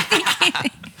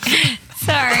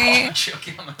 Sorry.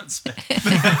 Choking on my own spit.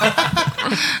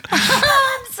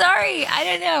 I'm sorry. I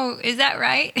don't know. Is that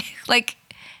right? Like,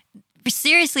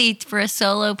 seriously, for a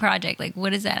solo project, like,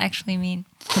 what does that actually mean?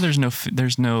 Well,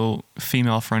 there's no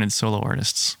female-fronted solo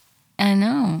artists I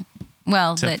know.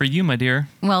 Well, except but, for you, my dear.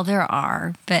 well, there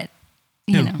are, but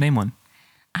Who? Name one.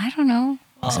 I don't know.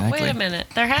 Exactly. Wait a minute.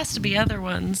 There has to be other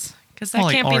ones because that Well,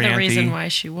 like can't be the Orianthe. reason why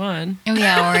she won. Oh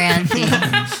yeah,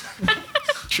 Orianthe.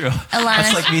 True. Alanis.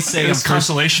 That's like me saying I'm first.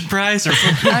 Consolation prize or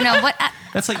Oh no, what?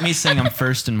 That's like me saying I'm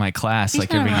first in my class,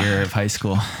 like not every wrong. year of high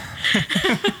school.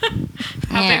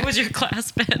 How Yeah. big was your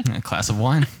class, Ben? A class of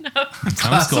one.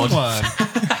 Class of one.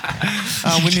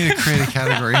 We need to create a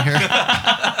category here.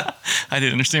 I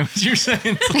didn't understand what you were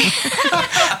saying.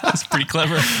 That's pretty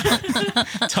clever.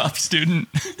 Top student.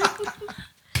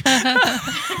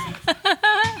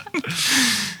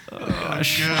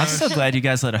 I'm so glad you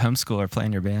guys let a homeschooler play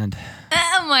in your band.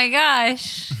 Oh my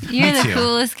gosh, you're the too.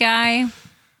 coolest guy.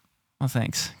 Well,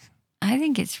 thanks. I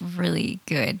think it's really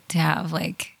good to have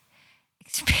like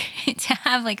experience, to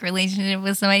have like relationship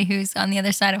with somebody who's on the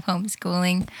other side of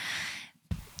homeschooling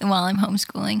while I'm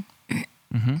homeschooling.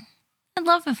 I'd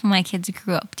love if my kids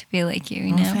grew up to be like you.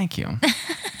 You Well, know, thank you.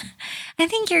 I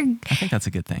think I think that's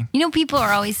a good thing. people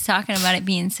are always talking about it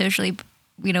being socially,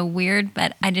 weird,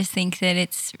 but I just think that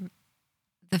it's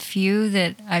the few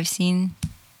that I've seen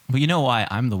Well, you know why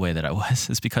I'm the way that I was?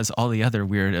 Is because all the other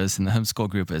weirdos in the homeschool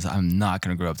group is I'm not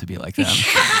going to grow up to be like them.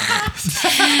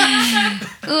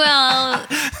 Well,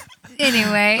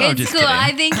 anyway, Oh, it's just cool. kidding.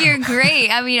 I think you're great.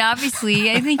 I mean,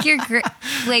 obviously, I think you're great.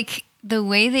 Like the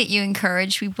way that you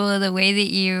encourage people, the way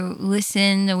that you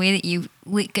listen, the way that you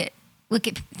look at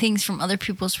things from other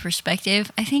people's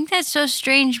perspective. I think that's so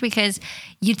strange because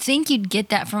you'd think you'd get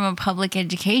that from a public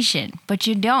education, but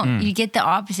you don't. You get the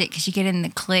opposite because you get in the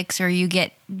cliques or you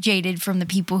get jaded from the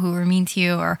people who were mean to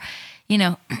you or, you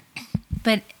know,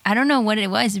 but I don't know what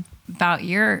it was about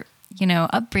your, you know,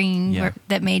 upbringing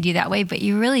that made you that way, but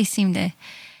you really seem to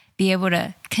be able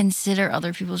to consider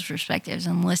other people's perspectives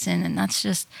and listen. And that's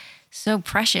just so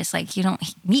precious. Like you don't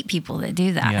meet people that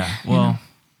do that. Yeah. Well,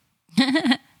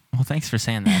 well, thanks for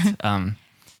saying that.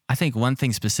 I think one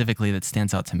thing specifically that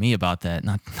stands out to me about that,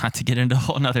 not to get into a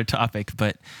whole nother topic,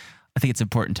 but I think it's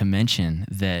important to mention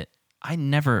that I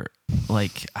never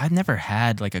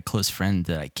had like a close friend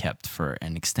that I kept for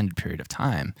an extended period of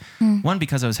time. One,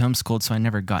 because I was homeschooled, so I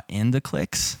never got into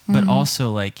cliques, but also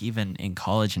like even in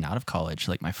college and out of college,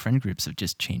 like my friend groups have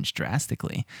just changed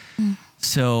drastically.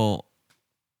 So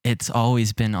it's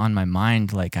always been on my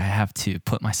mind, like I have to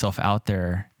put myself out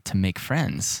there to make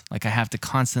friends. Like I have to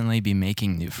constantly be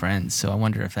making new friends. So I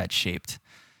wonder if that shaped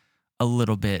a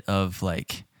little bit of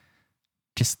like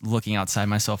just looking outside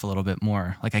myself a little bit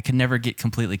more. Like I could never get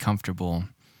completely comfortable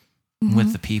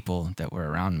with the people that were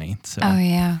around me. So Oh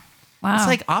yeah. Wow. it's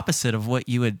like opposite of what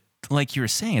you would, like you were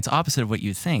saying, it's opposite of what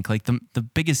you think. Like the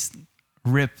biggest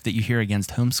rip that you hear against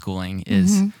homeschooling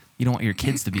is you don't want your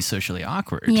kids to be socially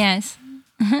awkward. Yes.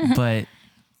 But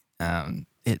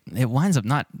it winds up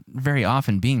not very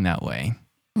often being that way.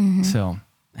 So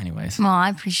anyways, Well, I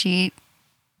appreciate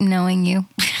knowing you.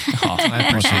 I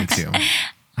appreciate you.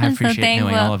 I I'm so appreciate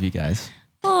knowing thankful. all of you guys.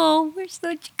 Oh, we're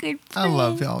such a good I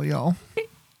friends. love y'all.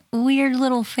 Weird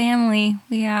little family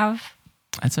we have.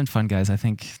 It's been fun, guys. I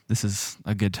think this is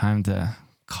a good time to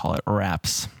call it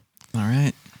wraps. All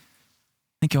right.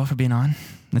 Thank you all for being on.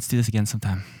 Let's do this again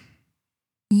sometime.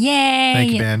 Yay.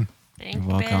 Thank you, Ben. Thank You're you,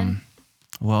 welcome. Ben.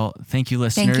 Well, thank you,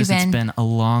 listeners. Ben. It's been a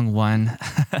long one,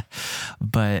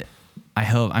 but I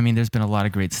hope, there's been a lot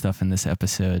of great stuff in this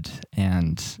episode,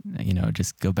 and,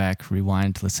 just go back,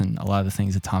 rewind, listen. A lot of the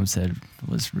things that Tom said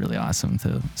was really awesome.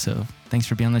 So thanks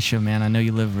for being on the show, man. I know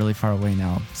you live really far away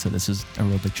now, so this was a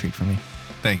real big treat for me.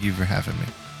 Thank you for having me.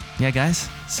 Yeah, guys.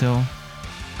 So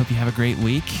hope you have a great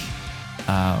week.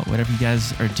 Whatever you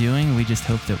guys are doing, we just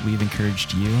hope that we've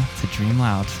encouraged you to dream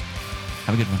loud.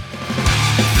 Have a good one.